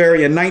color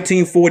barrier in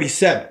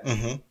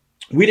 1947.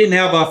 We didn't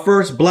have our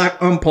first black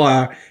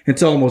umpire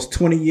until almost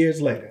 20 years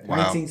later,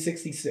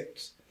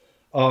 1966.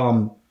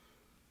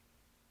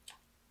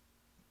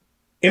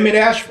 Emmett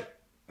Ashford,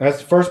 that's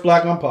the first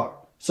black umpire.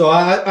 So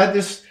I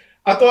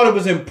thought it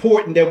was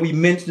important that we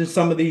mention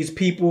some of these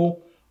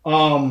people.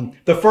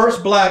 The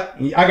first black,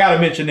 I got to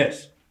mention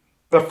this.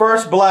 The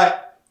first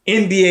black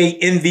NBA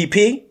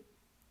MVP,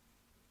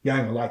 y'all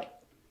ain't gonna like it.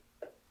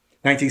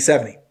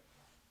 1970.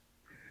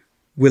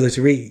 Willis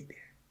Reed.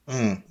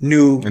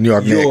 New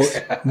York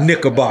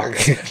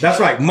Knickerbockers. That's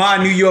right.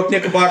 My New York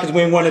Knickerbockers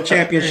won a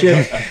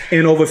championship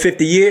in over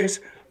 50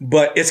 years,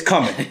 but it's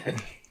coming.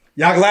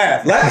 Y'all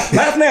laugh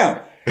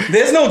now.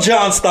 There's no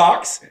John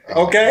Starks,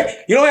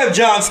 okay? You don't have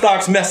John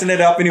Starks messing it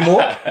up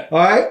anymore, all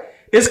right?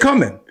 It's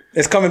coming.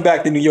 It's coming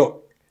back to New York.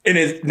 And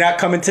it's not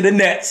coming to the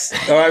Nets,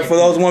 all right, for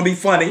those who want to be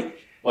funny.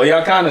 Well,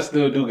 y'all kind of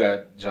still do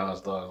got John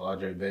Starks,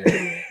 Andre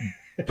Barry.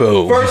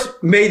 Boom.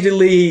 First Major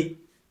League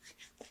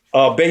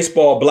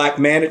Baseball black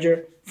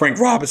manager, Frank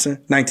Robinson,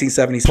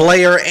 1976.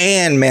 Player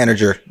and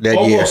manager that year.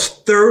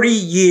 Almost 30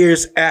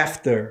 years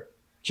after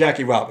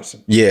Jackie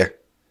Robinson. Yeah.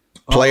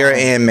 Player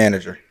and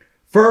manager.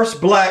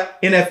 First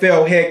black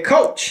NFL head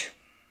coach,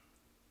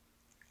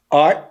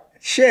 Art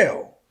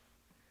Shell.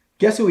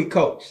 Guess who he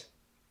coached?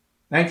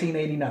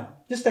 1989.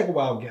 Just take a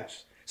wild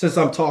guess. Since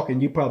I'm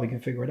talking, you probably can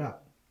figure it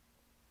out.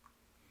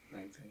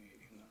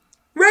 1989.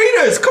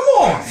 Raiders, come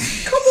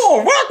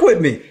on, rock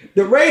with me.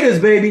 The Raiders,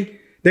 baby.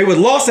 They were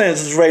Los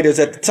Angeles Raiders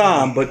at the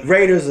time, but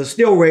Raiders are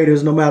still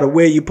Raiders no matter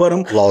where you put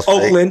them.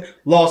 Oakland,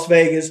 Las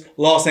Vegas,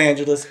 Los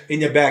Angeles, in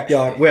your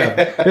backyard,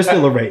 wherever. They're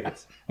still the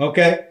Raiders.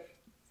 Okay?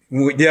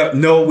 We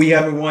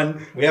haven't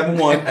won. We haven't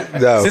won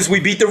since we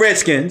beat the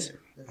Redskins.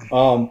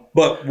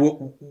 But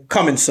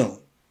coming soon.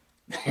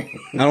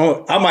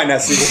 I might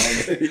not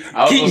see it.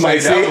 Keith might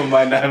see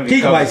it.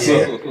 Keith might see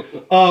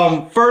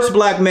it. First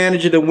black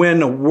manager to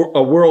win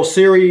a World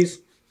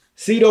Series,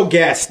 Cito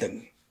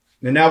Gaston.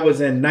 And that was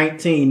in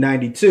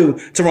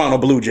 1992, Toronto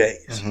Blue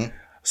Jays.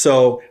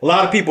 So a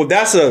lot of people,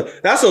 that's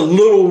a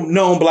little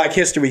known black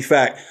history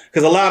fact,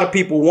 because a lot of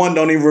people, one,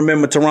 don't even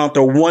remember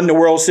Toronto won the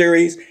World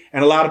Series,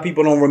 and a lot of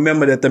people don't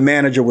remember that the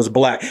manager was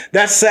black.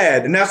 That's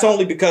sad, and that's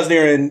only because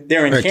they're in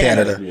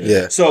Canada.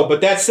 Yeah. So,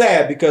 but that's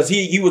sad because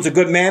he was a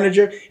good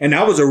manager, and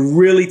that was a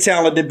really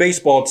talented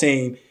baseball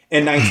team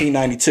in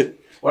 1992.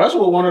 Well, that's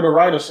what one of the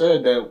writers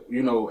said, that,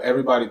 you know,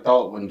 everybody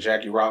thought when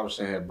Jackie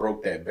Robinson had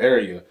broke that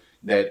barrier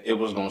that it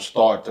was going to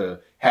start to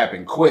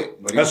happen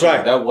quick. But that's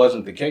right. That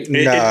wasn't the case.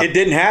 It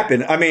didn't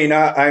happen. I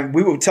mean,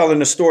 we were telling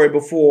the story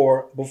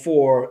before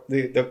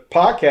the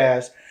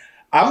podcast.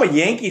 I'm a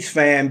Yankees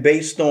fan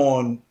based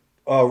on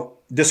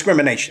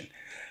discrimination,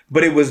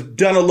 but it was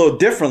done a little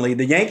differently.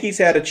 The Yankees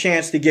had a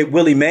chance to get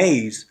Willie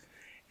Mays,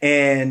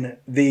 and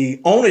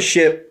the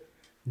ownership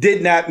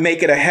did not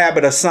make it a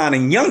habit of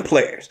signing young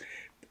players.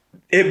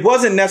 It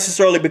wasn't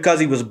necessarily because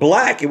he was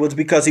black. It was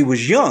because he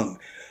was young.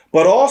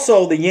 But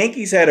also, the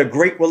Yankees had a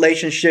great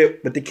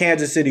relationship with the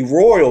Kansas City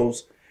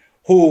Royals,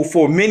 who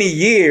for many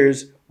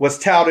years was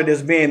touted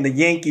as being the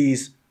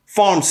Yankees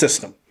farm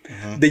system.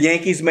 The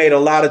Yankees made a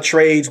lot of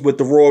trades with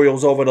the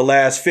Royals over the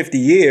last 50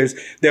 years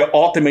that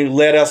ultimately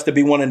led us to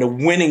be one of the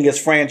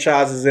winningest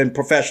franchises in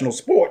professional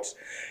sports.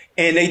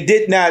 And they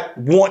did not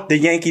want the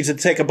Yankees to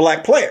take a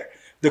black player.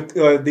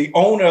 The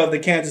owner of the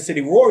Kansas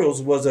City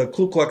Royals was a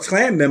Ku Klux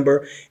Klan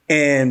member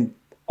and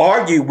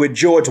argued with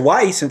George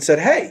Weiss and said,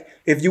 hey,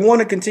 if you want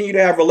to continue to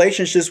have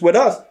relationships with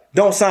us,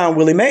 don't sign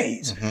Willie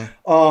Mays.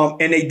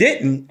 And they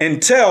didn't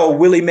until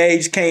Willie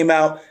Mays came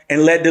out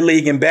and led the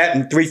league in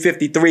batting,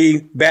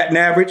 353 batting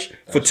average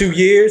for 2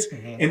 years.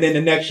 And then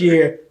the next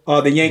year,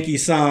 the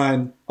Yankees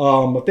signed,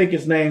 I think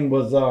his name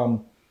was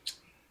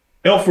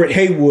Alfred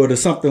Haywood or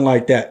something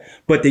like that.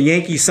 But the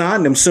Yankees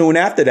signed him soon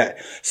after that.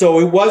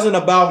 So it wasn't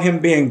about him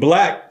being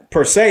black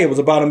per se. It was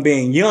about him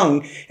being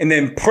young, and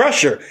then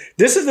pressure.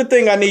 This is the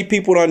thing I need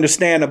people to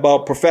understand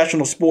about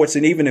professional sports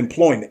and even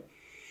employment.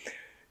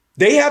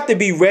 They have to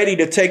be ready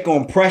to take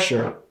on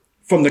pressure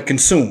from the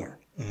consumer.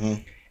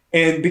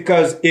 And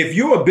because if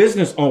you're a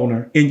business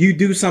owner and you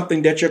do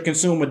something that your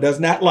consumer does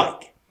not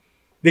like,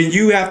 then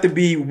you have to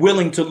be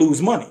willing to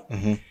lose money.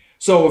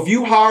 So if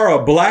you hire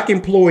a black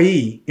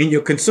employee and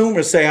your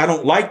consumers say, I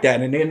don't like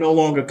that, and they're no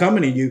longer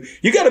coming to you,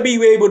 you got to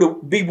be able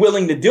to be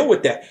willing to deal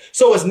with that.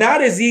 So it's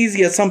not as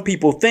easy as some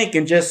people think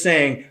and just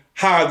saying,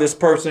 hire this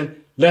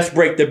person. Let's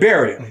break the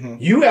barrier.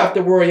 You have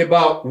to worry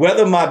about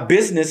whether my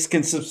business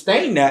can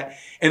sustain that.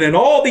 And then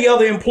all the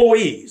other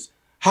employees,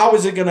 how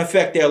is it going to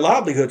affect their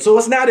livelihood? So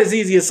it's not as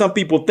easy as some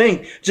people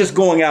think, just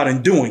going out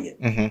and doing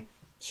it.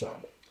 So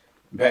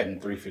batting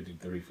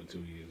 353 for 2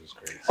 years is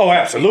crazy. Oh,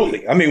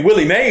 absolutely. I mean,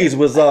 Willie Mays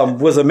was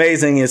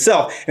amazing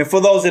himself. And for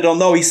those that don't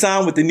know, he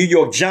signed with the New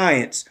York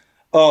Giants,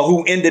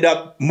 who ended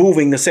up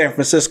moving to San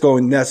Francisco.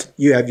 And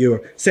you have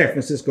your San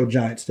Francisco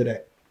Giants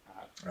today.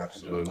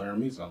 Absolutely. Learn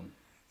me something.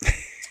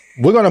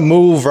 We're going to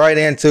move right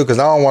into, because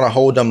I don't want to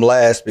hold them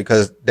last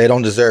because they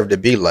don't deserve to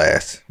be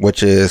last,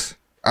 which is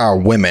our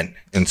women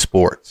in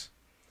sports.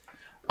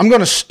 I'm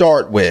going to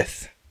start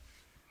with,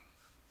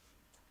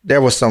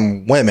 there were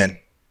some women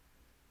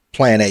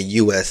playing at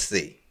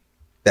USC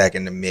back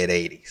in the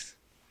mid-'80s.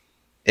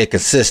 It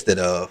consisted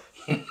of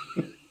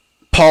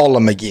Paula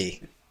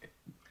McGee,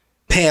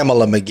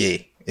 Pamela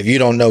McGee, if you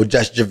don't know,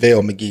 just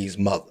JaVale McGee's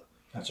mother.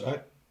 That's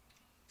right.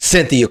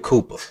 Cynthia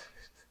Cooper,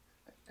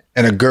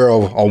 and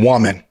a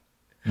woman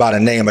by the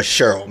name of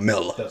Cheryl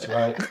Miller. That's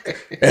right.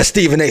 As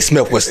Stephen A.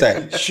 Smith would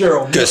say.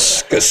 Cheryl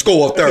Miller. Could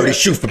score 30,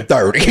 shoot from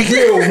 30.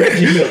 Real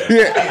Reggie Miller.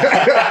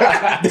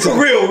 Yeah. The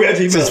real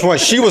Reggie Miller.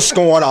 She was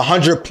scoring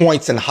 100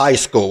 points in high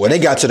school. And they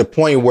got to the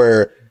point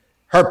where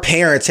her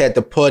parents had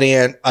to put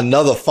in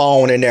another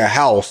phone in their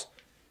house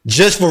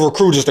just for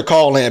recruiters to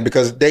call in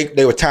because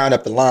they were tying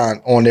up the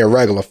line on their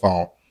regular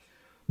phone.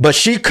 But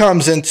she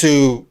comes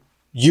into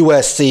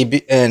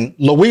USC, and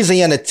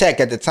Louisiana Tech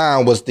at the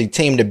time was the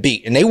team to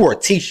beat. And they wore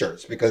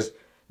T-shirts because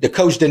the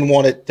coach didn't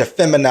want it to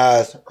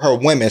feminize her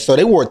women. So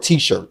they wore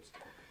T-shirts.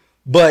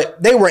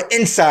 But they were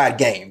inside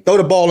game. Throw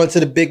the ball into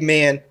the big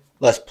man.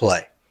 Let's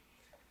play.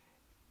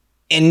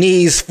 And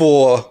these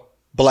four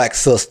black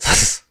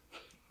sisters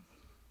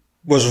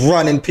was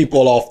running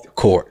people off the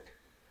court.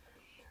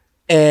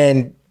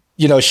 And,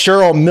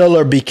 Cheryl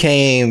Miller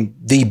became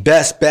the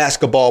best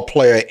basketball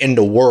player in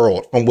the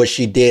world from what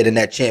she did in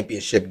that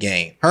championship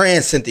game. Her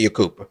and Cynthia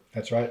Cooper.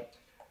 That's right.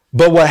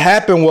 But what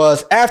happened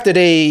was when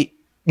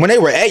they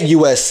were at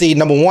USC,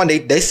 number one,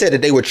 they said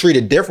that they were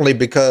treated differently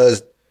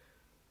because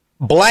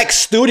black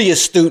studious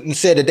students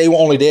said that they were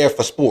only there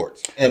for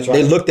sports. And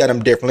they looked at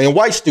them differently. And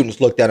white students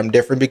looked at them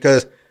different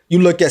because you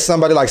look at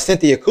somebody like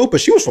Cynthia Cooper,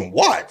 she was from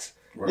Watts.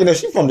 Right.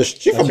 She's from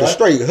the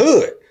straight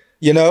hood,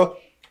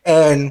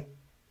 and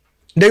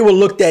they were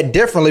looked at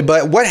differently.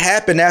 But what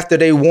happened after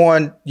they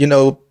won,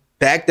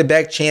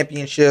 back-to-back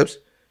championships,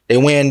 they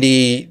win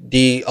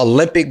the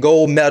Olympic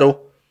gold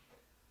medal.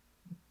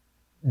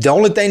 The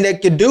only thing they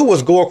could do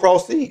was go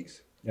across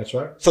seas. That's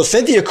right. So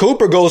Cynthia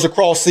Cooper goes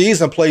across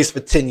seas and plays for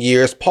 10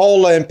 years.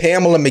 Paula and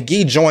Pamela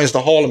McGee joins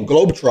the Harlem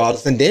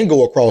Globetrotters and then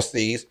go across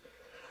seas.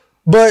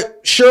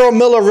 But Cheryl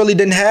Miller really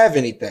didn't have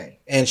anything.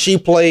 And she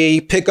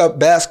played pickup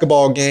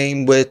basketball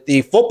game with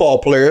the football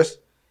players,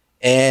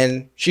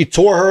 and she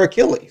tore her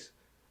Achilles.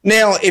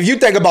 Now, if you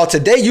think about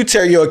today, you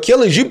tear your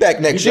Achilles, you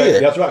back next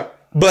year. That's right.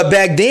 But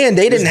back then,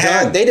 they didn't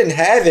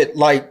have it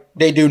like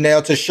they do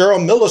now. Till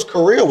Cheryl Miller's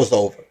career was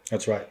over.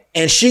 That's right.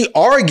 And she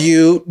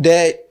argued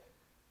that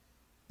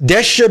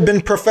there should have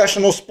been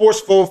professional sports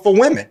for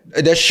women.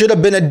 There should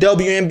have been a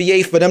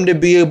WNBA for them to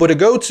be able to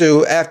go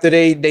to after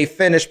they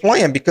finished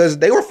playing because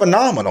they were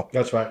phenomenal.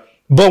 That's right.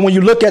 But when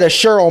you look at a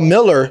Cheryl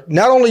Miller,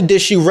 not only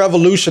did she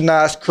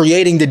revolutionize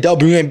creating the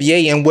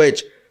WNBA, in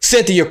which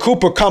Cynthia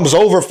Cooper comes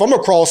over from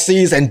across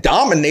seas and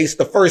dominates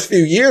the first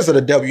few years of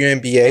the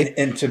WNBA.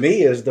 And to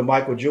me is the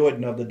Michael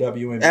Jordan of the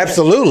WNBA.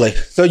 Absolutely.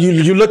 So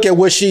you look at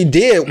what she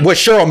did, what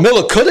Cheryl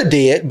Miller could have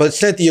did, but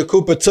Cynthia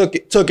Cooper took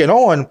it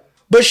on.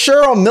 But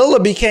Cheryl Miller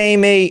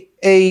became an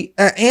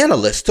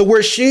analyst to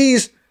where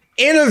she's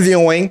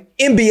interviewing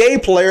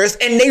NBA players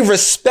and they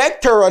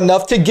respect her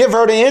enough to give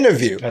her the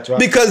interview. That's right.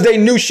 Because they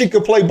knew she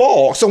could play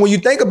ball. So when you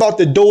think about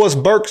the Doris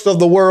Burks of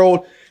the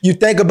world, you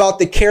think about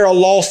the Carol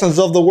Lawsons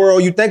of the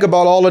world, you think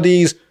about all of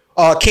these,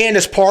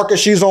 Candace Parker,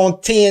 she's on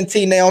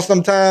TNT now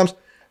sometimes.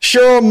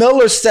 Cheryl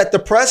Miller set the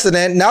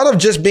precedent, not of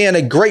just being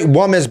a great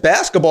women's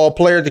basketball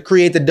player to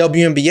create the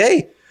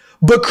WNBA,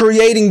 but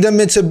creating them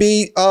into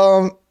be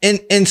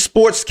in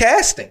sports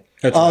casting,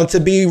 right. To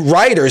be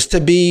writers,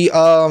 to be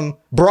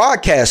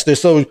broadcasters.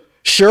 So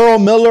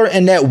Cheryl Miller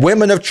and that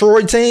Women of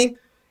Troy team,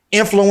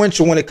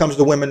 influential when it comes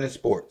to women in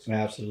sports.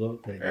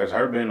 Absolutely. As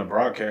her being a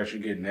broadcaster,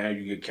 you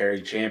get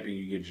Carrie Champion,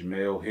 you get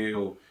Jamel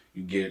Hill,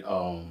 you get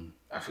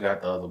I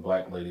forgot the other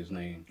black lady's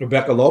name.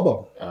 Rebecca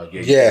Lobo.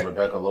 Yeah.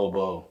 Rebecca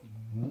Lobo.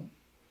 Mm-hmm.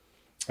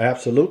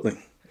 Absolutely.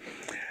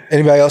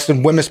 Anybody else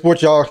in women's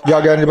sports? Y'all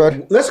got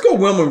anybody? Let's go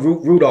Wilma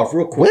Rudolph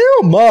real quick.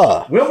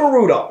 Wilma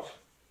Rudolph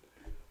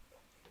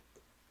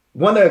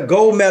won a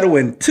gold medal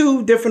in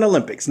 2 different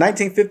Olympics,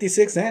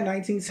 1956 and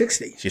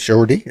 1960. She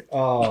sure did.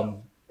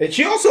 And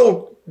she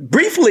also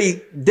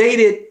briefly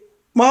dated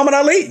Muhammad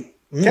Ali.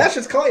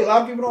 Cassius Clay. A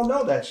lot of people don't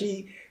know that.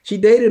 She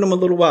dated him a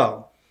little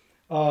while.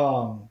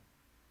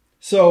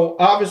 So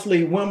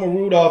obviously Wilma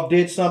Rudolph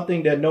did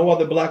something that no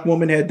other black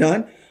woman had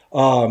done.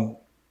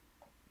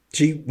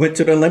 She went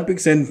to the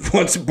Olympics and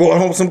once brought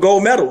home some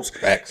gold medals.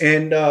 Facts.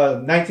 In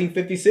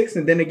 1956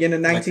 and then again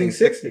in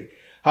 1960.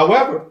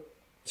 However,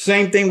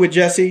 Same thing with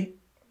Jesse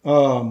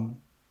Owens.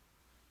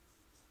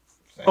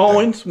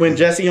 When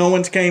Jesse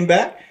Owens came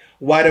back,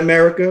 white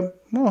America,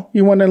 well,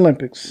 he won the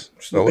Olympics.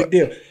 No big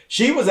deal.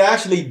 She was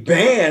actually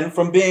banned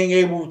from being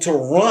able to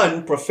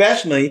run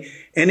professionally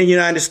in the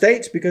United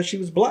States because she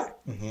was black.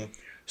 Mm-hmm.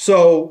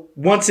 So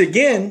once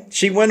again,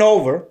 she went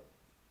over.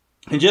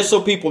 And just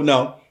so people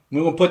know,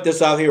 we're going to put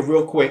this out here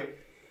real quick.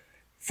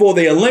 For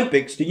the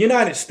Olympics, the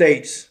United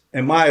States,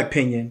 in my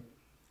opinion,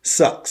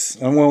 sucks.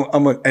 And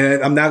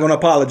I'm not going to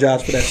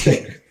apologize for that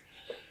statement.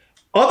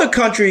 Other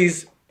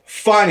countries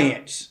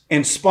finance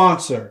and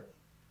sponsor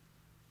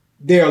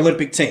their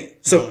Olympic team.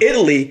 So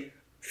Italy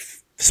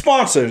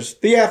sponsors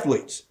the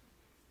athletes.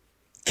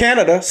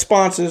 Canada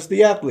sponsors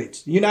the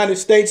athletes. The United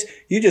States,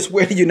 you just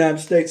wear the United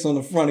States on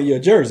the front of your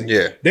jersey.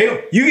 Yeah.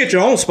 You get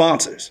your own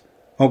sponsors.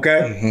 Okay?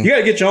 Mm-hmm. You got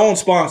to get your own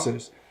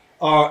sponsors.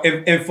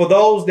 And for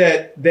those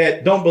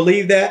that don't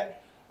believe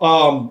that,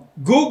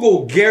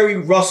 Google Gary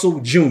Russell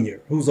Jr.,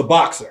 who's a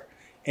boxer.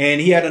 And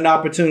he had an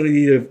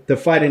opportunity to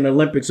fight in the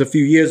Olympics a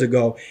few years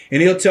ago.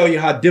 And he'll tell you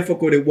how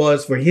difficult it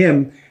was for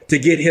him to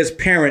get his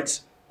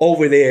parents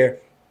over there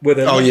with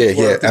to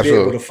absolutely. be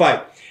able to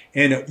fight.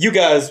 And you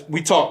guys,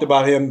 we talked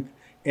about him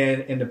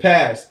in the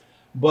past.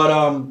 But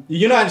the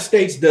United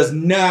States does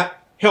not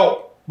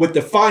help with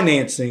the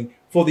financing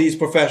for these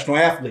professional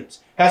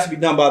athletes. It has to be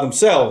done by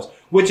themselves,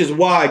 which is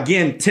why,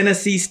 again,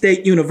 Tennessee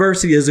State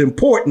University is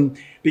important,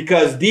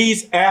 because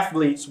these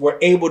athletes were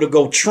able to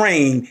go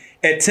train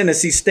at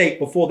Tennessee State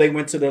before they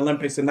went to the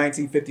Olympics in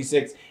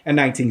 1956 and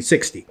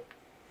 1960.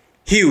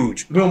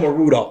 Huge. Wilma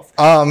Rudolph.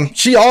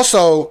 She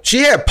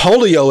had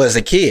polio as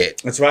a kid.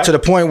 That's right. To the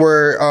point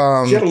where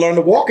she had to learn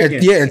to walk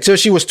again. Yeah, until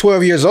she was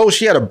 12 years old,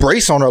 she had a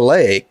brace on her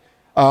leg.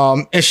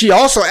 And she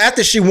also,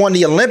 after she won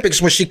the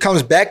Olympics, when she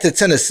comes back to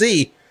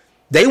Tennessee,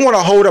 they want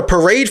to hold a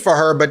parade for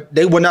her, but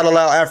they would not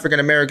allow African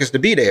Americans to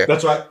be there.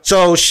 That's right.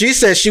 So she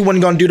said she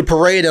wasn't going to do the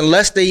parade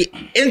unless they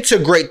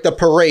integrate the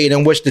parade,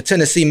 in which the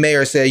Tennessee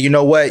mayor said, you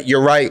know what,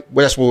 you're right.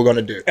 Well, that's what we're going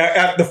to do.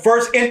 The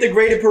first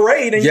integrated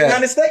parade in the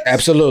United States.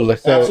 Absolutely.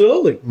 So,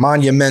 absolutely.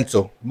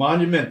 Monumental.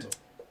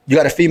 You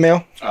got a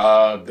female?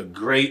 The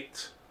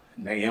great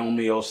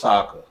Naomi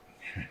Osaka.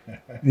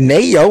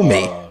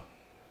 Naomi.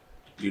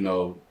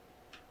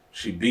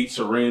 She beat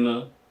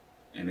Serena,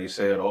 and they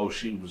said,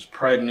 she was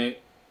pregnant.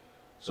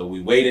 So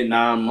we waited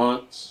 9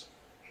 months,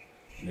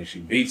 and then she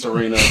beat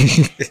Serena.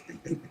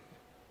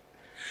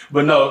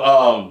 But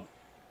no,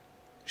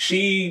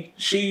 she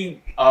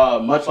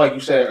much like you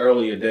said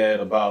earlier, Dad,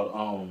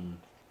 about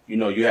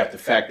you have to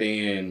factor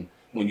in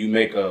when you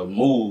make a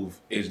move,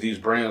 is these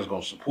brands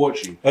gonna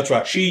support you? That's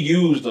right. She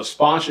used a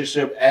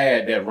sponsorship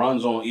ad that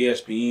runs on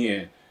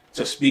ESPN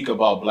to speak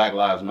about Black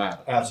Lives Matter.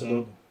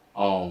 Absolutely.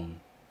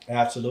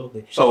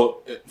 Absolutely.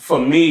 So for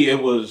me,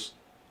 it was.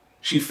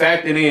 She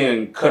factored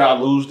in, could I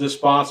lose this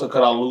sponsor?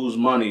 Could I lose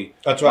money?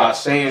 That's right. By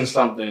saying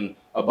something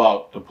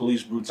about the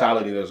police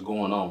brutality that's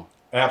going on.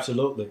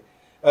 Absolutely.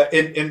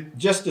 And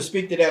just to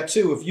speak to that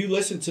too, if you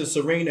listen to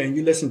Serena and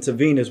you listen to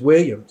Venus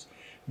Williams,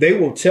 they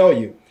will tell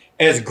you,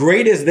 as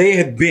great as they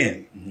have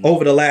been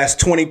over the last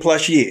 20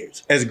 plus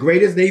years, as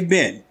great as they've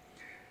been,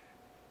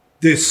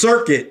 the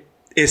circuit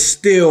is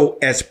still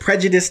as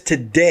prejudiced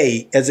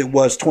today as it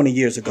was 20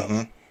 years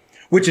ago,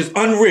 which is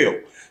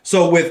unreal.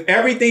 So with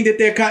everything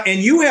that and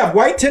you have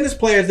white tennis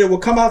players that will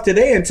come out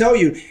today and tell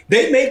you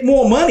they make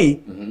more money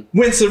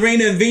when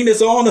Serena and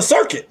Venus are on the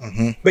circuit,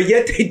 but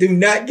yet they do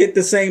not get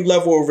the same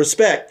level of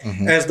respect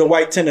as the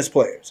white tennis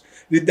players.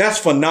 That's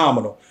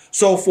phenomenal.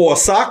 So for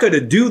Osaka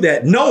to do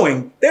that,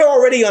 knowing they're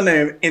already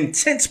under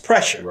intense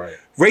pressure,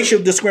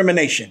 racial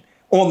discrimination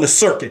on the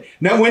circuit.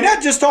 Now, we're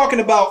not just talking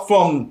about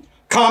from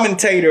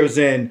commentators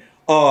and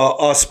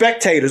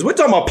spectators. We're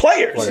talking about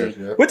players.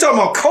 We're talking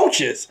about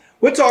coaches.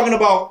 We're talking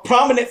about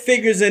prominent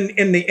figures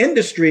in the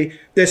industry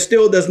that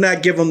still does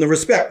not give them the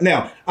respect.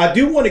 Now, I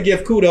do want to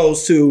give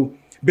kudos to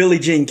Billie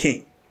Jean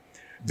King,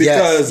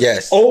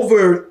 because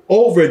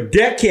over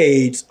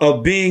decades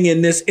of being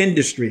in this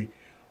industry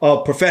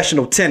of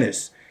professional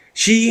tennis,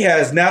 she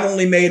has not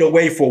only made a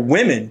way for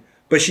women,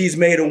 but she's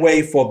made a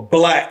way for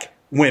black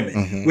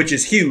women, which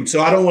is huge.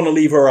 So I don't want to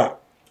leave her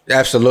out.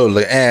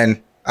 Absolutely.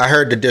 And I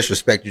heard the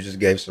disrespect you just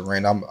gave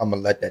Serena. I'm gonna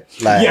let that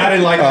slide. Yeah, I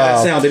didn't like how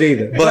it sounded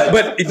either. But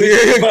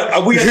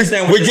we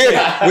understand. We get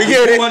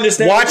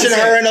it. Watching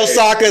her in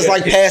Osaka is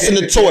like passing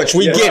the torch.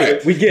 We get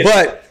it. We get it.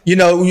 But you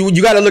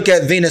got to look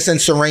at Venus and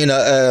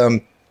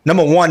Serena.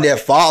 Number one, their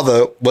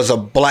father was a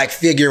black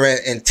figure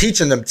and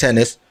teaching them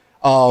tennis.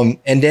 And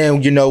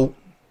then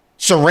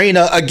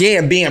Serena,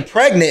 again, being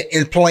pregnant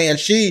and playing,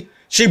 she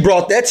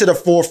brought that to the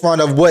forefront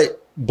of what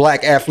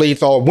black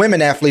athletes or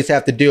women athletes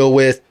have to deal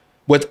with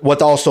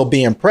also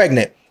being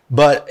pregnant.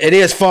 But it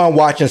is fun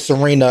watching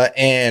Serena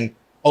and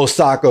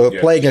Osaka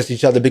play against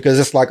each other, because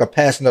it's like a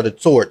passing of the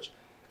torch.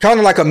 kind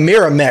of like a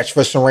mirror match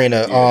for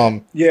Serena,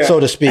 so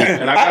to speak.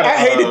 And I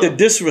hated the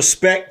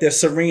disrespect that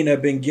Serena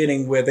been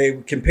getting, where they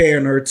were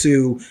comparing her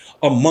to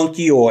a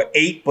monkey or an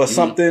ape or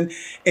something,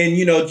 and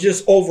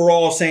just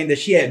overall saying that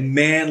she had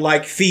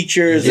man-like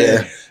features.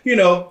 Yeah.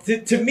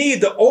 And to me,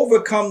 to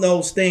overcome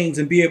those things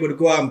and be able to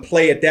go out and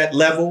play at that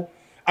level,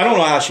 I don't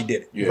know how she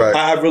did it. Yeah. Right.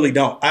 I really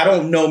don't. I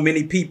don't know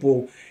many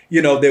people,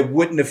 that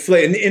wouldn't have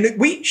played.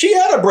 And she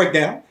had a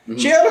breakdown.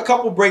 She had a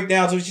couple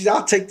breakdowns where she said,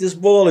 "I'll take this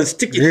ball and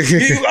stick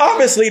it."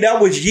 Obviously,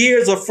 that was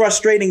years of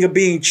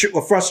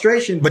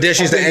frustration. But then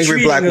she's the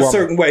angry black woman. A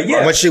certain way,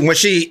 yeah. When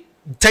she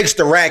takes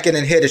the racket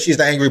and hit it, she's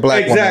the angry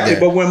black woman. Exactly. Yeah.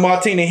 But when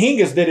Martina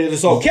Hingis did it,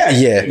 it's okay.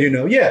 Yeah.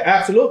 Yeah,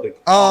 absolutely.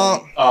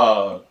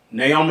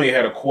 Naomi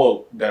had a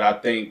quote that I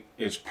think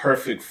is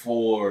perfect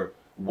for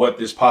what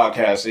this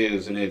podcast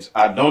is, and it's,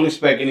 "I don't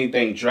expect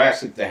anything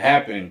drastic to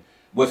happen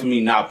with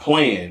me not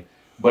playing,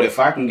 but if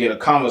I can get a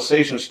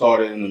conversation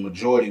started in the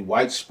majority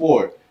white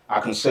sport, I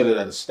consider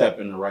that a step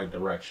in the right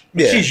direction."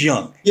 Yeah. She's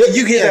young. Yeah,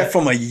 You get that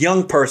from a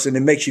young person,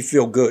 it makes you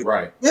feel good.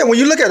 Right. Yeah, when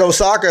you look at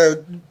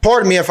Osaka,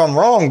 pardon me if I'm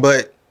wrong,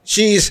 but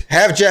she's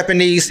half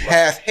Japanese,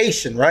 half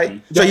Haitian,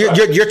 right? So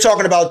you're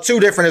talking about two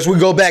different, as we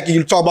go back and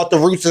you talk about the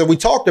roots that we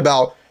talked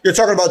about, you're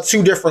talking about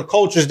two different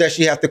cultures that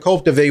she have to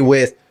cultivate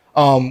with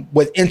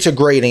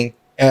integrating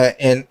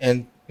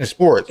in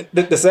sports.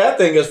 The sad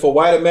thing is, for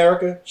white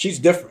America, she's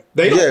different.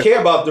 They don't care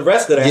about the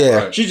rest of that.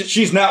 Yeah.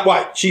 She's not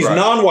white. She's Right.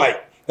 non-white.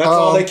 That's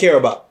all they care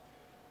about.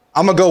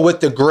 I'm going to go with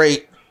the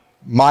great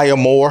Maya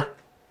Moore.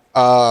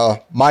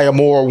 Maya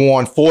Moore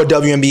won 4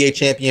 WNBA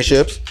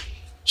championships.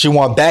 She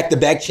won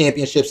back-to-back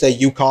championships at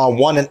UConn,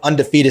 won an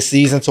undefeated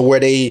season to where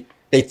they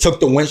took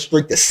the win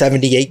streak to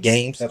 78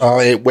 games.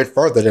 It went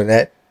further than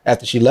that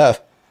after she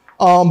left.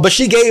 But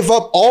she gave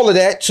up all of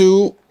that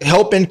to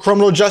help in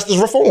criminal justice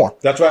reform.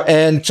 That's right.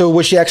 And to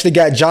where she actually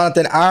got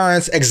Jonathan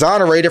Irons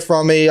exonerated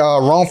from a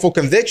wrongful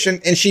conviction,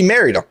 and she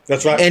married him.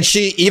 That's right. And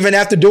she, even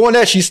after doing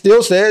that, she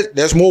still said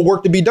there's more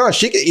work to be done.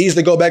 She could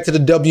easily go back to the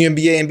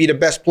WNBA and be the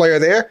best player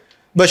there.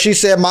 But she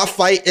said, my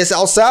fight is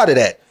outside of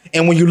that.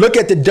 And when you look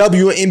at the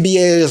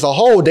WNBA as a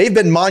whole, they've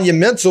been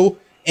monumental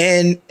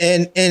in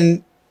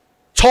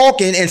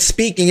talking and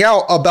speaking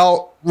out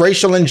about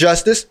racial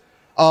injustice.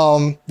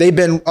 They've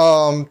been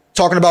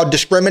talking about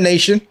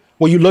discrimination.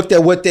 When you looked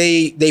at what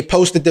they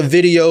posted the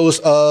videos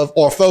of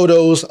or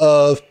photos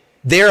of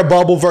their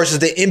bubble versus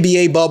the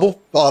NBA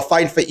bubble,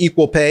 fighting for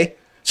equal pay.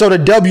 So the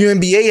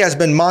WNBA has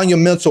been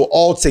monumental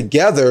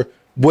altogether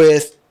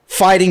with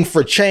fighting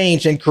for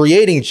change and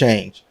creating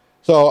change.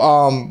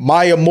 So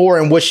Maya Moore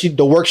and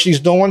the work she's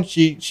doing,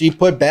 she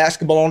put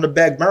basketball on the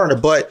back burner.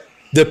 But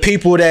the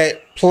people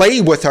that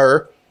play with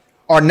her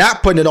are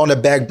not putting it on the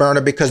back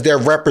burner because they're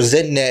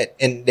representing that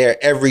in their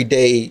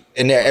everyday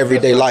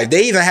life.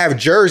 They even have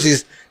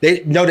jerseys.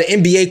 The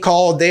NBA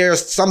called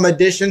theirs some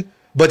edition,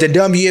 but the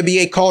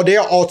WNBA called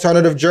their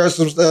alternative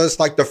jerseys it's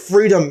like the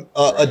Freedom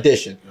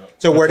edition.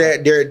 So where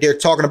they're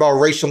talking about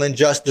racial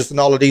injustice and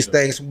all of these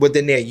things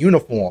within their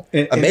uniform.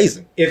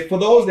 Amazing. If for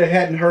those that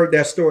hadn't heard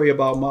that story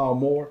about Maya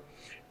Moore,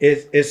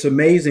 it's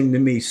amazing to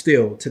me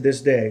still to this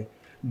day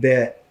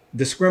that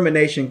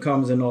discrimination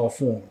comes in all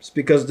forms,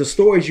 because the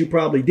stories you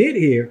probably did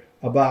hear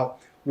about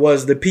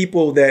was the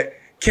people that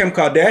Kim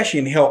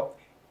Kardashian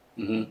helped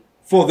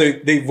for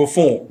the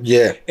reform.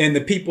 Yeah. And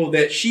the people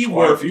that she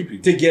worked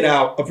to get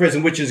out of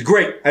prison, which is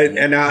great.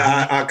 And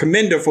I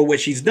commend her for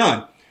what she's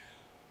done.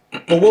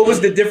 But what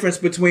was the difference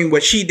between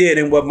what she did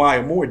and what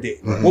Maya Moore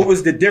did? Mm-hmm. What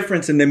was the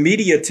difference in the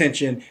media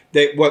attention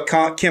that what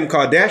Kim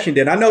Kardashian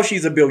did? I know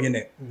she's a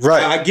billionaire.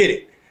 Right. I get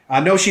it. I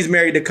know she's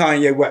married to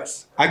Kanye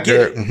West. I get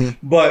it.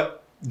 Mm-hmm.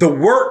 But the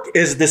work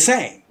is the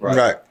same.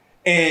 Right.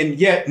 And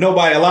yet a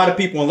lot of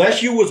people,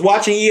 unless you was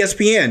watching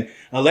ESPN,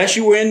 unless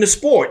you were in the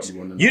sports,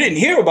 you didn't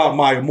hear about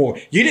Maya Moore.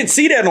 You didn't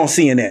see that on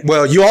CNN.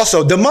 Well,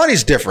 the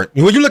money's different.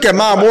 When you look at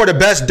Maya Moore, the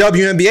best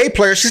WNBA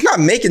player, she's not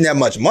making that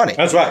much money.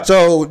 That's right.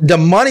 So the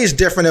money's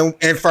different.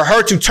 And for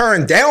her to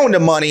turn down the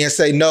money and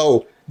say,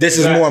 no, this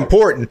is more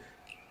important,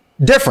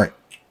 different,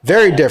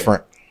 very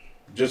different.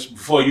 Just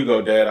before you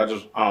go, Dad,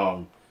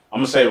 I'm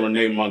going to say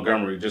Renee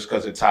Montgomery just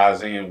because it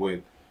ties in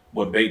with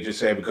what Bate just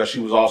said, because she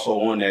was also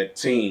on that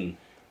team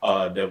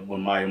that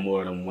when Maya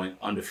Moore went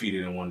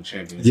undefeated and won the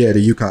championship. Yeah,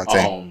 the UConn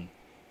team.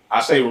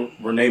 I say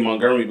Renee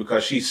Montgomery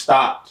because she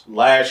stopped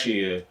last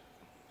year.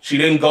 She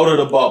didn't go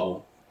to the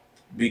bubble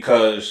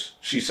because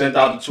she sent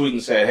out the tweet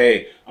and said,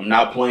 hey, I'm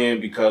not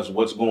playing because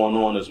what's going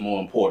on is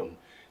more important.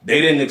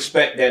 They didn't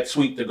expect that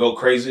tweet to go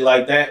crazy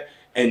like that.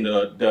 And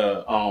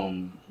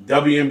the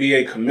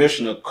WNBA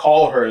commissioner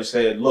called her and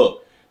said,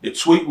 look, the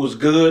tweet was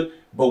good,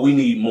 but we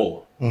need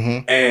more.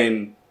 Mm-hmm.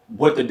 And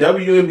what the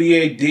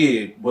WNBA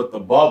did with the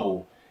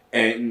bubble,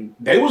 and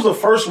they was the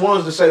first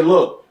ones to say,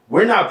 look,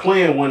 we're not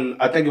playing when,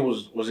 I think it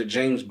was it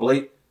James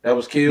Blake that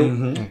was killed?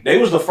 Mm-hmm. They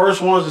was the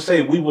first ones to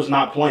say we was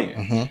not playing.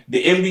 Mm-hmm.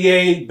 The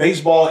NBA,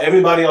 baseball,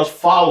 everybody else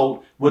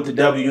followed what the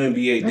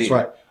WNBA did. That's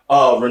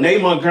right.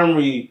 Renee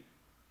Montgomery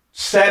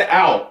sat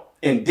out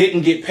and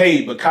didn't get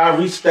paid, but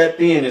Kyrie stepped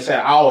in and said,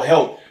 I'll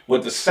help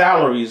with the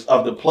salaries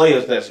of the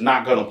players that's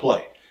not going to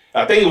play.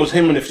 I think it was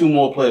him and a few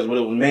more players, but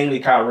it was mainly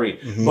Kyrie.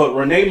 But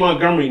Renee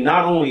Montgomery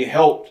not only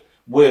helped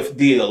with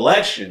the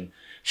election,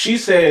 she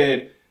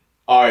said,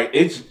 all right,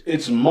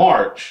 it's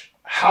March.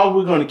 How are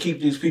we going to keep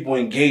these people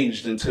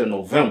engaged until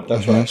November?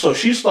 That's right. So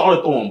she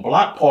started throwing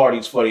block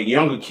parties for the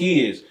younger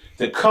kids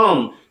to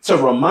come to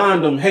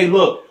remind them, hey,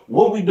 look,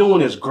 what we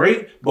doing is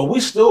great, but we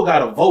still got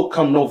to vote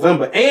come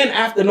November. And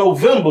after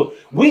November,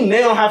 we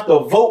now have to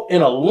vote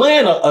in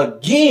Atlanta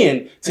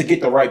again to get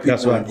the right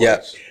people in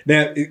place.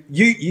 Yeah.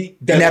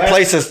 Now, that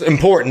place is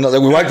important.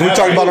 We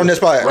talked about on this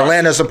part. Right.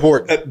 Atlanta's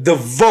important. The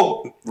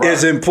vote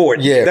is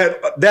important. Yeah.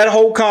 That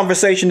whole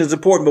conversation is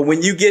important. But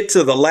when you get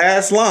to the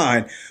last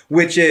line,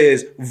 which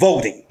is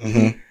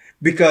voting,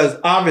 because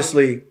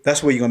obviously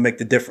that's where you're going to make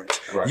the difference.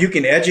 Right. You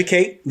can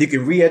educate, you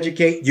can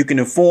re-educate, you can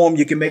inform,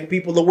 you can make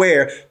people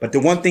aware. But the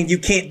one thing you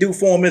can't do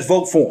for them is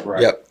vote for them.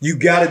 Right. Yep. You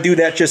got to do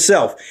that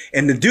yourself.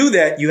 And to do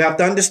that, you have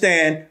to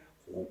understand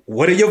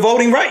what are your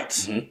voting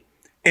rights and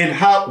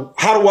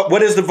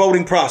what is the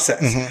voting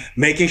process?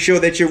 Making sure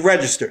that you're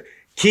registered.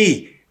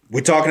 Key. We're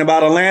talking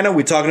about Atlanta.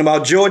 We're talking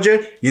about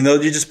Georgia. You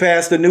just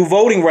passed the new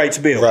voting rights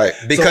bill. Right.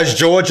 Because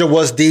Georgia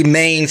was the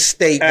main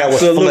state that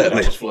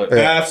was flipped.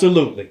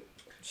 Absolutely.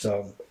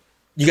 So,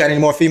 you got any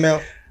more female?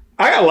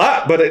 I got a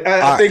lot, but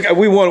I think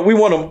we want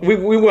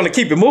to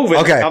keep it moving.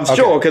 Okay, I'm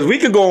sure because we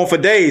could go on for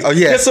days. Oh,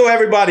 yeah. Just so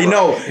everybody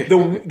know,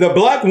 the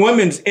black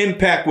women's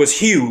impact was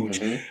huge,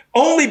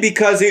 only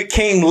because it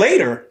came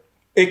later.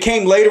 It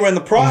came later in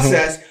the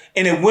process,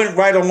 and it went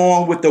right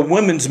along with the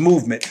women's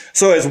movement.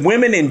 So as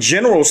women in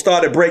general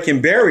started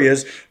breaking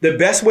barriers, the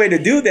best way to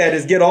do that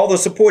is get all the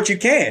support you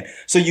can.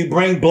 So you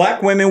bring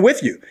black women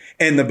with you,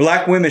 and the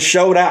black women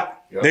showed out.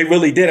 Yep. They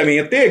really did. I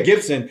mean, Thea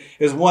Gibson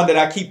is one that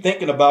I keep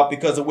thinking about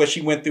because of what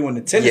she went through in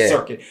the tennis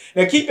circuit.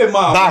 Now, keep in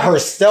mind. By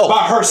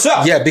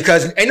herself. Yeah,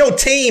 because ain't no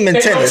team in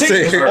tennis.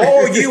 It's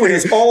all you, and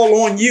it's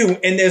all on you,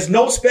 and there's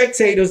no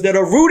spectators that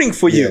are rooting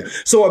for you.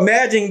 So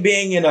imagine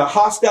being in a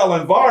hostile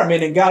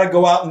environment and got to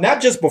go out and not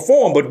just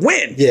perform, but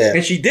win. Yeah.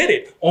 And she did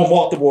it on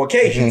multiple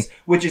occasions,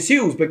 which is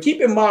huge. But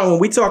keep in mind, when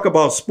we talk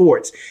about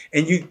sports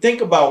and you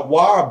think about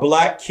why are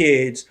black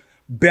kids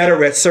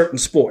better at certain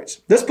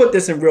sports, let's put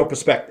this in real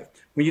perspective.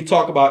 When you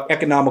talk about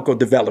economical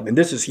development,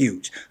 this is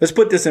huge. Let's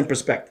put this in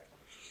perspective.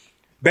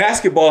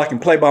 Basketball, I can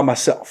play by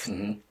myself.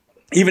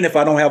 Even if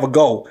I don't have a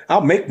goal,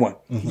 I'll make one.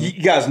 You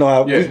guys know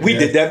how we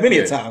did that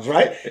many times,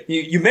 right?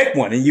 You make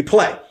one and you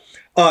play.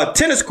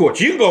 Tennis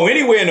courts, you can go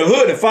anywhere in the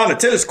hood and find a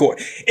tennis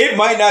court. It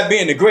might not be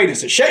in the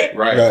greatest of shape,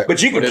 right.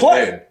 But you can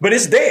play. But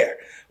it's there.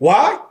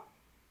 Why?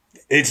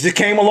 It just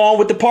came along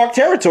with the park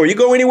territory. You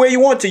go anywhere you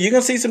want to, you're going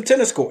to see some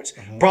tennis courts.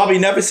 Probably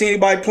never see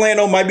anybody playing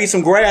on, might be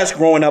some grass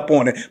growing up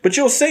on it, but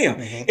you'll see them.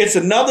 It's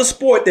another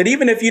sport that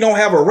even if you don't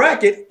have a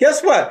racket,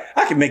 guess what?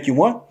 I can make you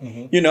one.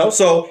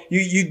 So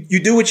you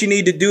do what you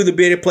need to do to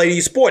be able to play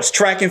these sports,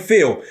 track and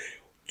field.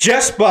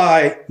 Just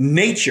by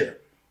nature,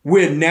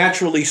 we're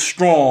naturally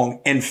strong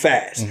and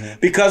fast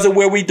because of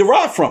where we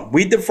derive from.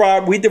 We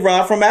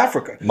derive from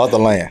Africa.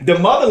 Motherland. The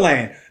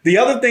motherland. The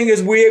other thing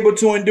is we're able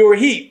to endure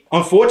heat,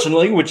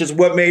 unfortunately, which is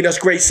what made us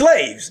great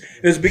slaves,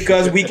 is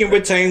because we can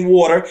retain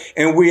water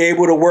and we're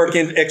able to work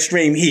in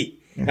extreme heat.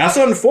 That's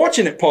the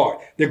unfortunate part.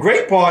 The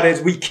great part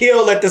is we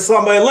kill at the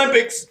Summer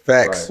Olympics.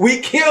 Facts. We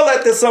kill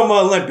at the Summer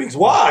Olympics.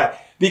 Why?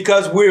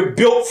 Because we're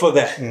built for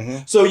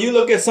that. So you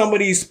look at some of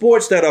these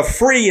sports that are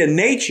free in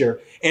nature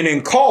and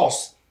in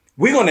cost,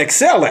 we're going to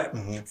excel at.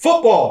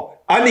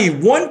 Football, I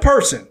need one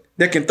person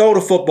that can throw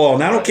the football.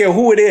 And I don't care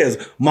who it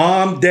is.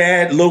 Mom,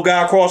 dad, little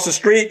guy across the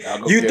street.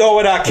 You throw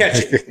it, I catch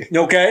it.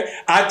 Okay?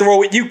 I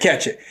throw it, you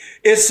catch it.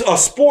 It's a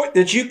sport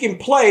that you can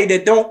play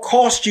that don't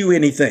cost you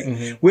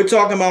anything. We're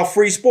talking about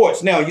free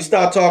sports. Now, you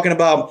start talking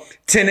about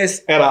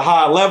tennis at a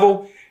high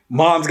level.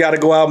 Mom's got to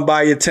go out and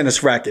buy you a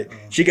tennis racket.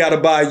 She got to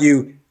buy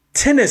you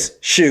tennis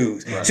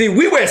shoes. See,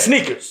 we wear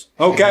sneakers,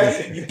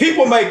 okay?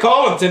 People may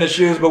call them tennis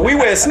shoes, but we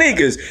wear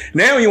sneakers.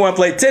 Now you want to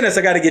play tennis,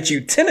 I got to get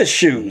you tennis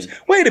shoes.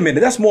 Wait a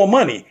minute, that's more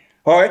money.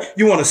 All right,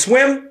 you want to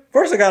swim?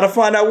 First, I got to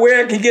find out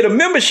where I can get a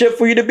membership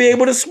for you to be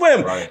able to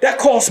swim. That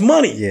costs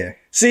money.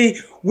 See,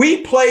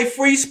 we play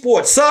free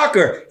sports.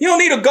 Soccer, you don't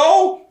need a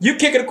goal. You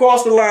kick it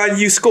across the line,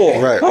 you score.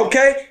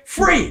 Okay?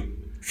 Free.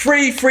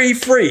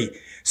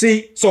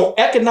 See, so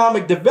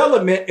economic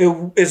development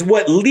is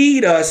what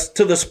lead us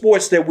to the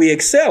sports that we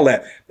excel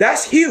at.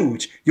 That's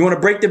huge. You want to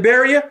break the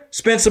barrier?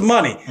 Spend some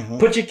money.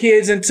 Put your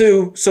kids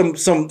into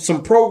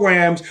some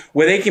programs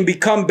where they can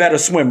become better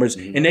swimmers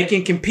and they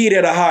can compete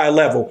at a higher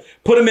level.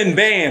 Put them in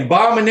band,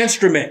 buy them an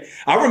instrument.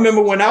 I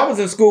remember when I was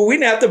in school, we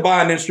didn't have to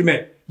buy an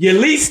instrument. You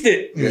leased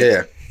it.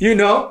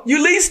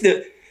 You leased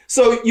it.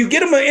 So you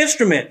get them an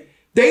instrument.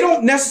 They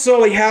don't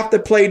necessarily have to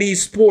play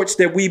these sports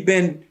that we've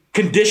been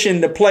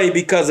conditioned to play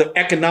because of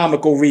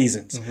economical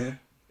reasons.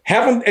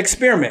 Have them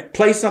experiment,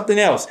 play something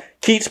else.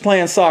 Keith's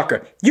playing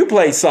soccer. You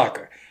play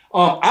soccer.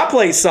 I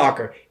play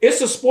soccer.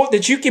 It's a sport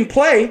that you can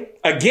play.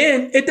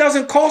 Again, it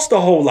doesn't cost a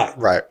whole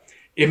lot.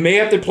 It may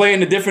have to play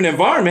in a different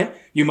environment.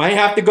 You might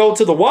have to go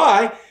to the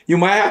Y. You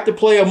might have to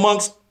play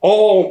amongst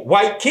all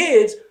white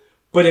kids,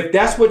 But if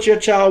that's what your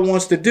child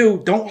wants to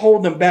do, don't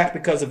hold them back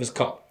because of his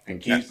color.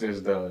 And Keith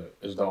is the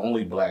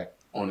only black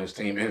on this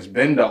team. Has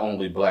been the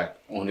only black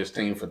on this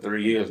team for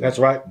 3 years. That's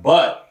right.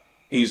 But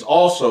he's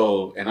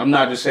also, and I'm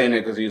not just saying that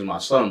because he's my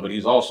son, but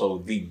he's also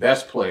the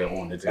best player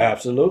on the team.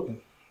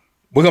 Absolutely.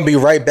 We're going to be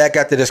right back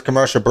after this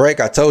commercial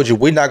break. I told you,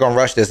 we're not going to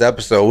rush this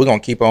episode. We're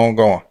going to keep on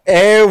going.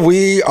 And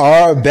we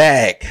are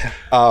back.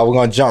 We're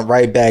going to jump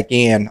right back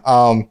in.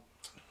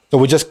 So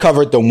we just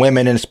covered the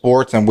women in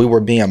sports, and we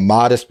were being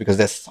modest because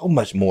there's so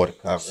much more to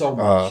cover. So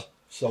much.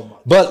 So much.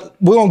 But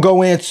we're going to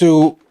go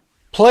into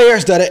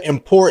players that are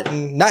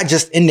important, not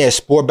just in their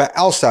sport, but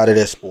outside of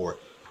their sport.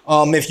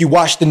 If you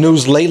watch the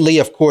news lately,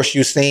 of course,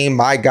 you've seen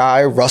my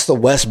guy, Russell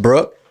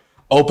Westbrook,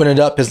 opening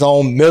up his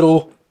own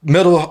middle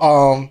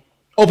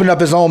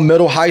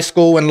high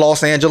school in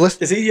Los Angeles.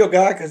 Is he your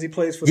guy because he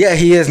plays for? Yeah,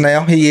 he is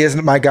now. He is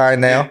my guy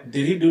now.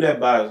 Did he do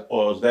that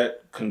or is that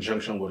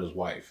conjunction with his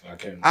wife?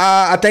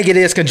 I think it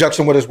is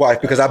conjunction with his wife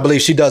because I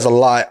believe she does a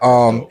lot.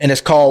 And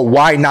it's called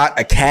Why Not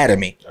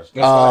Academy.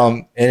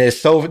 And it's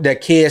so that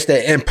kids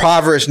that in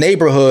impoverished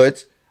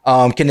neighborhoods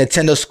can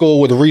attend a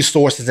school with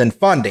resources and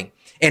funding.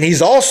 And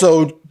he's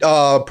also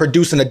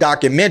producing a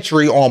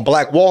documentary on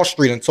Black Wall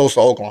Street in Tulsa,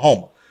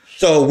 Oklahoma.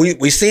 So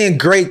we seeing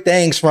great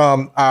things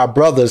from our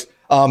brothers.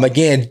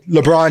 Again,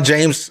 LeBron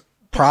James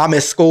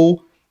Promise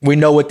School. We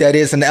know what that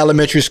is, an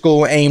elementary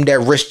school aimed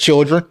at rich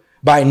children.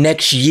 By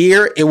next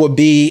year, it would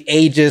be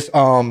ages,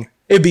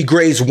 it'd be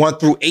grades 1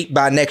 through 8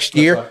 by next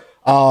year.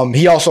 Right.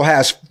 He also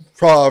has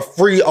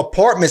free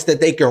apartments that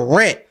they can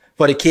rent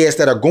for the kids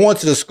that are going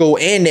to the school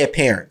and their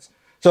parents.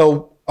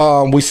 So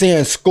we're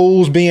seeing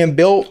schools being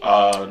built.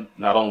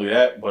 Not only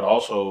that, but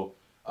also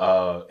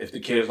if the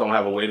kids don't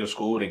have a way to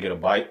school, they get a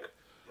bike.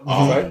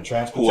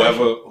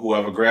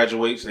 Whoever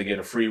graduates, they get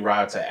a free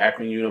ride to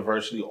Akron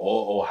University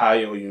or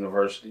Ohio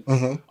University.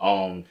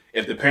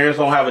 If the parents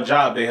don't have a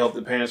job, they help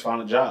the parents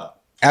find a job.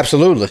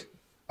 Absolutely.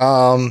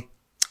 I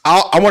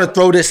want to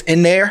throw this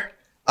in there.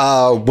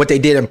 What they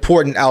did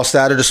important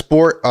outside of the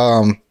sport.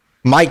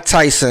 Mike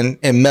Tyson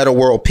and Metta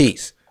World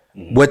Peace.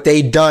 What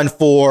they done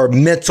for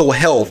mental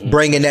health,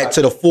 bringing that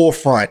to the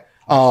forefront.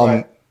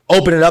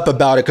 Opening up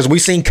about it because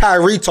we've seen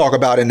Kyrie talk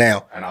about it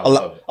now. And I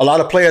love it. A lot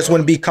of players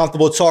wouldn't be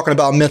comfortable talking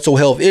about mental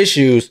health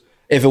issues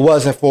if it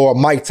wasn't for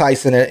Mike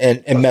Tyson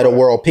and Metta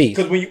World Peace.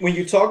 Because when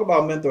you talk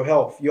about mental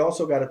health, you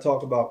also got to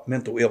talk about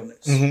mental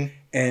illness.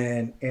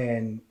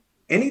 And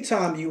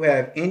anytime you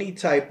have any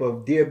type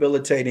of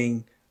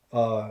debilitating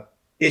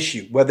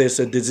issue, whether it's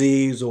a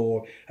disease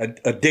or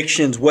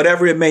addictions,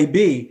 whatever it may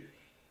be,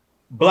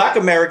 Black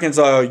Americans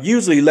are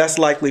usually less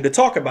likely to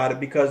talk about it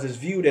because it's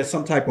viewed as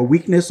some type of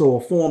weakness or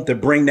a form to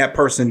bring that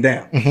person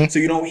down. So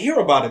you don't hear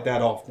about it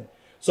that often.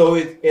 So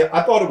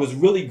I thought it was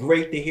really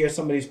great to hear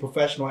some of these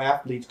professional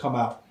athletes come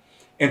out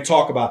and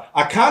talk about it.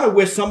 I kind of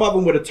wish some of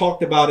them would have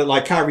talked about it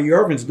like Kyrie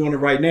Irving's doing it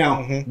right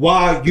now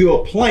while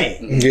you're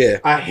playing.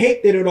 I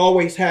hate that it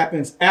always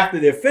happens after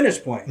they're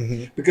finished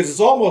playing because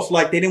it's almost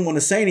like they didn't want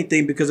to say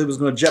anything because it was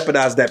going to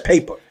jeopardize that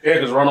paper. Yeah,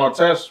 because Ron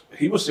Artest,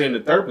 he was seeing the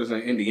therapist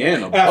in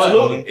Indiana.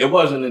 Absolutely. But it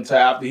wasn't until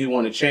after he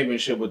won the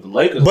championship with the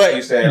Lakers that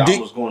he said, I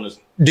was going to...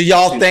 Do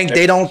y'all think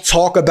they don't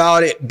talk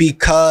about it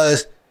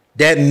because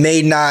that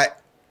may not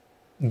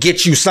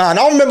get you signed?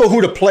 I don't remember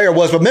who the player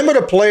was, but remember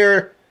the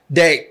player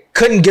that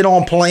couldn't get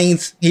on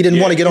planes? He didn't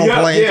want to get on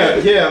planes.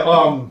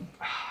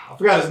 I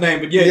forgot his name,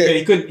 but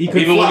he couldn't.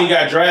 Even fly. when he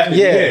got drafted,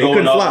 he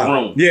couldn't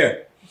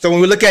fly. So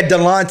when we look at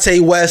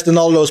Delonte West and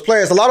all those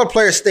players, a lot of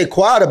players stay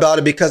quiet about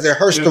it because it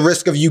hurts the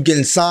risk of you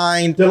getting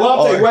signed.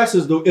 Delonte West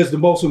is the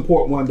most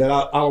important one that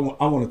I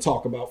want to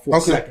talk about for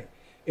a second.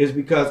 Is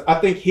because I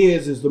think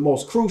his is the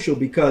most crucial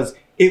because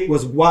it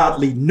was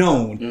widely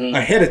known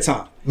ahead of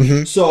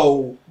time.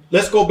 So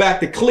let's go back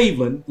to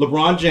Cleveland.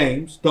 LeBron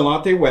James,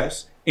 Delonte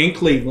West in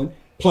Cleveland,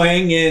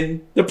 playing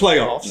in the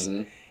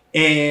playoffs,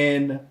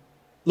 and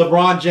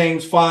LeBron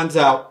James finds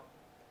out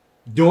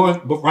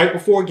right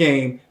before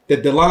game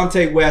that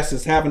Delonte West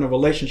is having a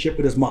relationship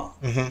with his mom.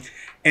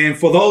 And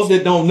for those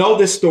that don't know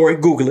this story,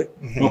 Google it.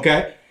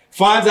 Okay,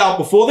 finds out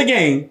before the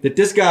game that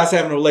this guy's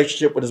having a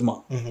relationship with his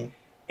mom,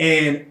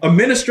 and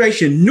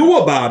administration knew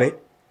about it,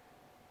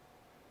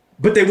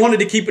 but they wanted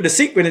to keep it a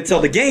secret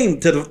until the game,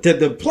 to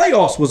the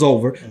playoffs was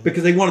over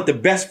because they wanted the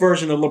best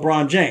version of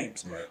LeBron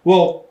James.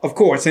 Well, of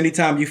course,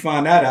 anytime you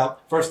find that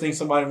out, first thing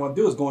somebody want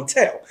to do is go and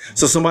tell.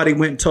 So somebody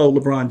went and told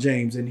LeBron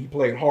James, and he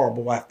played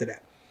horrible after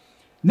that.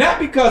 Not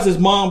because his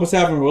mom was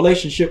having a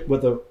relationship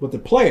with a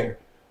player,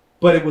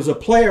 but it was a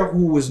player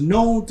who was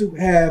known to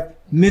have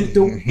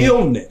mental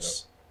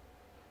illness.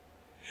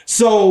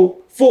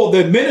 So for the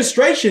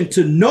administration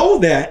to know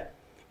that,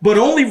 but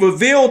only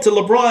reveal to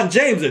LeBron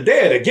James the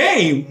day of the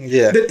game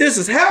that this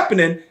is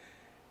happening,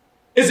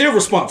 is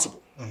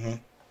irresponsible.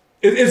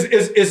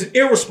 It's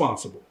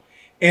irresponsible.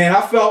 And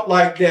I felt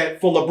like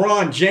that for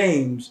LeBron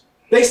James,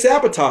 they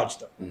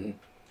sabotaged him.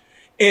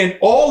 And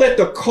all at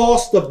the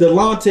cost of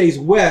Delonte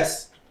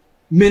West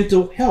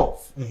mental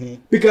health.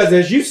 Because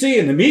as you see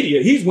in the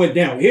media, he's went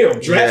downhill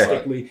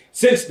drastically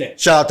since then.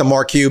 Shout out to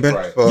Mark Cuban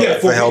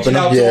for helping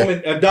him. To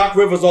him. And Doc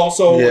Rivers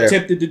also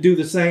attempted to do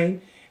the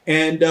same.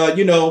 And,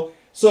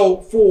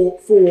 so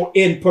for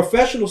in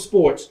professional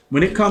sports,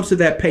 when it comes to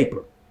that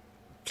paper,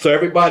 so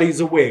everybody's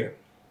aware,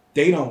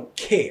 they don't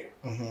care.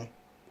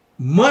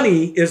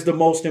 Money is the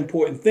most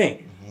important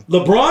thing.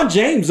 LeBron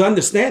James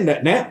understands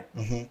that now,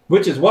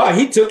 which is why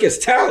he took his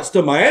talents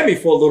to Miami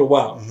for a little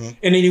while.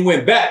 And then he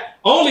went back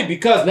only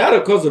because, not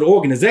because of the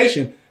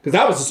organization, because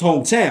that was his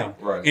hometown.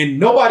 Right. And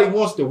nobody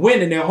wants to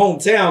win in their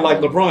hometown like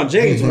LeBron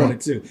James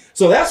wanted to.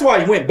 So that's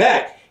why he went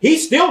back. He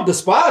still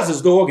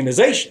despises the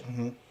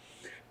organization.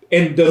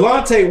 And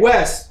Delonte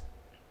West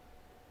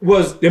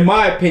was, in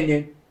my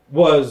opinion,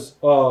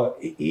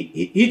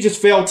 he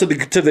just fell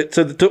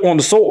to on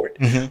the sword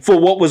for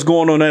what was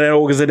going on in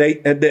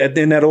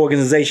that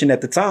organization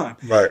at the time.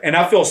 Right. And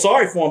I feel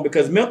sorry for him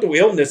because mental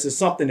illness is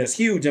something that's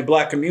huge in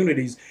black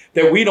communities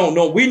that we don't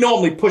know. We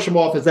normally push them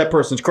off as that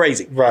person's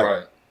crazy.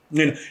 Right.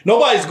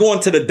 Nobody's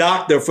going to the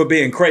doctor for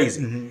being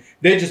crazy.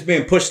 They're just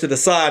being pushed to the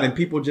side, and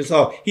people just,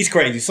 he's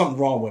crazy, something's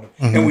wrong with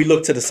him. And we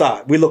look to the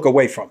side. We look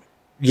away from it.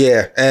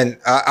 Yeah, and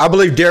I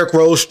believe Derrick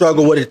Rose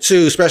struggled with it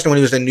too, especially when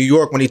he was in New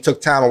York, when he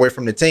took time away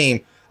from the team.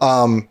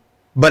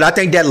 But I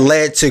think that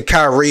led to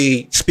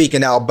Kyrie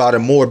speaking out about it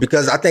more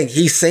because I think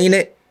he's seen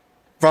it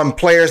from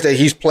players that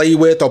he's played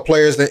with or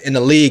players in the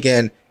league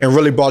and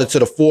really brought it to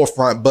the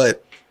forefront.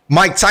 But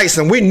Mike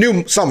Tyson, we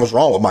knew something was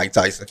wrong with Mike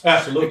Tyson.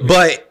 Absolutely.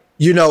 But,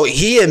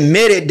 he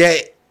admitted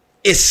that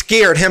it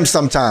scared him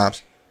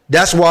sometimes.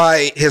 That's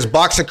why his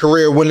boxing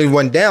career really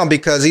went down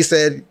because he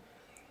said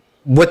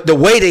with the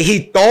way that he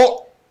thought,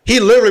 he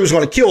literally was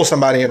going to kill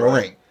somebody in the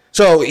ring.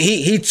 So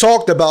he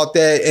talked about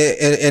that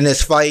in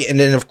this fight. And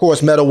then, of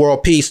course, Metta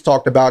World Peace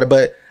talked about it.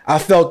 But I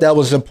felt that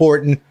was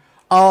important.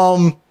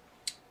 Joe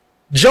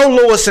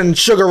Louis and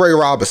Sugar Ray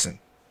Robinson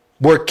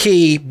were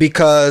key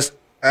because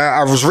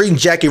I was reading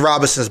Jackie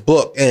Robinson's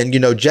book. And,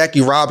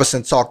 Jackie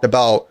Robinson talked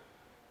about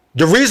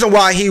the reason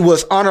why he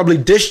was honorably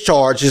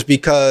discharged is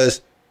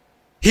because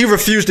he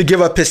refused to give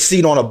up his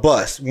seat on a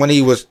bus when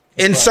he was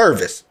in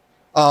service.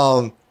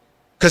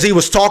 Because he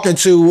was talking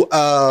to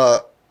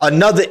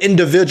another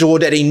individual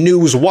that he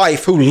knew's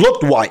wife who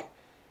looked white.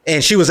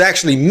 And she was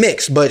actually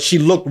mixed, but she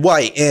looked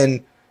white.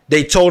 And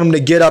they told him to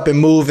get up and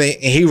move, and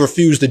he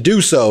refused to do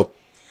so.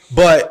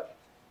 But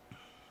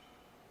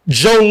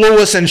Joe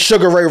Louis and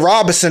Sugar Ray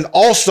Robinson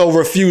also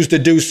refused to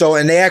do so.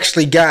 And they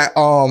actually got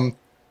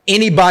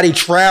anybody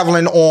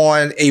traveling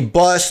on a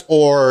bus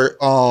or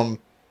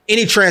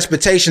any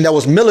transportation that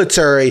was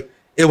military,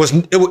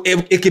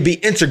 it could be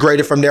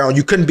integrated from there on.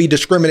 You couldn't be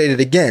discriminated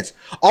against.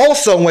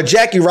 Also, when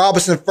Jackie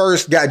Robinson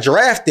first got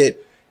drafted,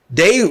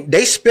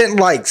 they spent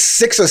like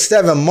 6 or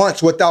 7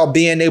 months without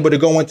being able to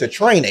go into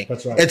training.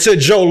 That's right. Until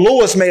Joe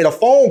Louis made a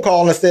phone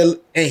call and said,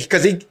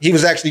 because he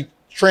was actually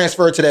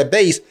transferred to that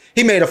base,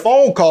 he made a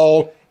phone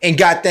call and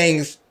got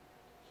things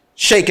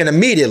shaken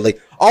immediately.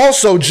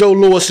 Also, Joe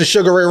Louis and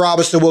Sugar Ray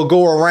Robinson will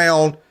go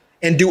around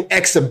and do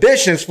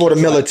exhibitions for the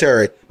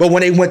military. But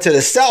when they went to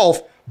the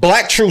South,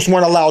 black troops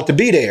weren't allowed to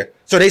be there.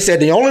 So they said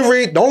the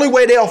only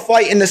way they'll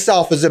fight in the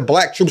South is if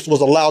black troops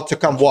was allowed to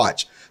come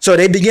watch. So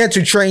they began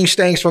to change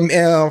things from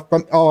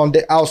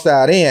the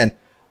outside in.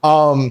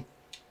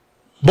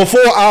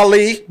 Before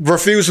Ali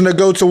refusing to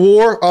go to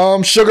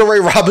war, Sugar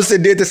Ray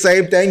Robinson did the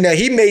same thing. Now,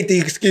 he made the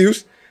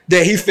excuse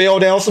that he fell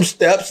down some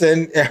steps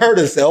and hurt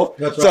himself.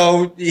 That's right.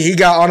 So he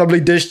got honorably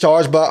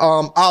discharged. But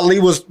Ali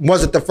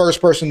wasn't the first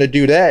person to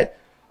do that.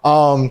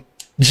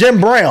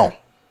 Jim Brown.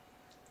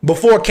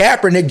 Before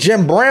Kaepernick,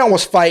 Jim Brown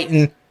was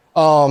fighting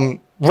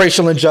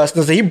racial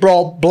injustice. He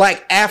brought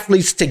black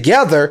athletes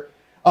together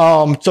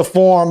to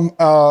form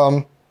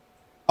a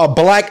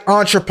black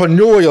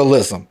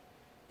entrepreneurialism.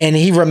 And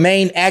he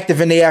remained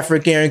active in the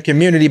African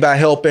community by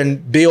helping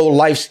build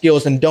life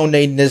skills and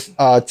donating his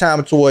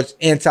time towards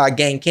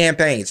anti-gang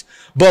campaigns.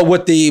 But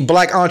with the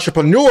black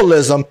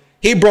entrepreneurialism,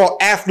 he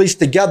brought athletes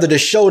together to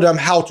show them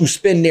how to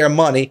spend their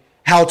money,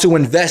 how to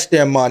invest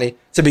their money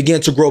to begin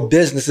to grow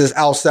businesses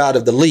outside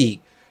of the league.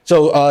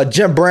 So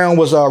Jim Brown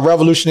was a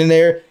revolutionary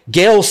there.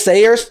 Gale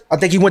Sayers, I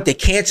think he went to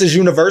Kansas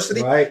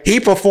University. Right. He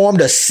performed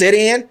a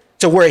sit-in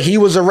to where he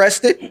was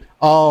arrested.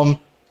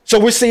 So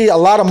we see a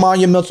lot of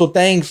monumental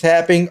things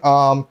happening.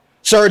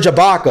 Serge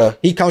Ibaka,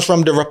 he comes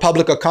from the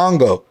Republic of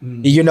Congo.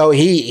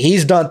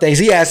 He's done things.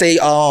 He has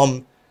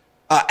a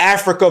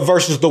Africa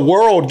versus the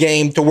world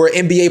game to where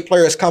NBA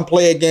players come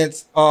play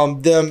against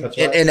them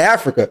in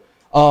Africa,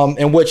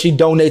 in which he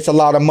donates a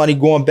lot of money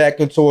going back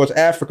towards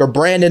Africa.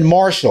 Brandon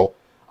Marshall,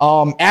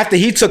 after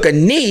he took a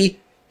knee,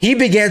 he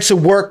began to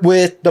work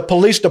with the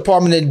police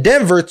department in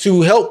Denver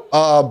to help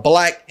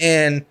black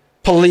and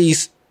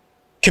police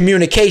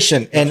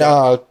communication.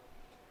 And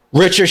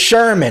Richard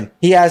Sherman,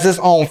 he has his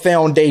own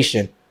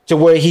foundation to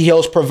where he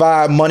helps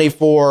provide money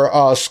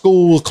for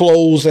school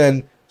clothes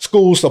and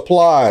school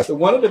supplies. So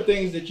one of the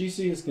things that you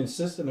see is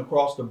consistent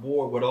across the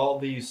board with all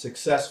these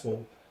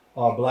successful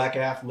black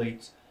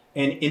athletes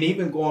and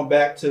even going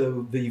back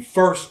to the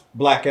first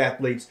black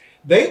athletes,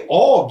 they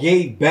all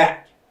gave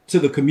back to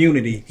the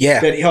community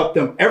that helped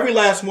them. Every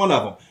last one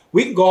of them.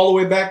 We can go all the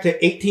way back to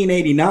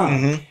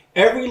 1889.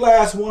 Every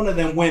last one of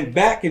them went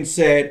back and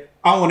said,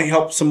 I want to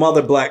help some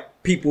other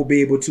black people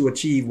be able to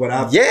achieve what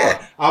I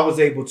was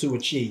able to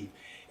achieve.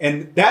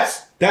 And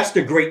that's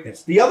the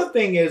greatness. The other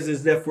thing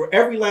is that for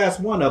every last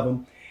one of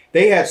them,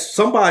 they had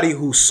somebody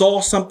who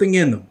saw something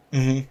in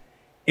them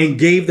and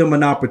gave them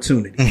an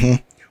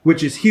opportunity,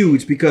 which is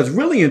huge, because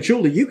really and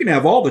truly, you can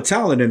have all the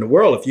talent in the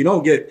world. If you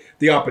don't get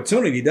the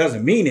opportunity, it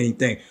doesn't mean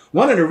anything.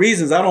 One of the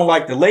reasons I don't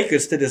like the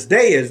Lakers to this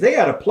day is they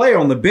had a player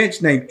on the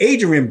bench named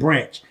Adrian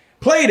Branch,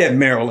 played at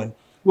Maryland,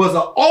 was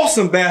an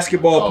awesome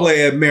basketball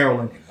player at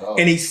Maryland.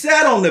 And he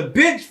sat on the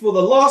bench for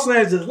the Los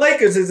Angeles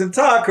Lakers his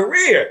entire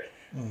career.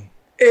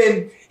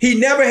 And he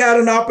never had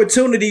an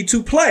opportunity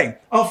to play.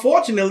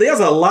 Unfortunately, there's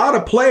a lot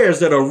of players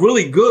that are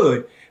really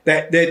good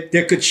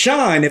that could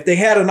shine if they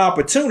had an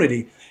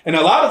opportunity. And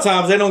a lot of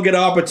times they don't get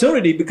an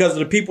opportunity because of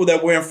the people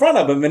that were in front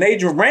of him. In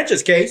Adrian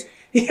Branch's case,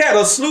 he had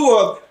a slew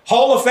of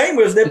Hall of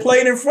Famers that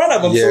played in front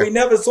of him, so he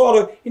never saw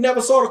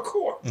the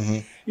court.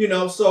 You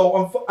know,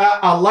 so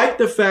I like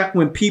the fact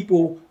when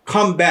people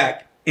come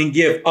back and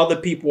give other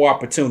people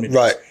opportunities.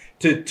 Right.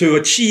 To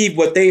achieve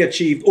what they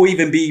achieved, or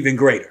even be even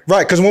greater.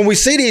 Right, because when we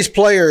see these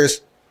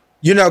players,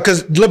 you know,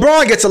 because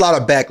LeBron gets a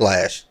lot of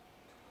backlash.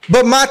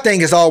 But my thing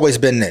has always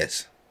been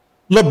this.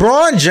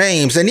 LeBron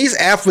James and these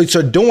athletes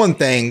are doing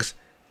things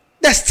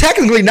that's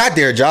technically not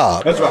their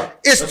job. That's right.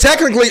 It's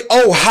technically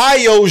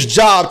Ohio's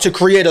job to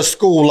create a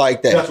school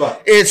like that. That's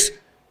right. It's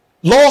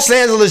Los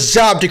Angeles'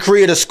 job to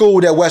create a school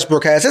that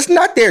Westbrook has. It's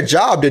not their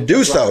job to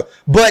do so.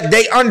 But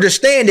they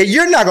understand that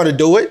you're not going to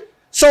do it.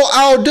 So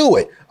I'll do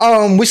it.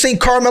 We seen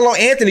Carmelo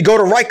Anthony go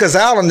to Rikers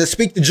Island to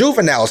speak to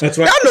juveniles. That's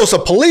right. I know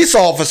some police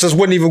officers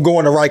wouldn't even go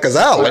into Rikers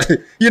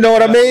Island. You know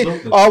what I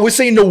mean? We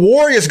seen the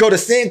Warriors go to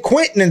San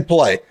Quentin and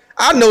play.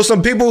 I know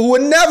some people who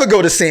would never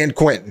go to San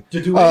Quentin.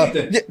 To do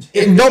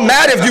anything. No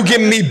matter if you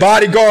give me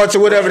bodyguards or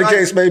whatever the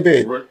case may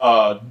be.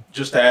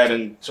 Just to add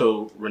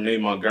into Renee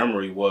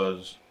Montgomery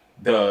was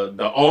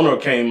the owner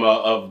came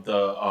of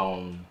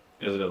the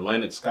is it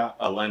Atlanta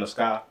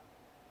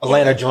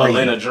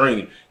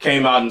Dream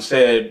came out and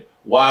said,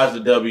 why is the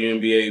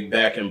WNBA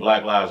backing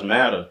Black Lives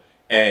Matter?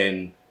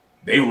 And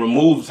they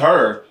removed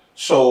her.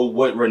 So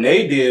what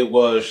Renee did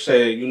was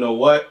say, you know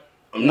what?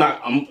 I'm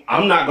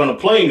not going to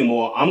play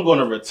anymore. I'm going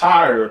to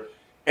retire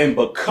and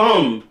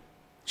become.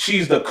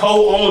 She's the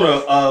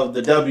co-owner of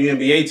the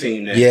WNBA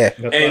team now. Yeah,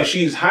 and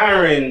she's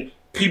hiring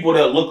people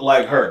that look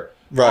like her.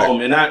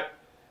 Right.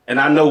 And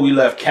I know we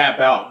left Cap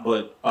out,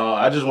 but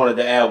I just wanted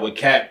to add with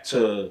Cap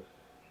to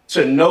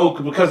know,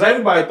 because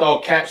everybody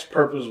thought Cap's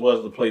purpose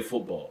was to play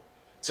football,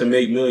 to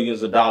make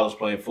millions of dollars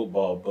playing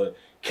football. But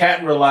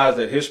Cap realized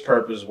that his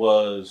purpose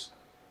was,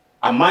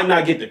 I might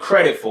not get the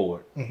credit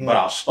for it, but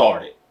I'll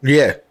start it.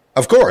 Yeah,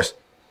 of course.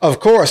 Of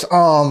course.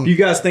 Do you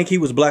guys think he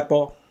was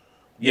blackballed?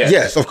 Yes.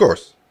 Yes, of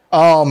course.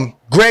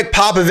 Greg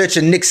Popovich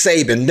and Nick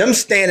Saban, them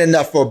standing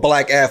up for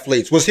black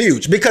athletes was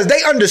huge, because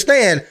they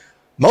understand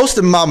most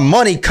of my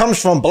money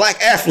comes from black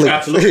athletes.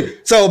 Absolutely.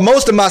 So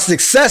most of my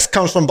success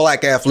comes from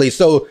black athletes.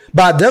 So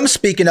by them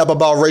speaking up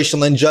about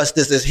racial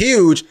injustice is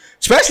huge,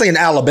 especially in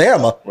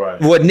Alabama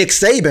with Nick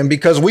Saban,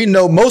 because we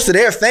know most of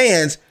their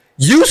fans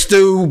used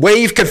to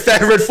wave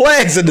Confederate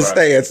flags in the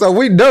stands. So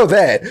we know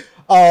that.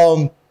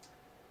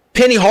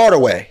 Penny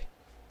Hardaway,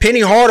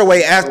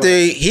 after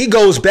he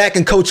goes back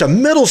and coach a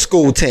middle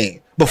school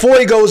team, before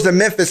he goes to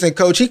Memphis and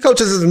coach, he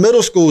coaches his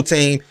middle school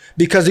team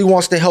because he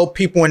wants to help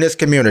people in his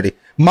community.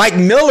 Mike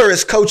Miller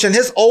is coaching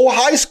his old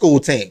high school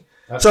team.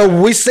 So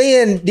we're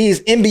seeing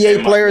these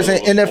NBA players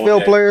and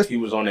NFL players. He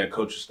was on that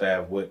coaching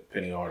staff with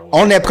Penny Hardaway.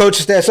 On that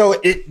coaching staff.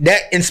 So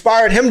that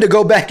inspired him to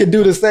go back and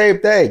do the same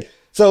thing.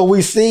 So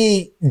we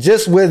see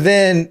just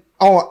within,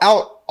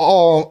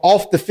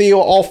 off the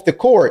field, off the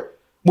court,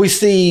 we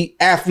see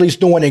athletes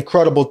doing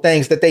incredible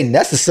things that they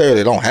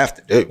necessarily don't have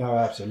to do. No,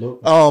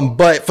 absolutely.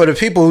 But for the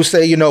people who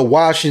say, you know,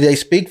 why should they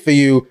speak for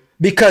you?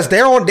 Because they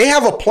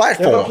have a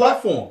platform. They have a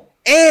platform.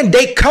 And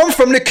they come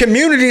from the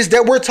communities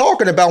that we're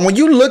talking about. When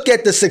you look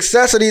at the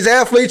success of these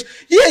athletes,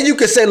 yeah, you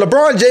could say,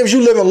 LeBron James,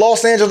 you live in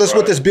Los Angeles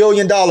with this $1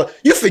 billion.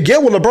 You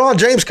forget where LeBron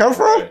James come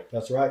from?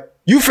 That's right.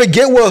 You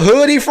forget what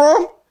hood he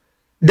from?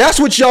 That's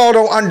what y'all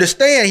don't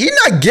understand. He's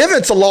not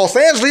giving to Los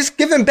Angeles. He's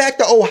giving back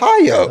to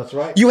Ohio. That's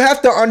right. You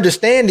have to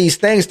understand these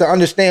things to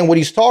understand what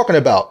he's talking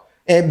about.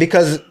 And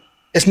because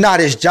it's not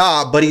his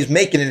job, but he's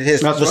making it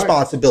his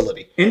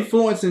responsibility. Right.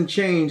 Influence and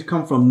change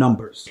come from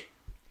numbers.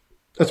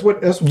 That's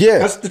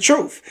the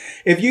truth.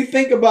 If you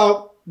think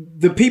about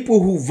the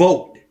people who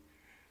vote,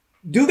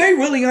 do they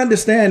really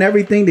understand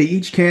everything that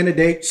each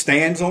candidate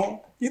stands on?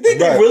 You think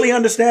they really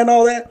understand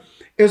all that?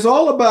 It's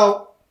all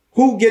about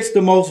who gets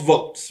the most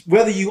votes,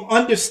 whether you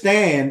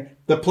understand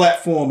the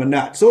platform or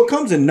not. So it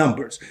comes in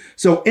numbers.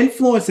 So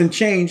influence and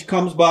change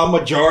comes by a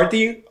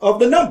majority of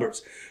the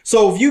numbers.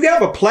 So if you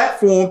have a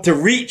platform to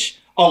reach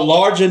a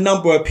larger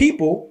number of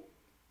people,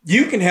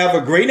 you can have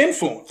a great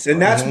influence.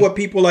 And that's what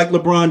people like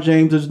LeBron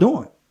James is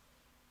doing.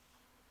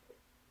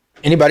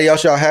 Anybody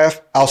else y'all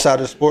have outside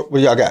of the sport?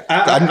 What y'all got?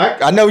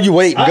 I know you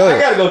waiting. Go ahead.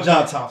 I gotta go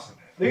John Thompson.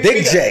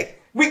 Big J.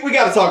 We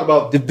got to talk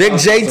about the Big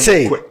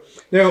JT. Quick.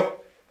 Now,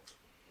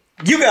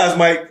 you guys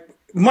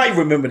might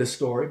remember the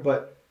story,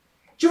 but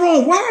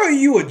Jerome, why are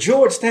you a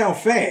Georgetown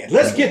fan?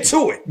 Let's get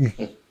to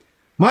it.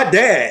 My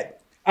dad,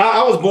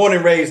 I was born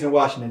and raised in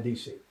Washington,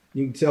 D.C.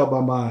 You can tell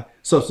by my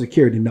Social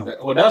Security number.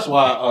 Well, that's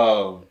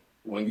why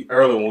when we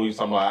was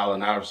talking about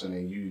Allen Iverson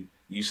and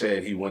you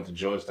said he went to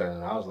Georgetown,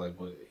 and I was like,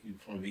 well, he's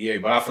from VA,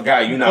 but I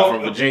forgot you're not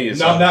from Virginia.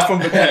 No, I'm not from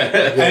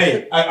Virginia.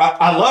 Hey,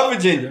 I love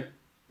Virginia,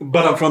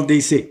 but I'm from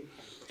D.C.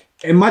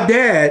 And my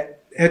dad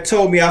had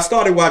told me, I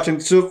started watching,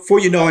 so for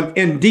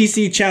in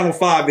D.C. Channel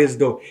 5 is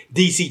the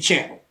D.C.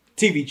 channel,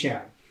 TV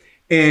channel.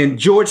 And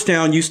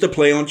Georgetown used to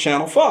play on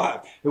Channel 5.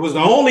 It was the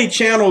only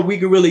channel we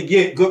could really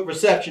get good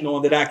reception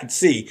on that I could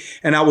see.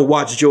 And I would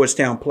watch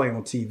Georgetown play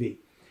on TV.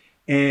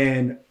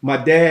 And my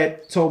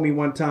dad told me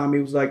one time, he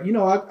was like,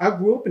 I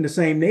grew up in the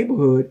same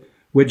neighborhood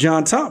with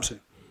John Thompson.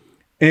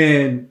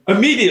 And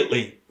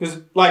immediately, because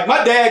like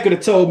my dad could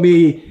have told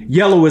me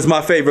yellow is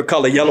my favorite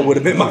color. Yellow would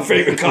have been my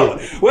favorite color.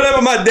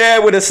 Whatever my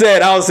dad would have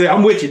said, I would say,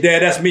 I'm with you,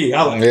 Dad. That's me.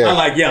 I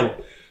like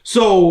yellow.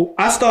 So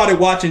I started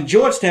watching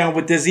Georgetown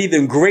with this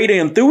even greater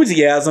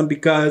enthusiasm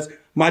because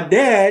my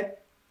dad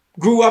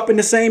grew up in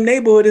the same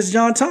neighborhood as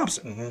John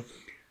Thompson. Mm-hmm.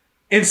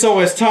 And so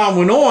as time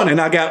went on and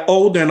I got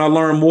older and I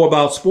learned more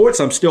about sports,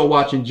 I'm still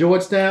watching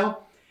Georgetown.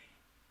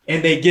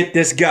 And they get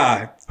this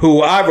guy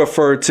who I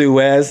refer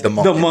to as the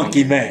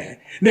monkey man.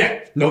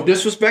 Now, no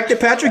disrespect to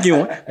Patrick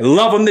Ewing. I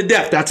love him to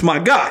death. That's my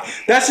guy.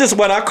 That's just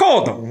what I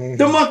called him. Mm-hmm.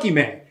 The monkey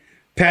man.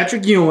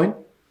 Patrick Ewing,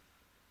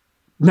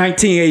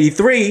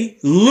 1983,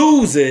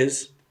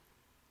 loses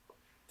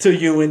to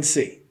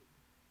UNC.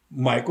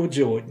 Michael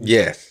Jordan.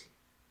 Yes.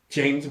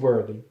 James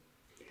Worthy.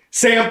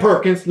 Sam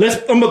Perkins.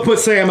 I'm going to put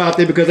Sam out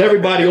there because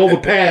everybody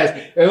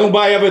overpassed.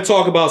 Nobody ever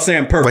talk about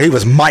Sam Perkins. Well, he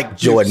was Mike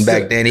Jordan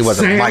back then. He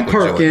wasn't Michael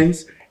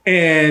Perkins, Jordan.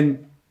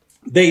 And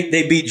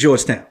they beat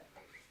Georgetown.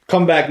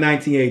 Come back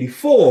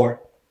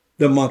 1984,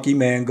 the monkey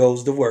man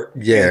goes to work.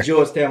 Yeah. And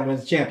Georgetown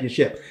wins the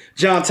championship.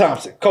 John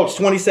Thompson coached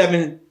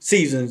 27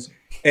 seasons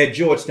at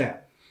Georgetown.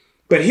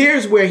 But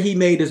here's where he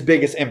made his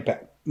biggest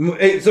impact.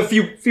 It's a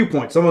few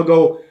points. I'm going to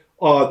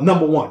go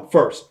number one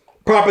first.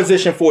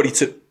 Proposition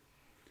 42.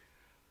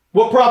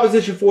 What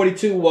Proposition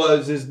 42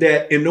 was is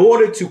that in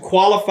order to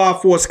qualify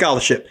for a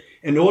scholarship,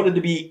 in order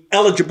to be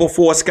eligible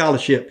for a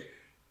scholarship,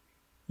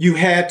 you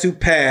had to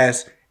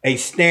pass a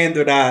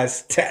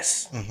standardized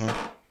test.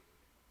 Mm-hmm.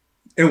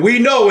 And we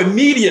know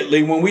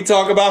immediately when we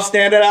talk about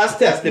standardized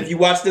tests, if you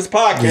watch this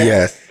podcast,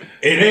 yes,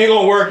 it ain't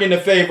going to work in the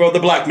favor of the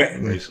black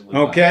man.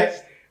 Okay?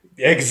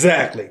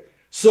 Exactly.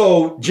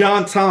 So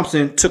John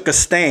Thompson took a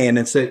stand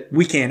and said,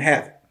 we can't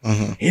have it.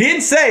 Mm-hmm. He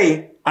didn't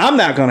say, I'm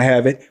not going to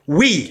have it.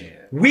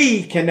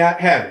 We cannot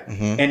have it.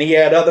 Mm-hmm. And he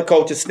had other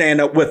coaches stand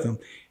up with him.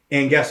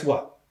 And guess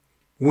what?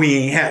 We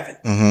ain't having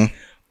it. Mm-hmm.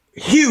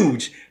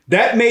 Huge.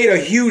 That made a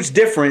huge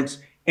difference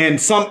in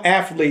some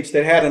athletes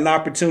that had an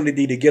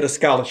opportunity to get a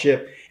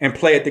scholarship and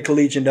play at the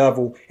collegiate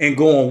level and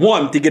go on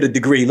one to get a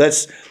degree.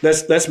 Let's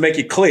make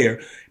it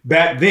clear.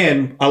 Back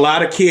then, a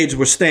lot of kids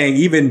were staying,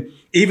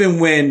 even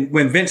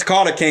when Vince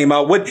Carter came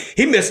out,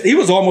 he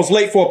was almost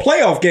late for a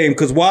playoff game.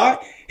 Because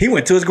why? He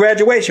went to his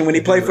graduation when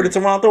he played for the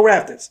Toronto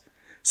Raptors.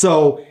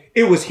 So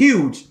it was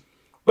huge.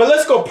 But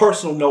let's go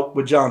personal note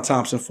with John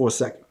Thompson for a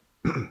second.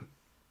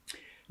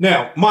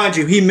 Now, mind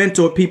you, he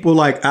mentored people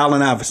like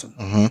Allen Iverson,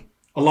 mm-hmm.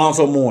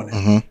 Alonzo Mourning,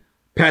 mm-hmm.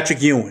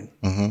 Patrick Ewing,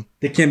 mm-hmm.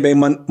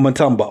 Dikembe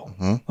Mutombo.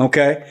 Mm-hmm.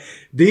 Okay?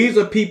 These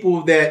are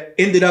people that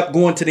ended up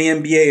going to the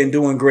NBA and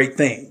doing great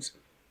things.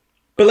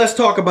 But let's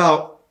talk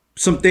about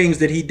some things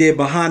that he did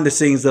behind the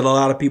scenes that a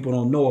lot of people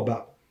don't know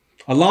about.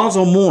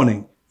 Alonzo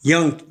Mourning,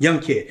 young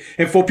kid.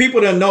 And for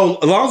people that know,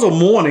 Alonzo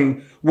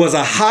Mourning was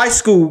a high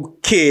school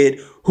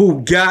kid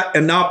who got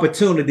an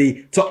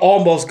opportunity to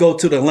almost go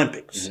to the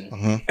Olympics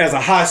mm-hmm. as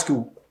a high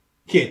school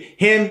kid.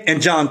 Him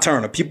and John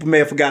Turner. People may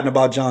have forgotten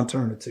about John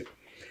Turner too.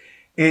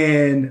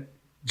 And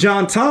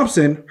John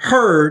Thompson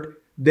heard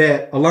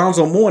that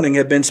Alonzo Mourning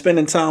had been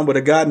spending time with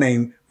a guy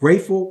named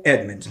Rayful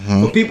Edmonds.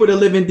 Mm-hmm. For people that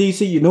live in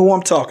D.C., you know who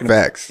I'm talking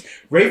about. Facts.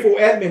 Rayful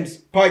Edmonds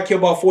probably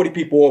killed about 40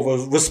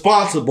 people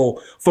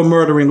responsible for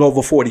murdering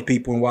over 40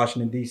 people in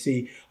Washington,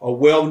 D.C., a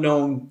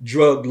well-known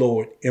drug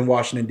lord in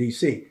Washington,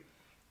 D.C.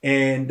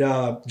 And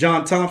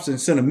John Thompson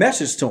sent a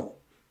message to him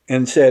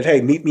and said,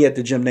 hey, meet me at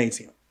the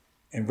gymnasium.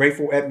 And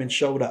Rayful Edmonds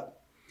showed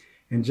up.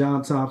 And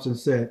John Thompson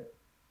said,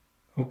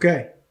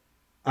 okay,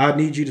 I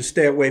need you to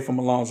stay away from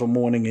Alonzo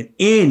Mourning and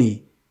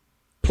any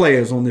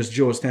players on this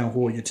Georgetown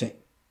Warrior team.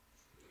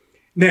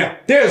 Now,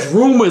 there's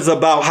rumors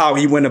about how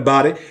he went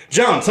about it.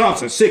 John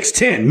Thompson,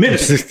 6'10",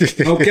 minutes.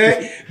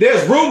 Okay?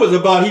 There's rumors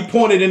about he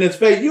pointed in his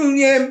face.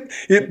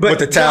 But with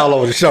the towel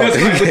over the shoulder.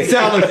 That's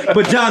right,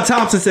 but John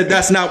Thompson said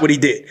that's not what he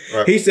did.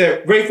 Right. He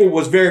said Rayful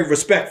was very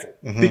respectful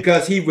mm-hmm.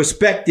 because he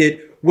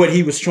respected what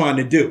he was trying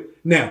to do.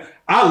 Now,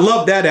 I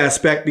love that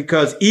aspect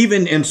because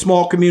even in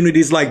small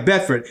communities like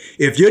Bedford,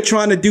 if you're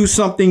trying to do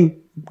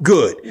something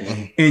good,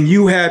 and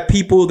you have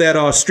people that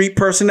are street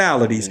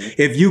personalities,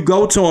 if you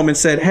go to them and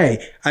said,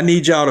 hey, I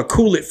need y'all to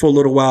cool it for a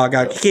little while, I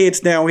got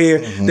kids down here,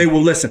 they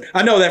will listen.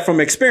 I know that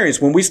from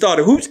experience. When we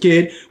started Hoops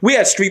Kid, we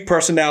had street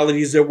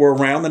personalities that were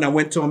around, and I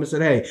went to them and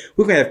said, hey,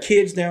 we're going to have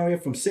kids down here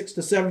from 6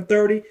 to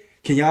 7:30.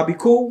 Can y'all be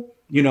cool?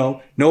 You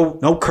know,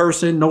 no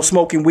cursing, no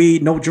smoking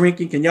weed, no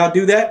drinking. Can y'all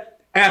do that?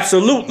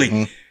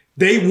 Absolutely.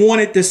 They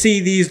wanted to see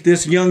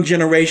this young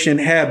generation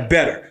have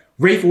better.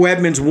 Rayful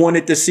Edmonds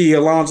wanted to see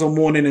Alonzo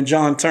Mourning and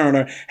John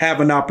Turner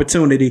have an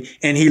opportunity,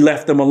 and he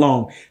left them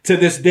alone. To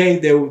this day,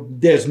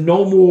 there's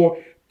no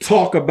more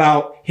talk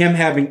about him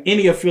having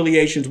any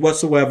affiliations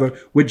whatsoever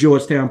with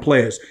Georgetown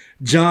players.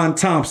 John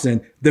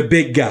Thompson, the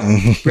big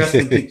guy. Rest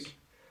in peace.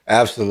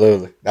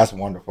 Absolutely. That's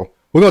wonderful.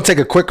 We're going to take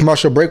a quick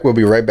commercial break. We'll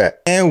be right back.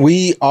 And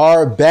we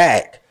are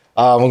back.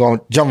 We're going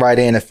to jump right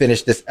in and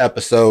finish this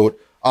episode.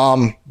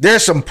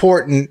 There's some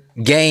important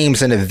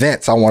games and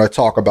events I want to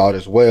talk about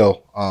as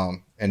well.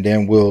 And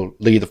then we'll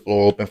leave the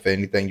floor open for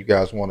anything you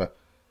guys want to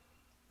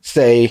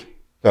say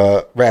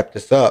to wrap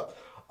this up.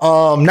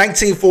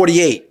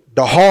 1948,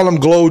 the Harlem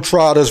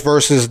Globetrotters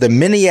versus the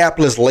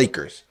Minneapolis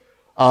Lakers.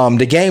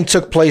 The game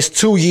took place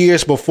 2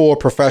 years before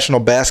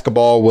professional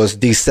basketball was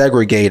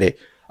desegregated.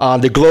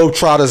 The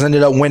Globetrotters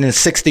ended up winning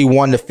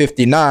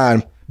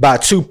 61-59 by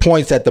 2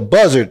 points at the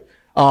buzzer.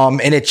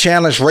 And it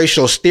challenged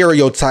racial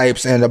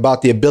stereotypes and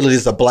about the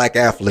abilities of black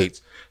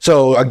athletes.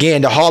 So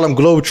again, the Harlem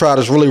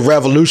Globetrotters really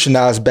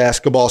revolutionized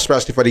basketball,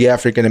 especially for the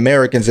African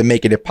Americans, and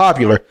making it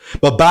popular.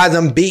 But by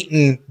them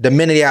beating the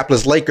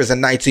Minneapolis Lakers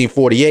in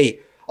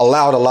 1948,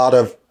 allowed a lot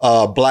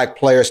of black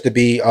players to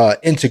be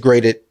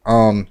integrated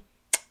in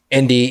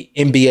the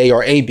NBA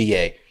or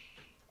ABA.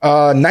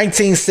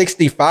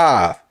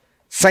 1965,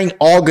 St.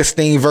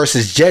 Augustine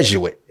versus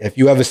Jesuit. If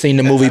you ever seen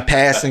the movie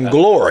Passing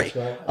Glory.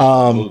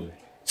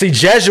 See,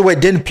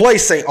 Jesuit didn't play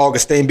St.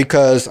 Augustine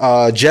because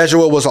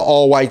Jesuit was an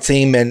all-white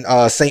team and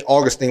St.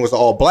 Augustine was an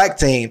all-black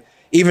team.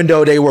 Even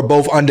though they were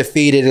both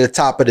undefeated at the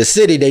top of the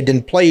city, they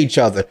didn't play each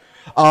other.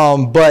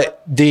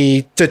 But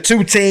the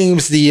two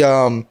teams,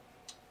 the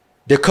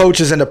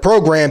coaches in the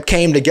program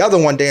came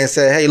together one day and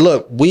said, hey,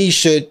 look, we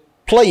should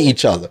play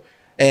each other.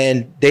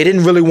 And they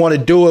didn't really want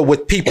to do it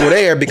with people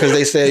there because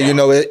they said, you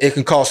know, it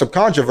can cause some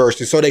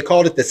controversy. So they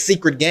called it the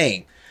secret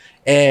game.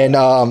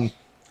 And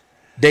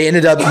they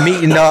ended up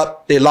meeting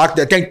up. They locked.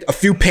 I think a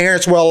few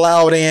parents were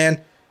allowed in.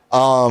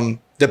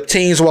 The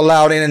teams were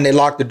allowed in, and they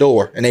locked the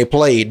door and they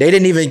played. They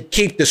didn't even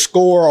keep the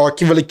score or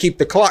really keep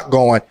the clock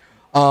going.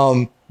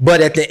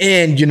 But at the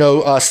end, you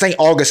know, St.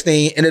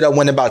 Augustine ended up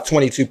winning about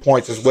 22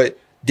 points. Is what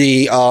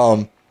the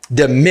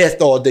myth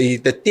or the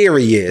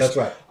theory is.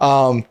 That's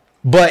right.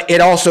 But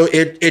it also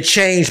it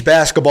changed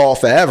basketball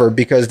forever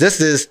because this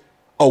is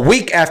a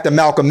week after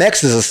Malcolm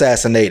X is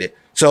assassinated.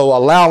 So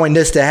allowing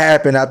this to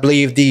happen, I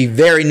believe the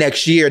very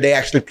next year they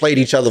actually played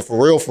each other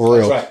for real.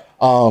 That's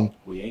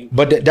right.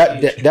 But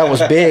that was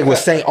big with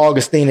St.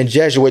 Augustine and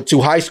Jesuit,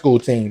 two high school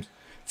teams.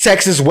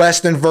 Texas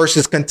Western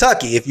versus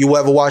Kentucky. If you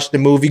ever watched the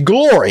movie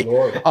Glory.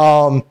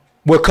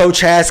 Where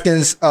Coach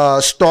Haskins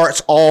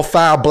starts all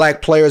 5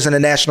 black players in the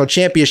national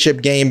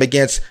championship game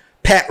against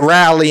Pat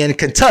Riley in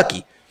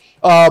Kentucky.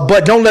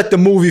 But don't let the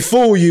movie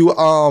fool you.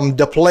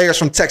 The players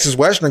from Texas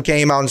Western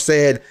came out and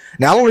said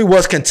not only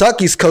was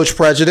Kentucky's coach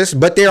prejudiced,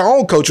 but their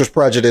own coach was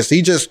prejudiced.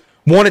 He just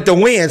wanted to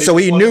win. So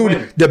he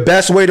knew the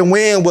best way to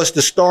win was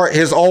to start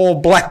his all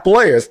black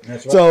players.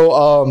 That's right.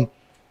 So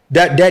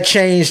that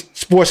changed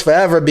sports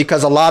forever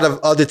because a lot of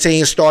other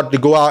teams started to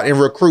go out and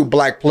recruit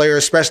black players,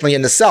 especially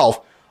in the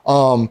South.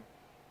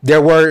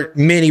 There were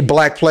many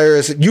black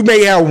players. You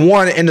may have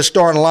one in the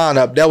starting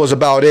lineup. That was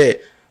about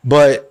it.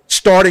 But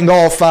starting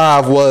all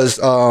 5 was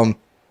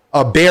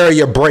a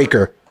barrier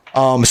breaker,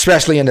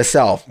 especially in the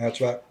South. That's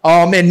right.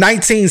 In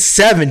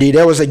 1970,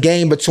 there was a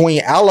game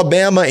between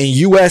Alabama and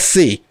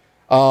USC.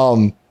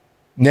 Now,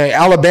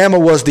 Alabama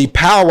was the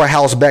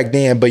powerhouse back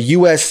then, but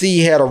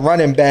USC had a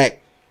running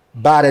back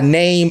by the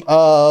name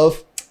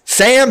of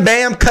Sam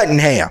Bam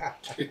Cunningham.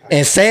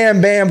 And Sam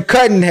Bam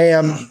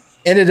Cunningham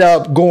ended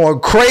up going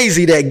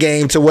crazy that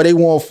game to where they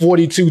won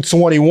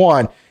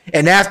 42-21.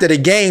 And after the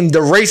game, the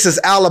racist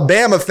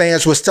Alabama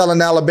fans was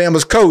telling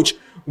Alabama's coach,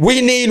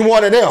 we need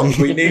one of them.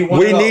 We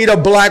need a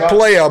black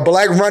player, a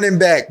black running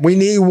back. We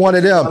need one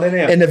of them.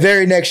 And the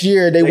very next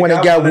year, they went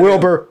and got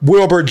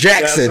Wilbur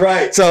Jackson. That's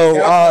right. So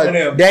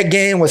that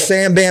game with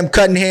Sam Bam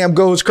Cunningham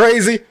goes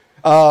crazy.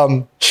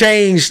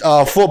 Changed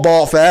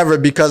football forever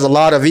because a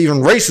lot of even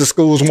racist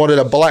schools wanted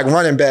a black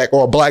running back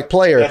or a black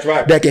player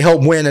that could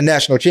help win a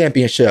national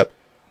championship.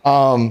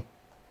 There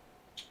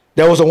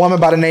was a woman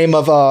by the name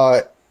of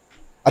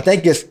I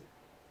think it's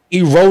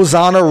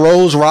Rosanna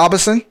Rose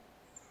Robinson,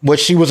 which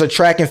she was a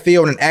track and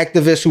field and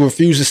activist who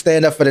refused to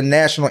stand up for the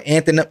national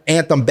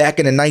anthem back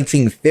in the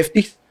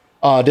 1950s.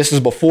 This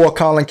is before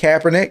Colin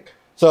Kaepernick.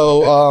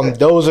 So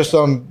those are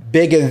some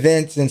big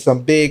events and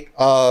some big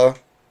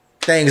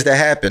things that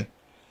happen.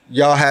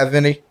 Y'all have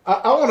any?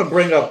 I want to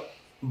bring up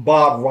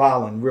Bob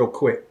Ryland real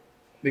quick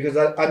because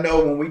I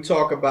know when we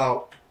talk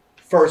about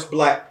first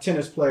black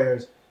tennis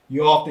players,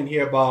 you often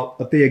hear about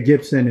Althea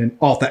Gibson and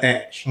Arthur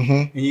Ashe.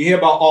 And you hear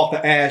about Arthur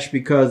Ashe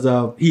because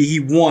he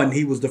won.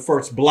 He was the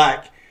first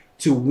black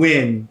to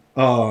win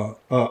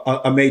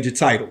a major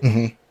title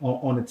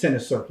on the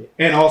tennis circuit.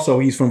 And also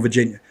he's from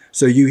Virginia.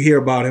 So you hear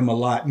about him a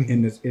lot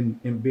in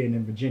being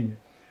in Virginia.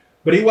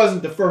 But he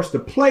wasn't the first to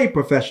play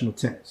professional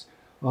tennis.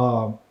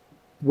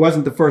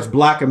 Wasn't the first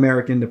black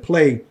American to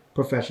play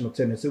professional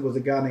tennis. It was a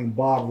guy named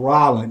Bob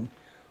Rolland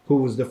who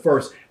was the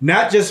first,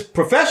 not just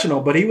professional,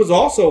 but he was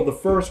also the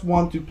first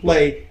one to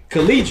play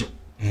collegiate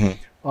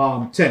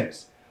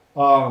tennis.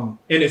 And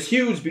it's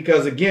huge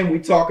because, again, we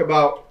talk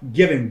about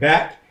giving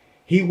back.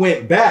 He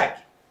went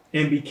back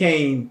and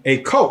became a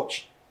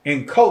coach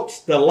and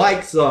coached the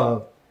likes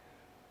of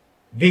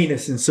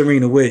Venus and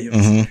Serena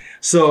Williams.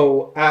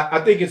 So I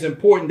think it's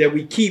important that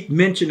we keep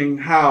mentioning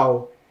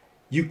how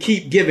you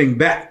keep giving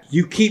back.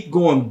 You keep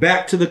going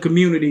back to the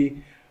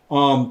community.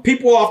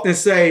 People often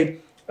say,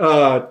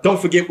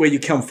 don't forget where you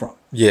come from.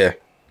 Yeah.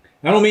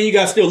 I don't mean you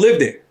got to still live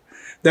there.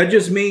 That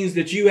just means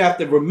that you have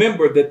to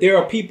remember that there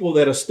are people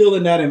that are still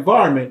in that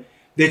environment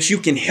that you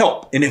can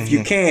help. And if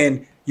you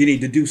can, you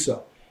need to do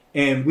so.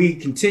 And we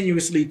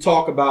continuously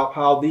talk about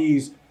how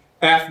these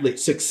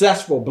athletes,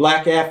 successful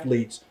black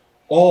athletes,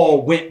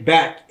 all went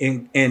back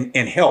and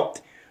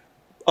helped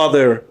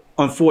other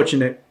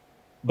unfortunate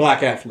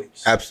black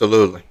athletes.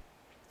 Absolutely.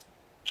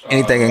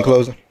 Anything in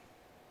closing?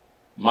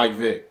 Mike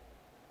Vick,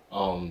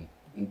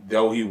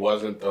 though he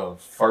wasn't the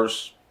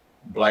first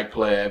black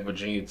player at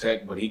Virginia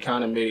Tech, but he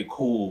kind of made it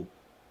cool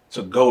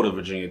to go to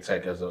Virginia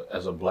Tech as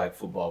a black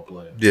football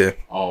player. Yeah.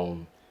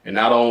 And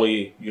not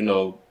only,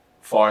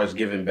 far as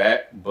giving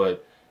back,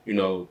 but,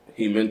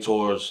 he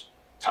mentors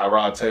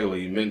Tyrod Taylor,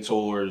 he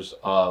mentors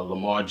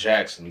Lamar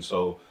Jackson.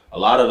 So a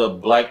lot of the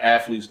black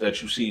athletes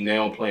that you see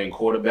now playing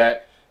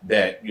quarterback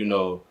that,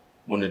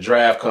 when the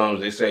draft comes,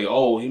 they say,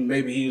 oh,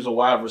 maybe he's a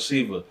wide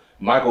receiver.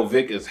 Michael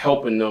Vick is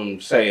helping them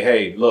say,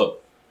 hey,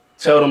 look,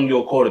 tell them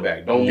you're a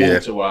quarterback. Don't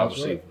move to wide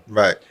receiver.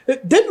 Right.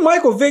 Didn't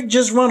Michael Vick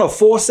just run a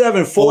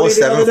 4.740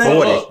 the other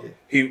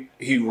day?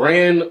 He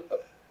ran,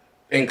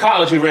 in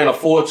college, he ran a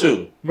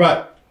 4.2.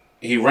 Right.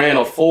 He ran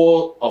a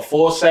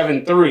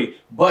 4.73,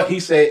 but he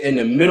said in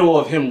the middle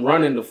of him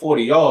running the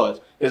 40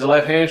 yards, his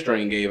left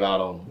hamstring gave out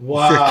on him.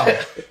 Wow.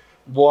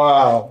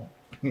 Wow.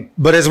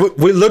 But as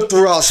we look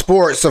throughout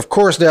sports, of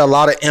course, there are a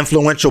lot of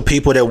influential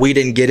people that we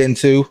didn't get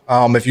into.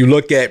 If you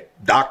look at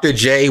Dr.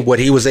 J, what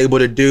he was able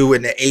to do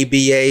in the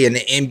ABA and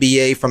the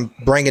NBA from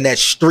bringing that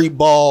street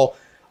ball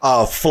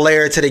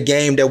flair to the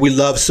game that we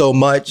love so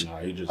much. Nah,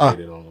 he just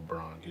hated on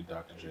LeBron. Get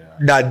Dr. J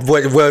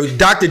out. Well,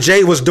 Dr.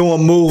 J was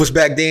doing moves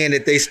back then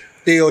that they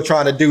still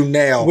trying to do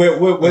now.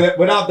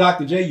 Without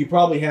Dr. J, you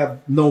probably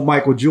have no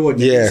Michael Jordan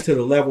to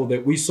the level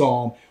that we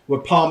saw him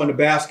with palming the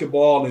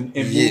basketball and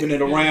moving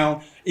it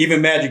around,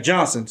 even Magic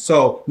Johnson.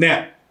 So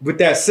now, with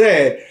that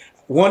said,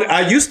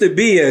 I used to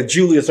be a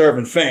Julius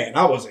Erving fan.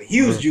 I was a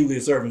huge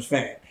Julius Erving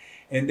fan.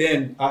 And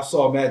then I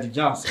saw Magic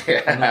Johnson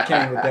and I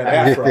came with that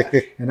afro.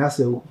 And I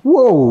said,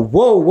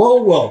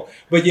 whoa.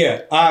 But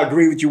yeah, I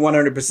agree with you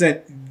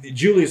 100%.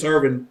 Julius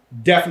Erving,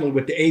 definitely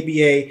with the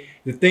ABA,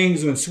 the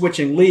things when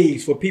switching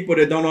leagues, for people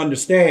that don't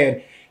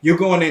understand, you're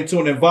going into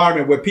an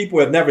environment where people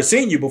have never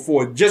seen you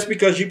before. Just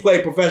because you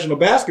play professional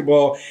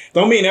basketball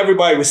don't mean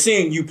everybody was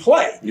seeing you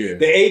play. Yeah.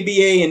 The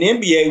ABA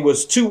and NBA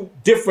was two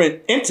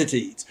different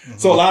entities.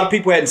 So a lot of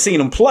people hadn't seen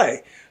them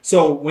play.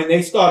 So when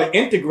they started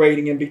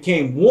integrating and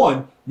became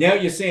one, now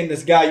you're seeing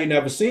this guy you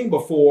never seen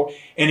before,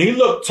 and he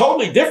looked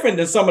totally different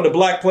than some of the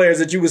black players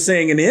that you were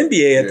seeing in the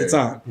NBA at the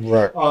time.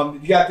 Right.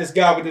 You got this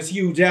guy with this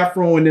huge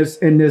afro and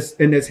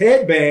this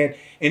headband,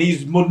 and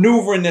he's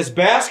maneuvering this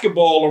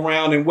basketball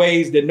around in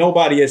ways that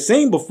nobody has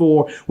seen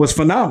before. Was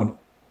phenomenal.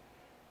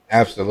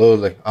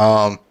 Absolutely.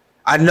 I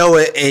know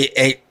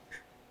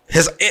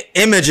his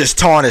image is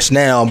tarnished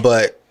now,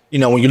 but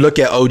when you look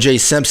at O.J.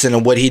 Simpson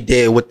and what he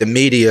did with the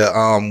media,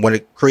 when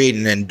it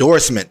created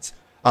endorsements,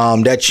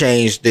 that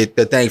changed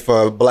the thing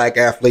for black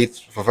athletes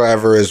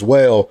forever as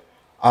well.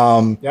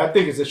 I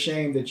think it's a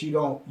shame that you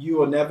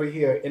will never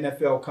hear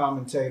NFL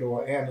commentator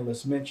or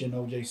analyst mention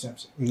O.J.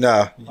 Simpson.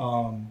 No.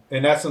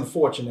 And that's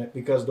unfortunate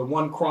because the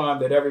one crime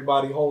that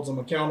everybody holds him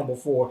accountable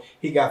for,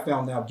 he got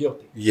found now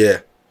guilty.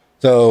 Yeah.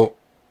 So,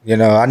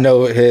 I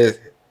know his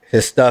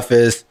stuff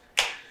is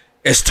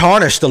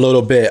tarnished a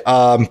little bit.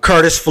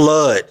 Curtis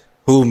Flood,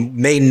 who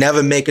may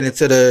never make it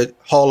into the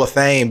Hall of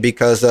Fame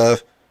because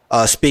of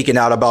speaking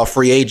out about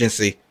free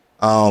agency,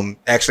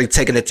 actually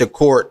taking it to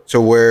court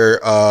to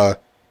where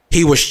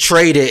he was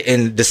traded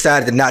and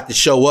decided not to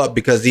show up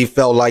because he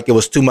felt like it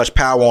was too much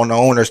power on the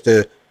owners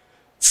to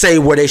say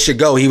where they should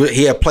go.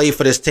 He had played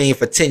for this team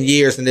for 10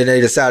 years and then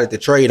they decided to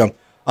trade him.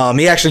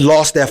 He actually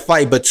lost that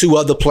fight, but two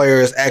other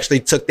players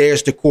actually took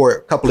theirs to court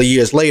a couple of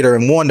years later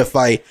and won the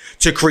fight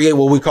to create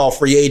what we call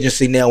free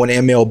agency now in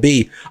the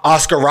MLB.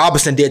 Oscar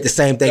Robertson did the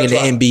same thing in the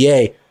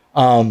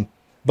NBA.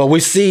 But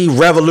we see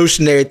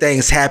revolutionary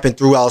things happen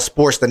throughout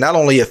sports that not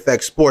only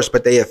affect sports,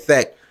 but they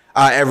affect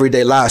our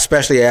everyday lives,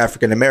 especially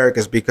African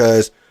Americans,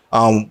 because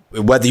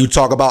whether you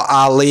talk about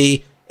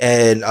Ali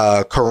and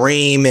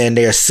Kareem and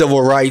their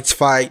civil rights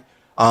fight,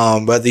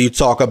 whether you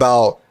talk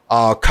about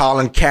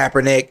Colin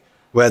Kaepernick,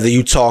 whether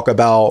you talk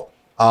about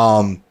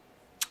Allen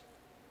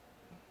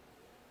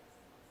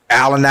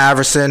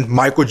Iverson,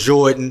 Michael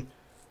Jordan,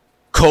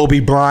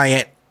 Kobe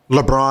Bryant,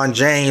 LeBron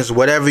James,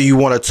 whatever you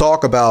want to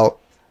talk about,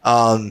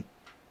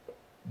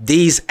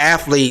 these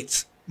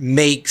athletes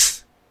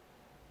makes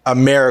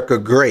America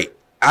great.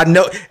 I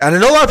know a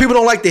lot of people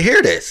don't like to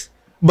hear this,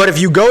 but if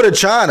you go to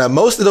China,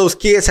 most of those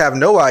kids have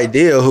no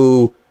idea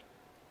who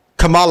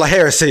Kamala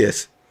Harris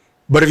is.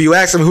 But if you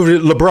ask them who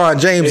LeBron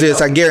James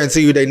is, I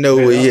guarantee you they know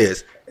who he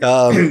is.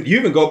 You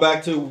even go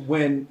back to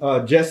when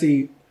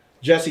Jesse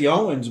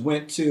Owens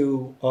went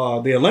to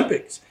the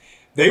Olympics.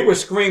 They were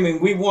screaming,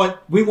 "We want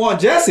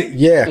Jesse!"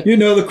 Yeah,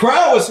 the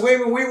crowd was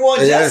screaming, "We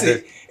want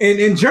Jesse!"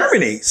 in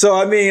Germany. So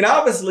I mean,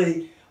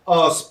 obviously,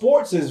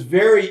 sports is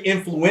very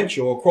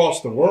influential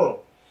across the world.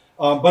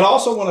 But I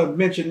also want to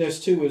mention this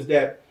too: is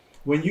that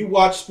when you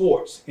watch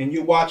sports and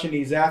you're watching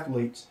these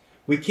athletes,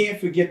 we can't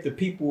forget the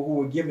people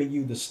who are giving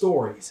you the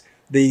stories,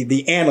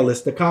 the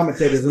analysts, the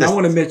commentators, and I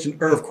want to mention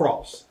Irv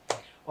Cross.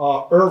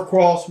 Irv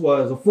Cross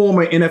was a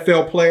former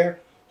NFL player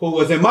who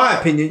was, in my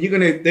opinion,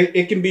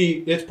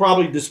 it's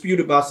probably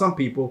disputed by some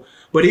people,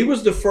 but he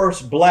was the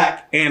first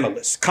black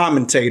analyst,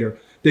 commentator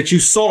that you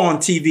saw on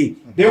TV.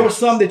 Mm-hmm. There were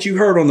some that you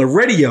heard on the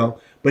radio,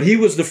 but he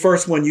was the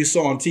first one you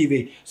saw on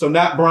TV. So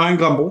not Brian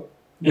Gumbel,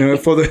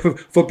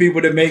 for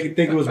people that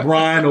think it was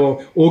Brian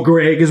or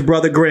Greg, his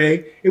brother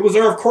Greg. It was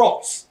Irv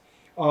Cross,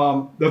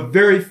 the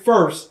very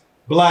first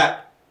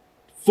black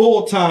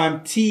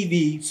full-time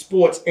TV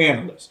sports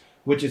analyst,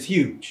 which is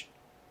huge.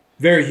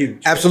 Very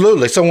huge.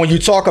 Absolutely. So when you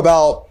talk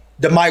about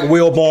the Mike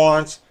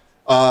Wilborns,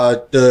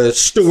 the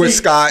Stuart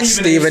Scott,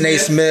 Stephen A.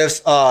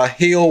 Smiths,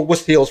 Hill,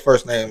 what's Hill's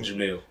first name?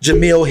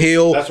 Jamil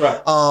Hill. That's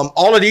right.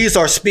 All of these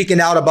are speaking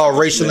out about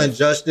racial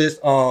injustice.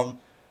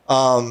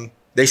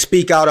 They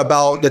speak out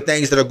about the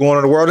things that are going on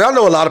in the world. And I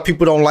know a lot of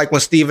people don't like when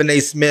Stephen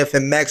A. Smith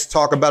and Max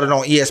talk about it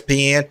on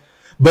ESPN.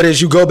 But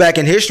as you go back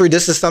in history,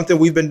 this is something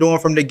we've been doing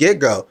from the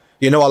get-go.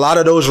 A lot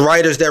of those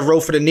writers that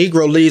wrote for the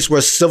Negro Leagues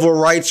were civil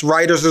rights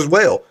writers as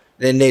well.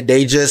 And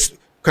they just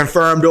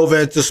confirmed over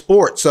into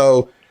sports.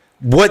 So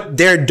what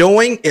they're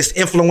doing is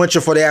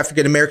influential for the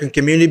African-American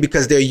community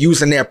because they're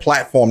using their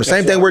platform. The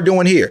same thing we're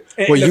doing here.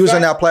 We're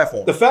using our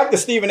platform. The fact that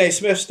Stephen A.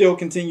 Smith still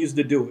continues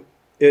to do it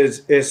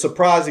is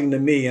surprising to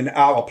me. And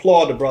I'll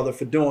applaud the brother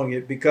for doing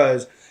it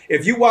because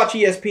if you watch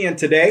ESPN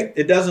today,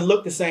 it doesn't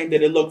look the same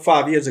that it looked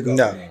 5 years ago.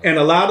 No. And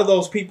a lot of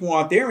those people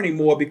aren't there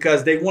anymore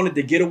because they wanted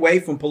to get away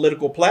from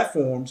political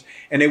platforms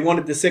and they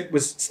wanted to stick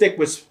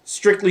with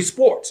strictly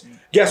sports.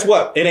 Guess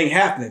what? It ain't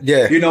happening.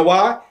 Yeah. You know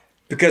why?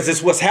 Because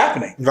it's what's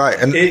happening. Right.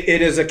 And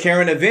it is a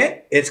current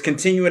event. It's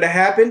continuing to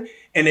happen.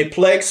 And it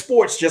plagues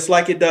sports just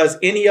like it does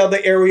any other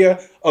area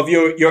of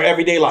your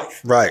everyday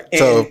life. Right. And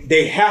so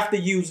they have to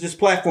use this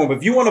platform.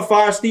 If you want to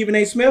fire Stephen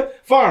A. Smith,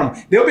 fire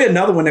him. There'll be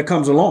another one that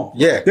comes along.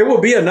 Yeah. There will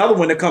be another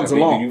one that comes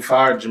along. You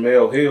fired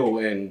Jamel Hill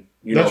and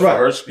That's for right.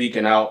 her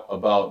speaking out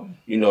about,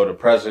 the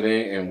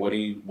president and what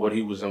he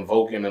was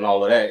invoking and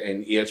all of that.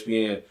 And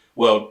ESPN,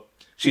 well,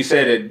 she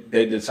said that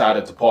they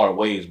decided to part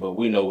ways, but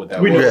we know what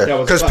that was. Yeah,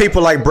 because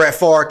people like Brett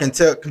Favre can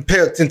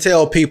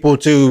tell people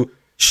to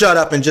shut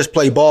up and just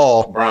play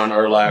ball. Brian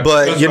Urlacher.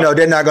 But,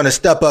 they're not going to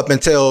step up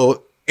and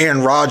tell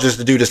Aaron Rodgers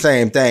to do the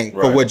same thing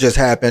for what just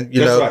happened,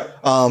 Right.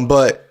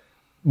 But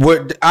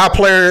what our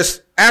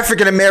players,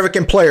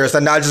 African-American players,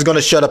 are not just going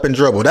to shut up and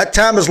dribble. That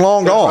time is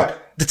long gone. Right.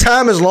 The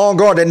time is long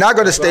gone. They're not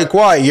going to stay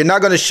quiet. You're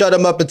not going to shut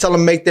them up and tell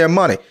them to make their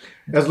money.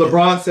 As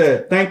LeBron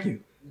said, thank you.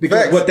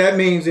 Because Facts. what that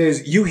means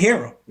is you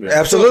hear him. Yeah.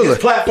 Absolutely. So his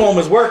platform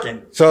is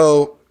working.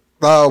 So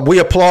we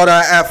applaud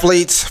our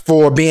athletes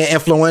for being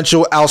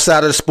influential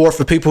outside of the sport.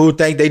 For people who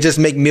think they just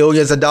make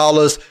millions of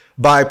dollars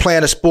by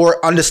playing a sport,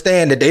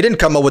 understand that they didn't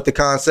come up with the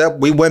concept.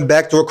 We went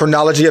back through a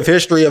chronology of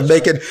history of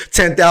making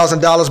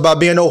 $10,000 by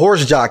being a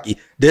horse jockey.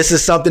 This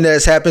is something that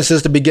has happened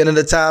since the beginning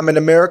of time in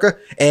America,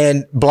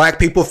 and black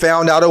people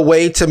found out a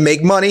way to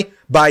make money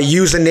by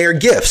using their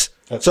gifts.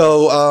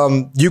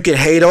 So you can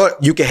hate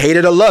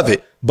it or love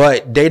it,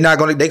 but they're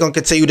going to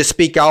continue to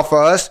speak out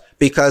for us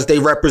because they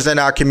represent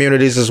our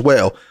communities as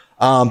well.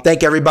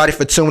 Thank everybody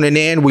for tuning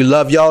in. We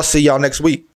love y'all. See y'all next week.